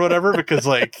undercarriage or whatever because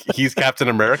like he's Captain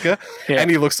America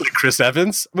and he looks like Chris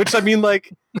Evans. Which I mean,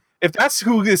 like if that's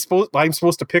who I'm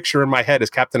supposed to picture in my head as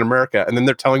Captain America, and then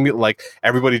they're telling me like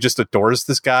everybody just adores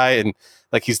this guy and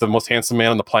like he's the most handsome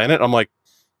man on the planet, I'm like,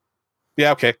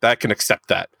 yeah, okay, I can accept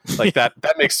that. Like that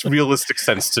makes realistic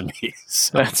sense to me.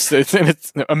 So.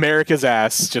 It's America's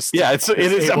ass. Just it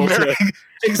is America.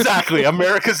 Exactly,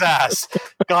 America's ass.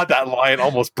 God, that line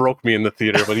almost broke me in the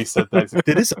theater when he said that.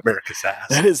 It is America's ass.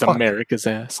 That is America's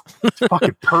ass. It's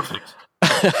fucking perfect.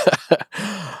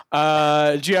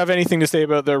 Do you have anything to say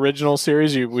about the original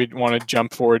series? We'd want to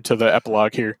jump forward to the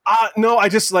epilogue here. No, I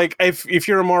just like if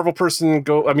you're a Marvel person,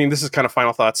 go. I mean, this is kind of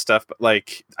final thought stuff, but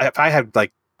like if I had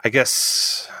like I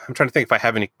guess I'm trying to think if I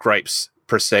have any gripes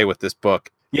per se with this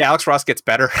book. Yeah, Alex Ross gets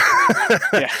better,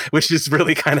 which is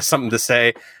really kind of something to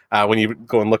say when you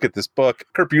go and look at this book.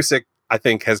 Kurt Busiek, I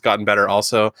think, has gotten better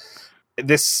also.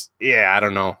 I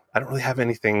don't know. I don't really have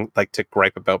anything like to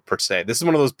gripe about per se. This is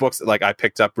one of those books that like I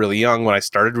picked up really young when I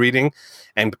started reading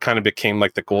and kind of became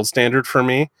like the gold standard for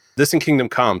me. This and Kingdom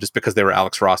Come, just because they were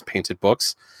Alex Ross painted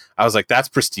books, I was like, that's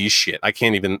prestige shit. I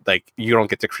can't even, like, you don't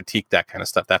get to critique that kind of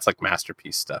stuff. That's like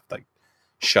masterpiece stuff. Like,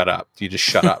 shut up. You just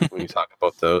shut up when you talk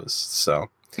about those. So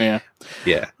yeah.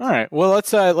 All right. Well,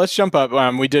 let's jump up.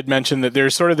 We did mention that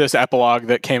there's sort of this epilogue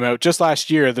that came out just last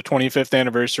year, the 25th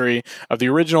anniversary of the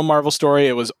original Marvel story.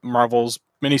 It was Marvel's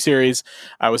miniseries.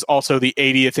 It was also the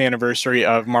 80th anniversary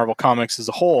of Marvel Comics as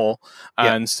a whole.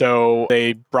 And so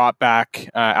they brought back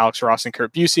Alex Ross and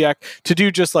Kurt Busiek to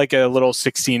do just like a little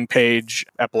 16-page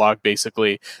epilogue,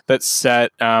 basically, that's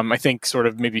set, I think, sort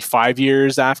of maybe 5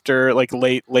 years after, like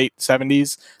late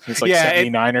 70s. It's like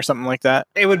 79 or something like that.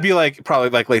 It would be like probably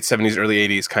like late 70s, early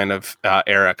 80s kind of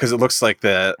era, because it looks like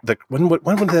when did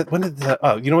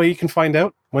you know what you can find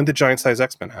out? When did Giant Size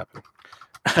X-Men happen?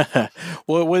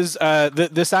 Well, it was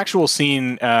this actual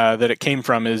scene that it came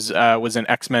from was in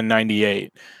X-Men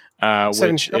 98,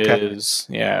 which is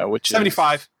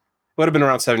 75. Would have been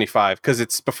around 75 because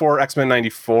it's before X-Men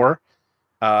 94.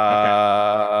 In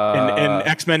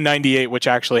X-Men 98, which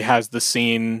actually has the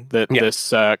scene that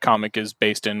this comic is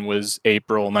based in, was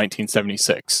April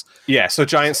 1976. So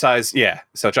Giant Size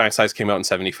came out in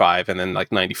 75, and then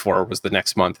like 94 was the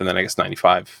next month, and then I guess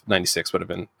 96 would have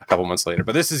been a couple months later.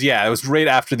 But this is it was right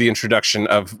after the introduction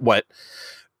of what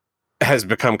has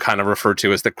become kind of referred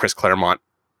to as the Chris Claremont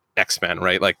X-Men,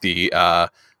 right? Like the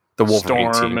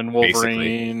Wolverine Storm team, and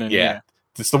Wolverine, and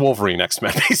it's the Wolverine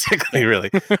X-Men, basically,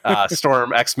 really.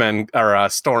 Storm, X-Men, or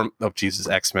Storm,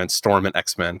 X-Men, Storm and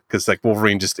X-Men, because like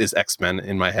Wolverine just is X-Men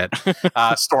in my head.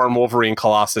 Storm, Wolverine,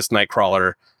 Colossus,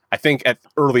 Nightcrawler. I think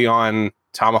early on,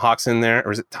 Tomahawk's in there,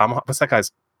 or is it Tomahawk? What's that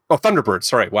guy's? Oh, Thunderbird.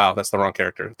 Sorry, wow, that's the wrong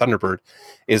character. Thunderbird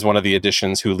is one of the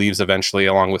additions who leaves eventually,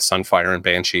 along with Sunfire and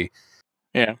Banshee.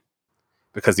 Yeah.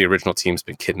 Because the original team's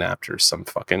been kidnapped or some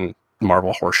fucking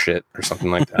Marvel horseshit or something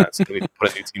like that. So we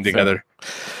put a new team together.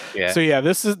 So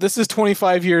this is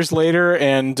 25 years later,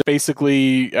 and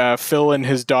basically Phil and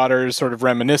his daughters sort of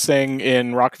reminiscing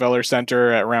in Rockefeller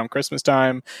Center at around Christmas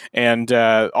time, and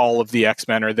all of the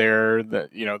X-Men are there.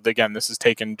 Again, this is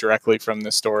taken directly from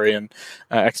this story in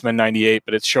X-Men 98,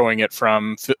 but it's showing it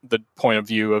from the point of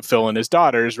view of Phil and his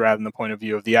daughters rather than the point of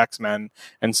view of the X-Men.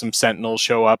 And some Sentinels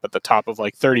show up at the top of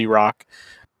like 30 Rock.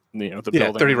 The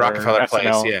building 30 Rockefeller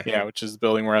SNL, Place, which is the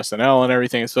building where SNL and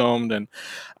everything is filmed,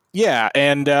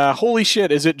 and holy shit,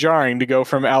 is it jarring to go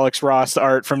from Alex Ross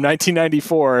art from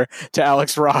 1994 to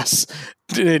Alex Ross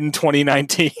in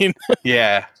 2019.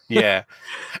 Yeah.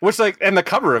 Which and the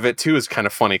cover of it too is kind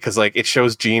of funny because like it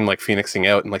shows Jean like phoenixing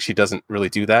out, and like she doesn't really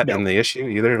do that in the issue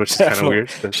either, which is kind of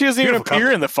weird. She doesn't even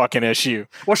appear in the fucking issue.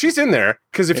 Well, she's in there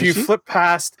because if you flip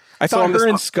past, I thought her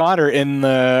and Scott are in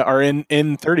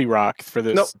 30 Rock for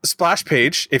this. No, splash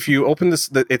page. If you open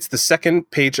this, it's the second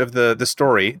page of the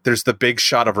story. There's the big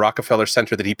shot of Rockefeller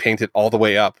Center that he painted all the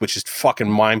way up, which is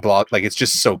fucking mind blowing. Like it's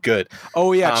just so good.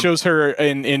 Oh yeah, it shows her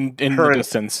in the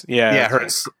distance. Her.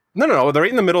 No, they're right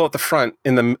in the middle at the front.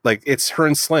 It's her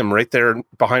and Slim right there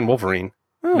behind Wolverine,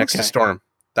 next to Storm.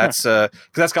 That's because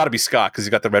that's got to be Scott because he's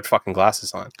got the red fucking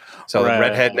glasses on. So the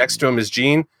redhead next to him is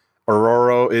Jean.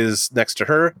 Aurora is next to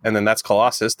her, and then that's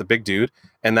Colossus, the big dude,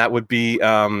 and that would be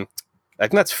I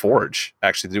think that's Forge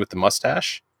actually to do with the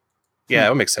mustache. Yeah, it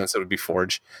would make sense. It would be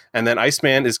Forge, and then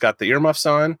Iceman has got the earmuffs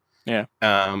on. Yeah.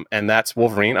 And that's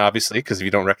Wolverine, obviously, because if you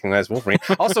don't recognize Wolverine.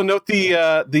 Also note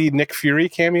the Nick Fury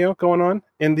cameo going on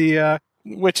in the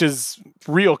which is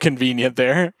real convenient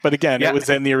there. But again, it was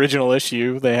in the original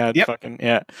issue. They had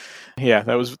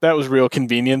that was real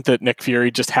convenient that Nick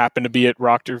Fury just happened to be at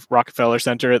Rockefeller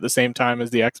Center at the same time as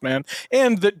the X-Men,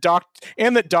 and that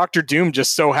Dr. Doom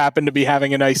just so happened to be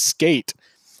having a nice skate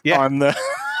on the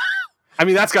I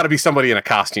mean, that's got to be somebody in a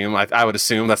costume. I would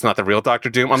assume that's not the real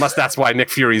Dr. Doom, unless that's why Nick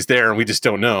Fury's there and we just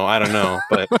don't know. I don't know,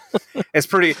 but it's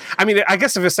pretty. I mean, I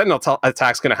guess if a Sentinel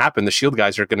attack's going to happen, the Shield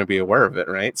guys are going to be aware of it,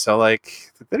 right? So,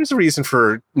 like, there's a reason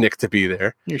for Nick to be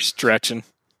there. You're stretching.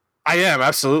 I am,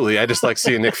 absolutely. I just like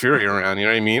seeing Nick Fury around, you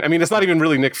know what I mean? I mean, it's not even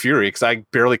really Nick Fury, because I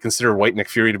barely consider white Nick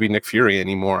Fury to be Nick Fury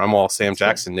anymore. I'm all Sam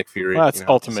Jackson Nick Fury. Well, that's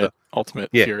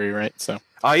ultimate Fury, right? So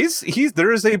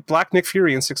there is a black Nick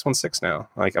Fury in 616 now.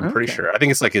 Like, I'm pretty sure. I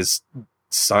think it's like his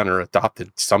son or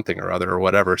adopted something or other or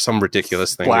whatever. Some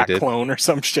ridiculous thing black they did. clone or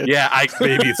some shit. Yeah,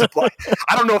 maybe it's a black.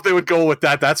 I don't know if they would go with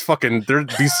that. That's fucking,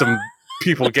 there'd be some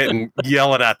people getting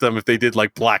yelling at them if they did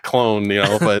like Black Clone, you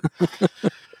know, but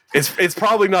it's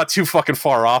probably not too fucking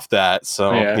far off that.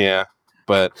 So yeah.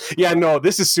 But yeah, no,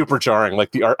 this is super jarring.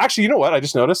 Like the art. Actually, you know what? I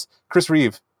just noticed Chris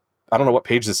Reeve. I don't know what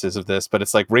page this is of this, but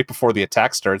it's like right before the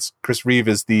attack starts. Chris Reeve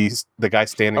is the guy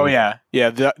standing. Oh yeah,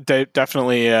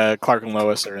 definitely. Clark and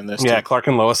Lois are in this. Yeah, too. Clark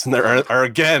and Lois, and they are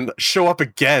again show up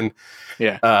again.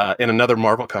 Yeah, in another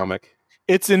Marvel comic.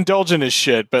 It's indulgent as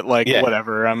shit, but like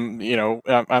whatever.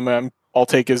 I'll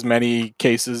take as many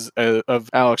cases of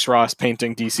Alex Ross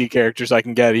painting DC characters I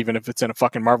can get, even if it's in a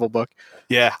fucking Marvel book.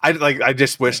 Yeah, I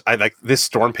just wish this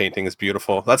Storm painting is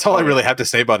beautiful. That's all I really have to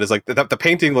say about it, is like the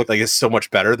painting look like is so much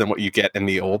better than what you get in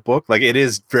the old book. Like it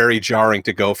is very jarring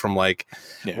to go from like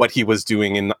what he was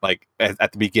doing in like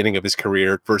at the beginning of his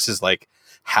career versus like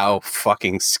how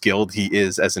fucking skilled he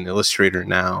is as an illustrator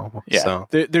now. Yeah, so.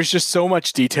 There's just so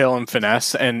much detail and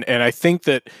finesse, and I think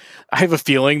that I have a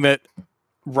feeling that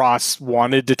Ross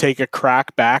wanted to take a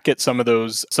crack back at some of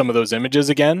those images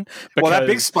again. Well, that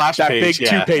big splash page, big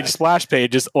 2-page splash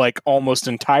page is like almost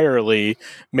entirely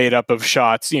made up of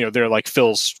shots. You know, they're like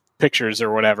Phil's pictures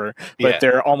or whatever, but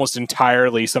they're almost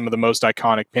entirely some of the most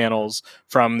iconic panels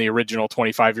from the original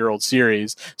 25-year-old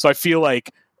series. So I feel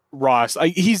like Ross,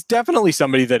 he's definitely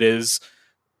somebody that is,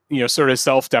 you know, sort of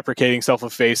self-deprecating,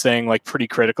 self-effacing, like pretty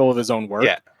critical of his own work.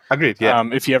 Yeah. Agreed. Yeah.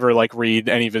 If you ever like read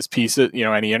any of his pieces, you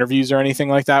know, any interviews or anything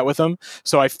like that with him.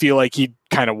 So I feel like he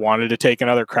kind of wanted to take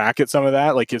another crack at some of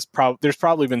that. Like there's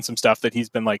probably been some stuff that he's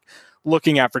been like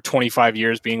looking at for 25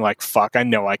 years being like, fuck, I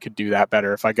know I could do that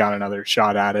better if I got another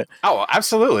shot at it. Oh,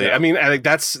 absolutely. Yeah. I mean, I think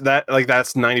that's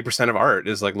 90% of art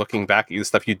is like looking back at the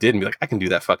stuff you did and be like, I can do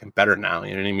that fucking better now.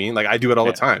 You know what I mean? Like I do it all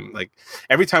the time. Like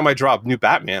every time I draw a new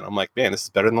Batman, I'm like, man, this is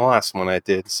better than the last one I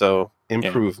did. So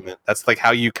improvement. That's like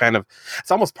how you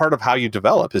it's almost part of how you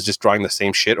develop, is just drawing the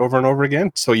same shit over and over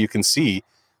again so you can see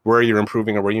where you're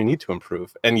improving or where you need to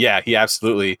improve. And yeah, he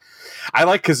absolutely, I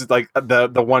like, because like the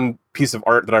one piece of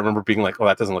art that I remember being like, oh,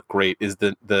 that doesn't look great, is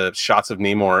the shots of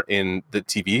Namor in the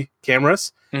TV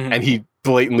cameras. Mm-hmm. And he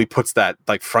blatantly puts that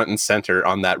like front and center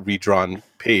on that redrawn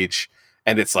page,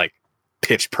 and it's like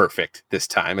pitch perfect this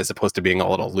time as opposed to being a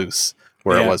little loose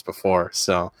where it was before.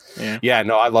 So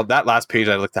no, I love that last page.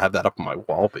 I'd like to have that up on my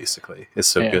wall, basically. It's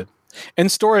so good.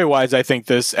 And story-wise, I think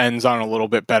this ends on a little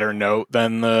bit better note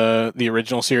than the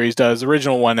original series does. The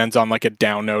original one ends on like a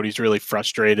down note. He's really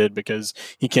frustrated because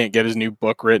he can't get his new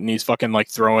book written. He's fucking like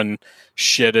throwing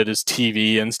shit at his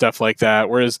TV and stuff like that.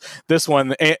 Whereas this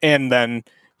one, and then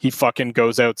he fucking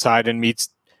goes outside and meets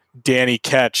Danny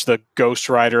Ketch, the Ghost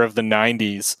Rider of the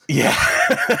 90s. Yeah.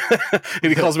 And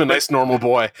he calls him a nice normal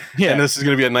boy. Yeah. And this is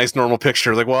going to be a nice normal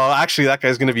picture. Like, well, actually, that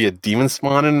guy's going to be a demon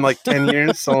spawn in like 10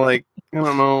 years. So, like, I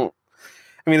don't know.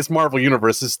 I mean, it's Marvel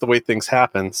Universe. It's the way things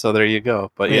happen. So there you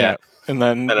go. But yeah. And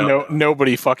then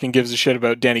nobody fucking gives a shit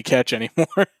about Danny Ketch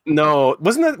anymore. No.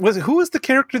 Who was the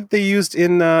character that they used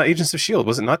in Agents of S.H.I.E.L.D.?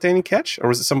 Was it not Danny Ketch, or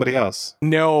was it somebody else?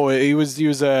 No, he was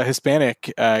a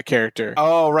Hispanic character.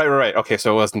 Oh, right. Okay,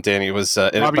 so it wasn't Danny. It was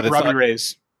Robbie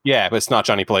Reyes. Yeah, but it's not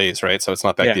Johnny Blaze, right? So it's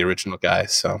not the original guy.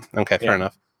 So, okay, fair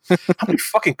enough. How many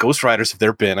fucking Ghost Riders have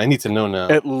there been? I need to know now.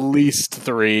 At least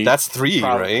 3. That's 3,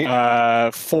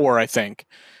 right? 4, I think.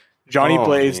 Johnny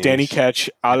Blaze, Danny Ketch,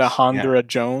 Alejandra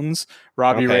Jones,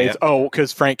 Robbie Reyes. Oh,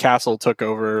 because Frank Castle took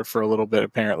over for a little bit,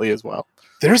 apparently, as well.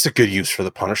 There's a good use for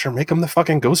the Punisher. Make him the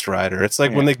fucking Ghost Rider. It's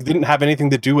like when they didn't have anything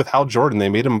to do with Hal Jordan, they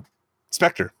made him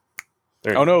Spectre.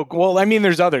 No. Well, I mean,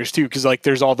 there's others, too, because like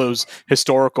there's all those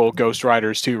historical Ghost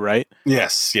Riders, too, right?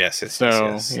 Yes.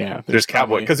 So, yeah. There's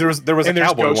Cowboy. Because there was a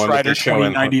Cowboy Ghost one. Rider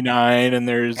 2099, and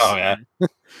there's... Oh, yeah.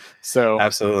 So...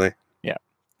 Absolutely. Yeah.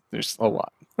 There's a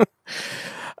lot.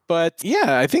 But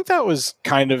yeah, I think that was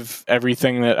kind of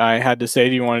everything that I had to say.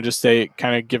 Do you want to just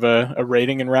kind of give a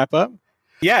rating and wrap up?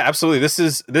 Yeah, absolutely.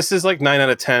 This is like 9 out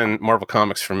of 10 Marvel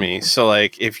Comics for me. So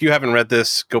like, if you haven't read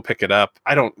this, go pick it up.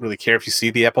 I don't really care if you see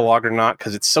the epilogue or not,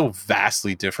 because it's so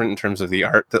vastly different in terms of the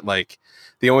art that like,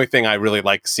 the only thing I really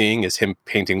like seeing is him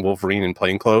painting Wolverine in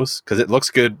plain clothes, because it looks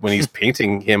good when he's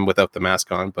painting him without the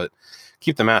mask on, but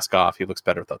keep the mask off. He looks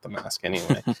better without the mask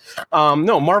anyway.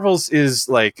 No, Marvel's is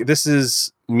like, this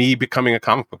is me becoming a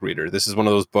comic book reader. This is one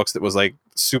of those books that was like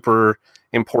super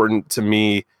important to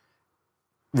me,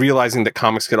 realizing that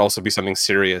comics could also be something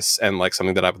serious and like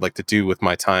something that I would like to do with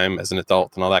my time as an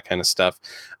adult and all that kind of stuff.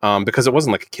 Because it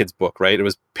wasn't like a kid's book, right? It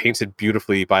was painted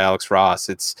beautifully by Alex Ross.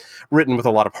 It's written with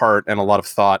a lot of heart and a lot of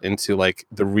thought into like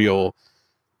the real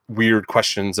weird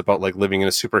questions about like living in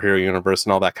a superhero universe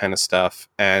and all that kind of stuff.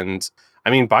 And I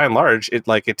mean, by and large, it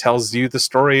tells you the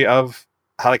story of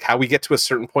how we get to a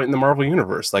certain point in the Marvel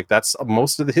universe. Like that's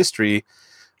most of the history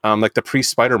like the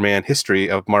pre-Spider-Man history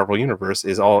of Marvel Universe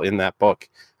is all in that book.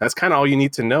 That's kind of all you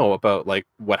need to know about like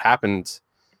what happened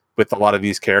with a lot of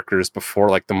these characters before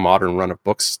like the modern run of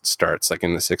books starts, like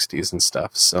in the 60s and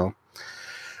stuff. So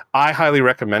I highly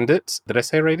recommend it. Did I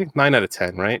say rating? 9 out of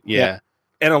 10, right? Yeah.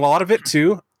 And a lot of it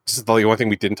too, this is the only thing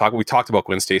we didn't talk about. We talked about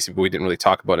Gwen Stacy, but we didn't really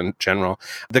talk about it in general.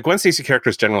 The Gwen Stacy character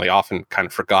is generally often kind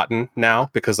of forgotten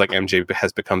now because like MJ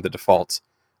has become the default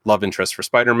love interest for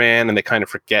Spider-Man, and they kind of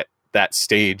forget that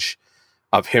stage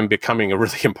of him becoming a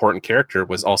really important character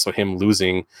was also him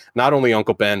losing not only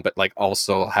Uncle Ben, but like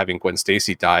also having Gwen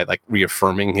Stacy die, like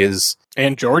reaffirming his...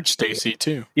 And George Stacy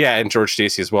too. Yeah, and George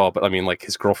Stacy as well. But I mean, like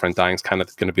his girlfriend dying is kind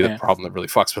of going to be the problem that really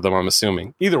fucks with him, I'm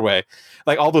assuming. Either way,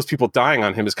 like all those people dying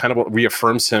on him is kind of what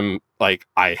reaffirms him, like,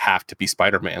 I have to be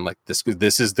Spider-Man. Like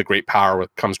this is the great power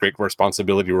with comes great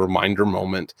responsibility, reminder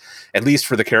moment, at least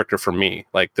for the character for me,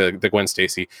 like the Gwen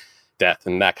Stacy death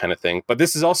and that kind of thing. But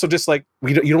this is also just like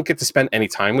you don't get to spend any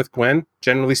time with Gwen,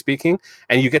 generally speaking,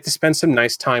 and you get to spend some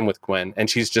nice time with Gwen, and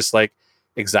she's just like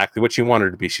exactly what you want her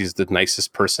to be. She's the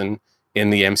nicest person in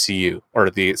the MCU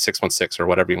or the 616 or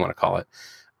whatever you want to call it,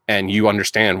 and you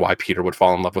understand why Peter would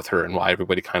fall in love with her and why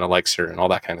everybody kind of likes her and all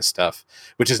that kind of stuff,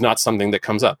 which is not something that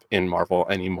comes up in Marvel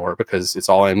anymore because it's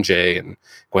all MJ and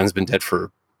Gwen's been dead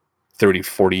for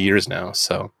 30-40 years now.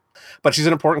 So, but she's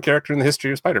an important character in the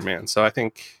history of Spider-Man, so I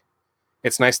think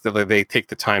it's nice that they take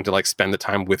the time to like spend the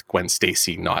time with Gwen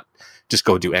Stacy, not just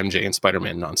go do MJ and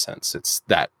Spider-Man nonsense. It's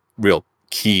that real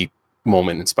key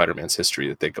moment in Spider-Man's history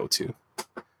that they go to.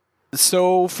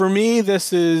 So for me,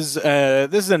 this is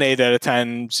an 8 out of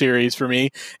 10 series for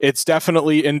me. It's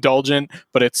definitely indulgent,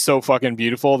 but it's so fucking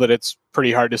beautiful that it's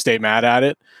pretty hard to stay mad at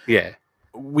it. Yeah.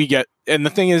 And the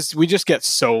thing is, we just get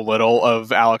so little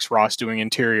of Alex Ross doing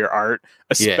interior art,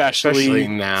 especially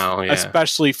now,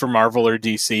 especially for Marvel or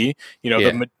DC. You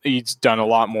know, he's done a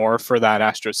lot more for that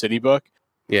Astro City book.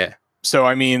 Yeah. So,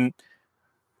 I mean,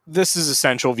 this is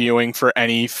essential viewing for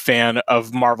any fan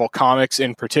of Marvel Comics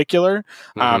in particular.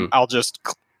 I'll just,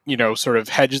 sort of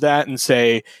hedge that and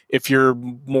say, if you're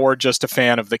more just a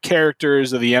fan of the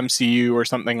characters of the MCU or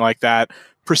something like that,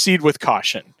 proceed with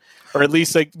caution. Or at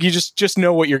least like you just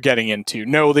know what you're getting into.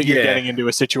 Know that you're getting into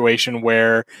a situation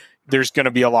where there's going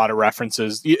to be a lot of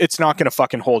references. It's not going to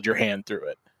fucking hold your hand through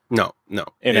it. No.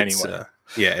 In any way.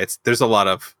 There's a lot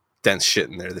of dense shit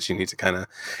in there that you need to kind of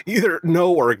either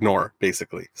know or ignore,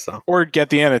 basically. So, or get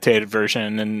the annotated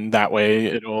version, and that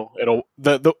way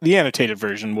the annotated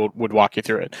version would walk you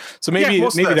through it. So maybe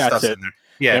that's it.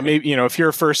 Yeah, maybe if you're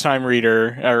a first time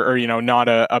reader or not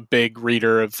a big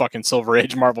reader of fucking Silver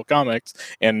Age Marvel comics,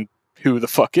 and who the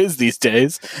fuck is these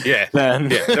days? Then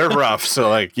they're rough. So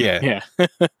like then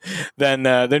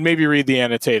maybe read the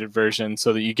annotated version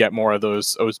so that you get more of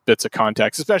those bits of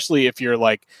context, especially if you're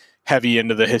like heavy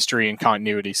into the history and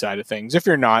continuity side of things. If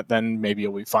you're not, then maybe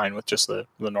you'll be fine with just the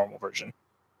normal version.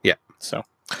 Yeah. So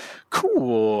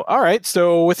cool. All right.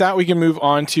 So with that, we can move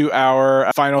on to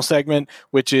our final segment,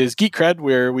 which is Geek Cred,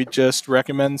 where we just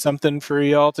recommend something for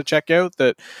y'all to check out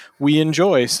that we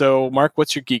enjoy. So Mark,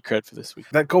 what's your Geek Cred for this week?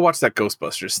 Go watch that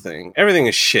Ghostbusters thing. Everything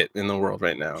is shit in the world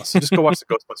right now. So just go watch the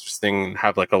Ghostbusters thing and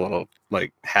have like a little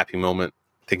like happy moment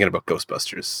thinking about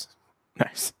Ghostbusters.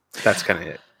 Nice. That's kind of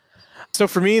it. So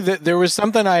for me, there was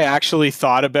something I actually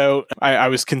thought about. I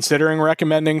was considering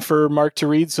recommending for Mark to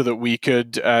read so that we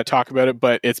could talk about it,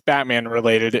 but it's Batman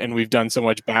related, and we've done so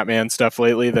much Batman stuff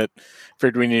lately that I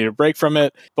figured we needed a break from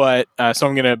it. But so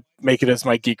I'm going to make it as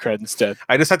my Geek Cred instead.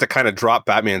 I just had to kind of drop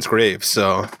Batman's grave,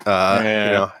 so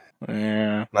not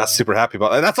super happy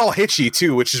about that. That's all hitchy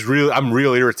too, which is I'm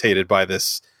real irritated by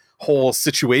this whole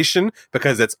situation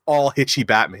because it's all hitchy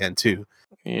Batman too.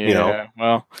 Yeah,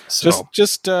 well, so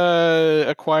just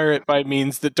acquire it by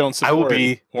means that don't support. I will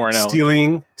be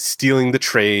stealing the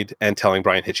trade and telling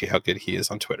Brian Hitchie how good he is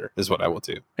on Twitter is what I will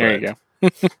do. There you go.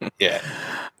 Yeah.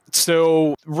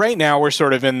 So right now we're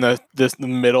sort of in the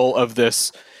middle of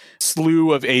this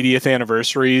slew of 80th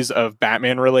anniversaries of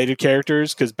Batman related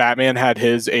characters, because Batman had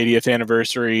his 80th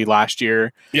anniversary last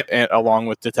year, along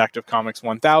with Detective Comics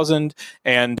 1000,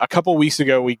 and a couple weeks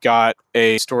ago we got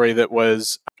a story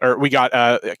we got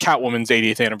Catwoman's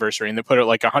 80th anniversary, and they put out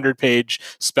like 100-page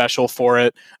special for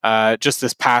it. Just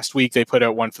this past week they put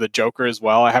out one for the Joker as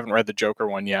well. I haven't read the Joker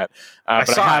one yet. I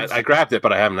saw it. I grabbed it,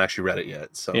 but I haven't actually read it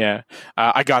yet. So yeah,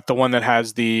 I got the one that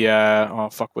has the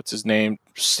what's his name,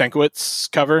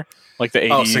 Sienkiewicz cover, like the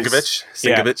 80s. Oh,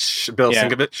 Sienkiewicz, Bill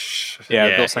Sienkiewicz.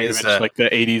 Yeah, Bill Sienkiewicz, like the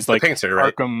 80s, like painter,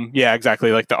 right? Arkham. Yeah,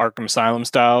 exactly, like the Arkham Asylum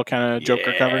style kind of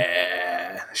Joker cover.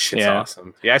 Shit's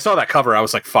awesome. Yeah, I saw that cover. I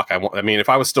was like, fuck. I mean, if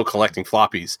I was still collecting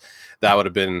floppies, that would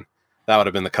have been that would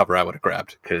have been the cover I would have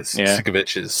grabbed, because Yeah.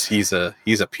 Sikovich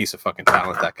he's a piece of fucking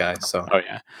talent, that guy. So Oh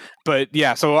yeah, but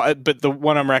but the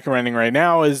one I'm recommending right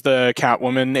now is the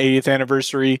Catwoman 80th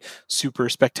anniversary, super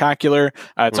spectacular.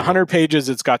 It's 100 pages.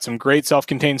 It's got some great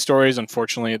self-contained stories.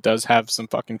 Unfortunately, it does have some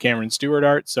fucking Cameron Stewart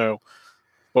art. So,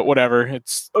 but whatever.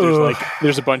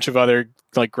 There's a bunch of other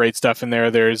like great stuff in there.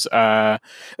 There's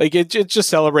it just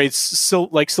celebrates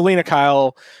Selena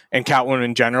Kyle and Catwoman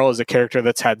in general is a character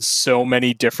that's had so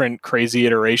many different crazy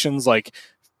iterations. Like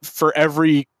for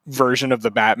every version of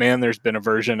the Batman, there's been a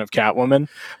version of Catwoman.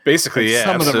 Basically, yeah.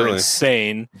 Some absolutely. of them are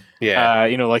insane. Yeah.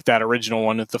 Like that original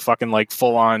one with the fucking like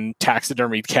full on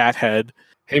taxidermied cat head.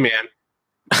 Hey man,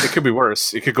 it could be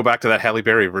worse. It could go back to that Halle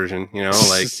Berry version,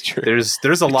 like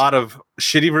there's a lot of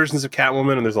shitty versions of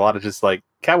Catwoman, and there's a lot of just like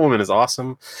Catwoman is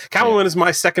awesome. Catwoman is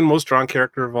my second most drawn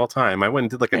character of all time. I went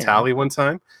and did like a tally one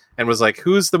time and was like,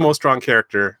 who's the most drawn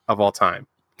character of all time?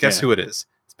 Guess who it is?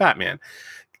 It's Batman.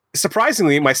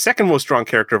 Surprisingly, my second most drawn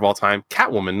character of all time,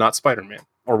 Catwoman, not Spider-Man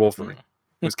or Wolverine.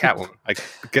 It was Catwoman. I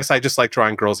guess I just like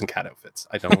drawing girls in cat outfits.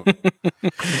 I don't.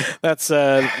 That's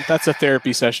a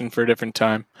therapy session for a different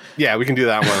time. Yeah, we can do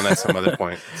that one at some other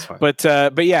point. It's fine.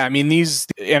 But yeah, I mean, these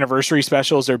anniversary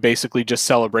specials are basically just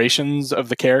celebrations of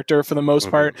the character for the most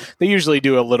part. They usually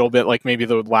do a little bit, like maybe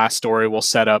the last story will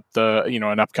set up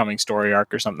an upcoming story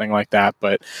arc or something like that.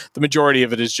 But the majority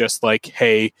of it is just like,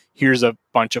 hey, here's a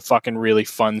bunch of fucking really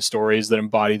fun stories that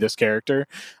embody this character.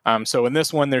 So in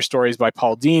this one, there's stories by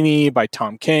Paul Dini, by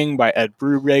Tom King, by Ed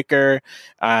Brubaker,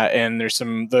 and there's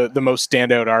the most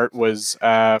standout art was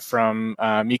from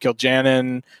Mikhail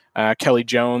Janin, Kelly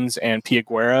Jones, and Pia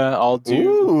Guerra all do.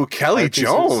 Ooh, Kelly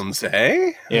Jones,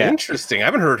 eh? Yeah. Interesting. I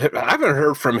haven't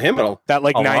heard from him at all. That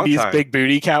like 90s big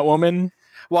booty Catwoman.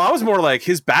 Well, I was more like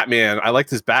his Batman. I liked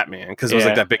his Batman because it was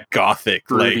like that big gothic,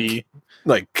 Groovy.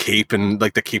 like cape, and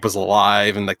like the cape was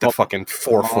alive, and like the fucking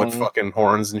 4-foot fucking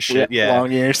horns and shit. Yeah,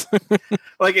 long ears.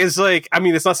 it's like, I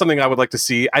mean, it's not something I would like to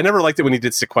see. I never liked it when he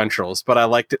did sequentials, but I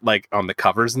liked it like on the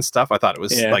covers and stuff. I thought it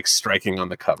was like striking on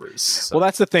the covers. So. Well,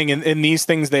 that's the thing. In these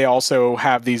things, they also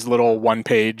have these little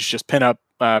one-page just pinup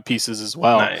pieces as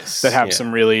well that have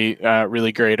some really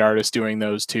really great artists doing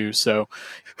those too. So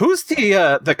who's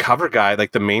the cover guy,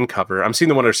 like the main cover? I'm seeing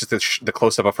the one that's just the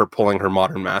close-up of her pulling her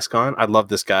modern mask on. I love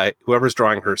this guy. Whoever's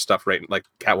drawing her stuff right, like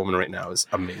Catwoman right now, is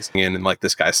amazing and like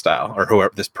this guy's style, or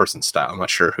whoever this person's style. I'm not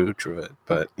sure who drew it,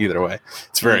 but either way,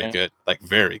 it's very good, like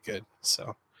very good.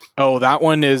 So that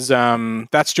one is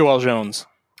that's Joelle Jones.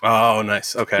 Oh,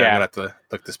 nice. Okay, I'm gonna have to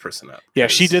look this person up. Yeah,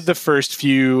 she did the first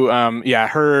few.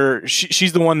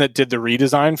 She's the one that did the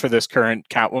redesign for this current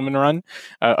Catwoman run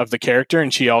of the character,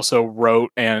 and she also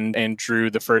wrote and drew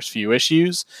the first few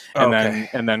issues,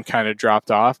 and then kind of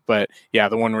dropped off. But yeah,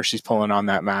 the one where she's pulling on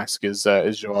that mask is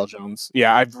Joelle Jones.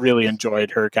 Yeah, I've really enjoyed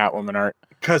her Catwoman art.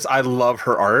 Because I love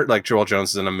her art. Like, Joelle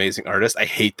Jones is an amazing artist. I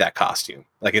hate that costume.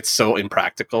 Like, it's so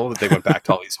impractical that they went back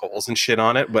to all these holes and shit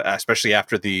on it. But especially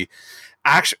after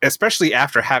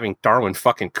having Darwin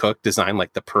fucking Cook design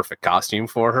like the perfect costume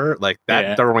for her, like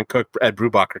that Darwin Cook Ed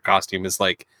Brubaker costume is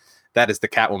like, that is the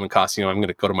Catwoman costume I'm going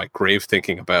to go to my grave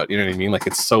thinking about. You know what I mean? Like,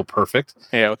 it's so perfect.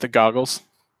 Yeah, with the goggles.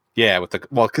 Yeah,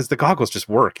 because the goggles just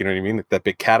work. You know what I mean? Like that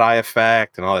big cat eye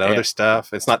effect and all that other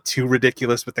stuff. It's not too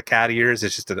ridiculous with the cat ears.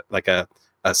 It's just like a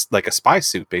spy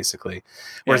suit basically.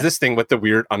 Whereas this thing with the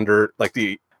weird under, like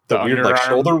the weird like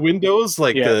shoulder windows,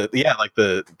 like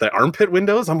the armpit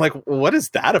windows, I'm like, what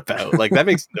is that about? Like, that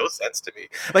makes no sense to me.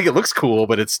 Like, it looks cool,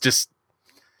 but it's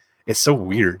so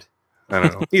weird. I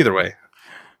don't know. Either way.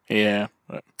 Yeah.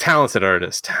 Talented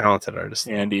artist.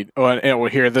 Yeah, indeed. Oh, and we'll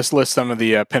hear this lists some of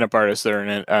the pinup artists that are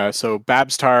in it. So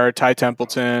Babs Tarr, Ty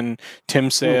Templeton,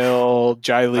 Tim Sale,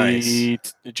 Jai Lee,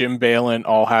 Jim Balin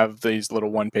all have these little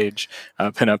one-page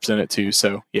pinups in it too.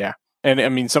 So yeah. And I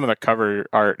mean, some of the cover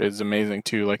art is amazing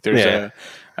too. Like there's a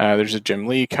Jim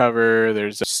Lee cover,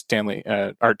 there's a Stanley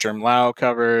Art Germ Lau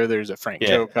cover, there's a Frank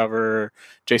Joe cover,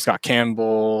 J. Scott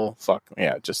Campbell.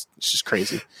 It's just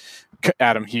crazy.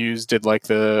 Adam Hughes did like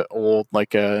the old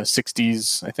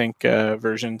 60s I think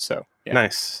version. So yeah,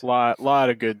 nice. Lot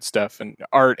of good stuff and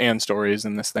art and stories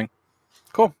in this thing.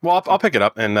 Cool. Well, I'll pick it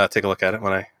up and take a look at it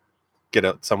when I get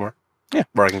out somewhere. Yeah,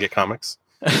 where I can get comics.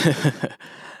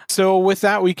 So with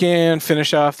that, we can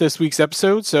finish off this week's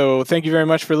episode. So thank you very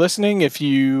much for listening. If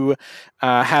you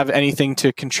have anything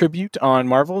to contribute on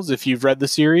Marvels, if you've read the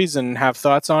series and have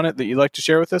thoughts on it that you'd like to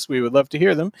share with us, we would love to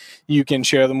hear them. You can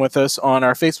share them with us on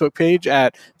our Facebook page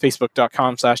at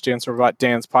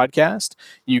facebook.com/dancerobotdancepodcast.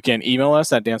 You can email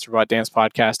us at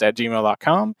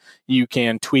dancerobotdancepodcast@gmail.com. You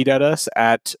can tweet at us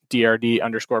at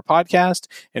DRD_podcast.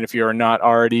 And if you're not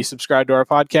already subscribed to our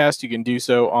podcast, you can do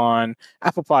so on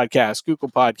Apple Podcasts, Google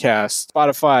Podcasts,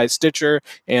 Spotify, Stitcher,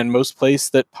 and most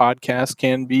places that podcasts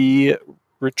can be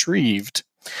retrieved.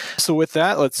 So with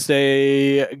that, let's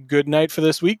say good night for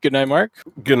this week. Good night, Mark.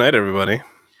 Good night, everybody.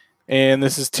 And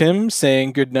this is Tim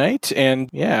saying good night. And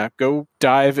yeah, go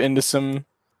dive into some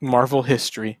Marvel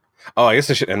history. Oh, I guess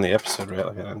I should end the episode, right?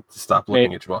 Like, stop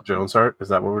looking at Joelle Jones' art. Is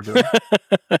that what we're doing?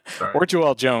 Or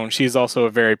Joelle Jones. She's also a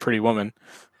very pretty woman.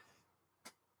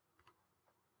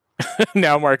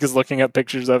 Now Mark is looking up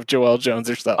pictures of Joelle Jones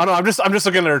herself. Oh no, I'm just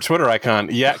looking at her Twitter icon.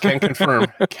 Yeah, can confirm.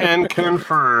 Can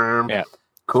confirm. Yeah.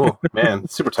 Cool. Man,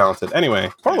 super talented.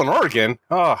 Anyway, Portland, Oregon.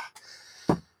 Oh,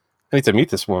 I need to meet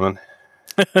this woman.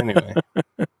 Anyway.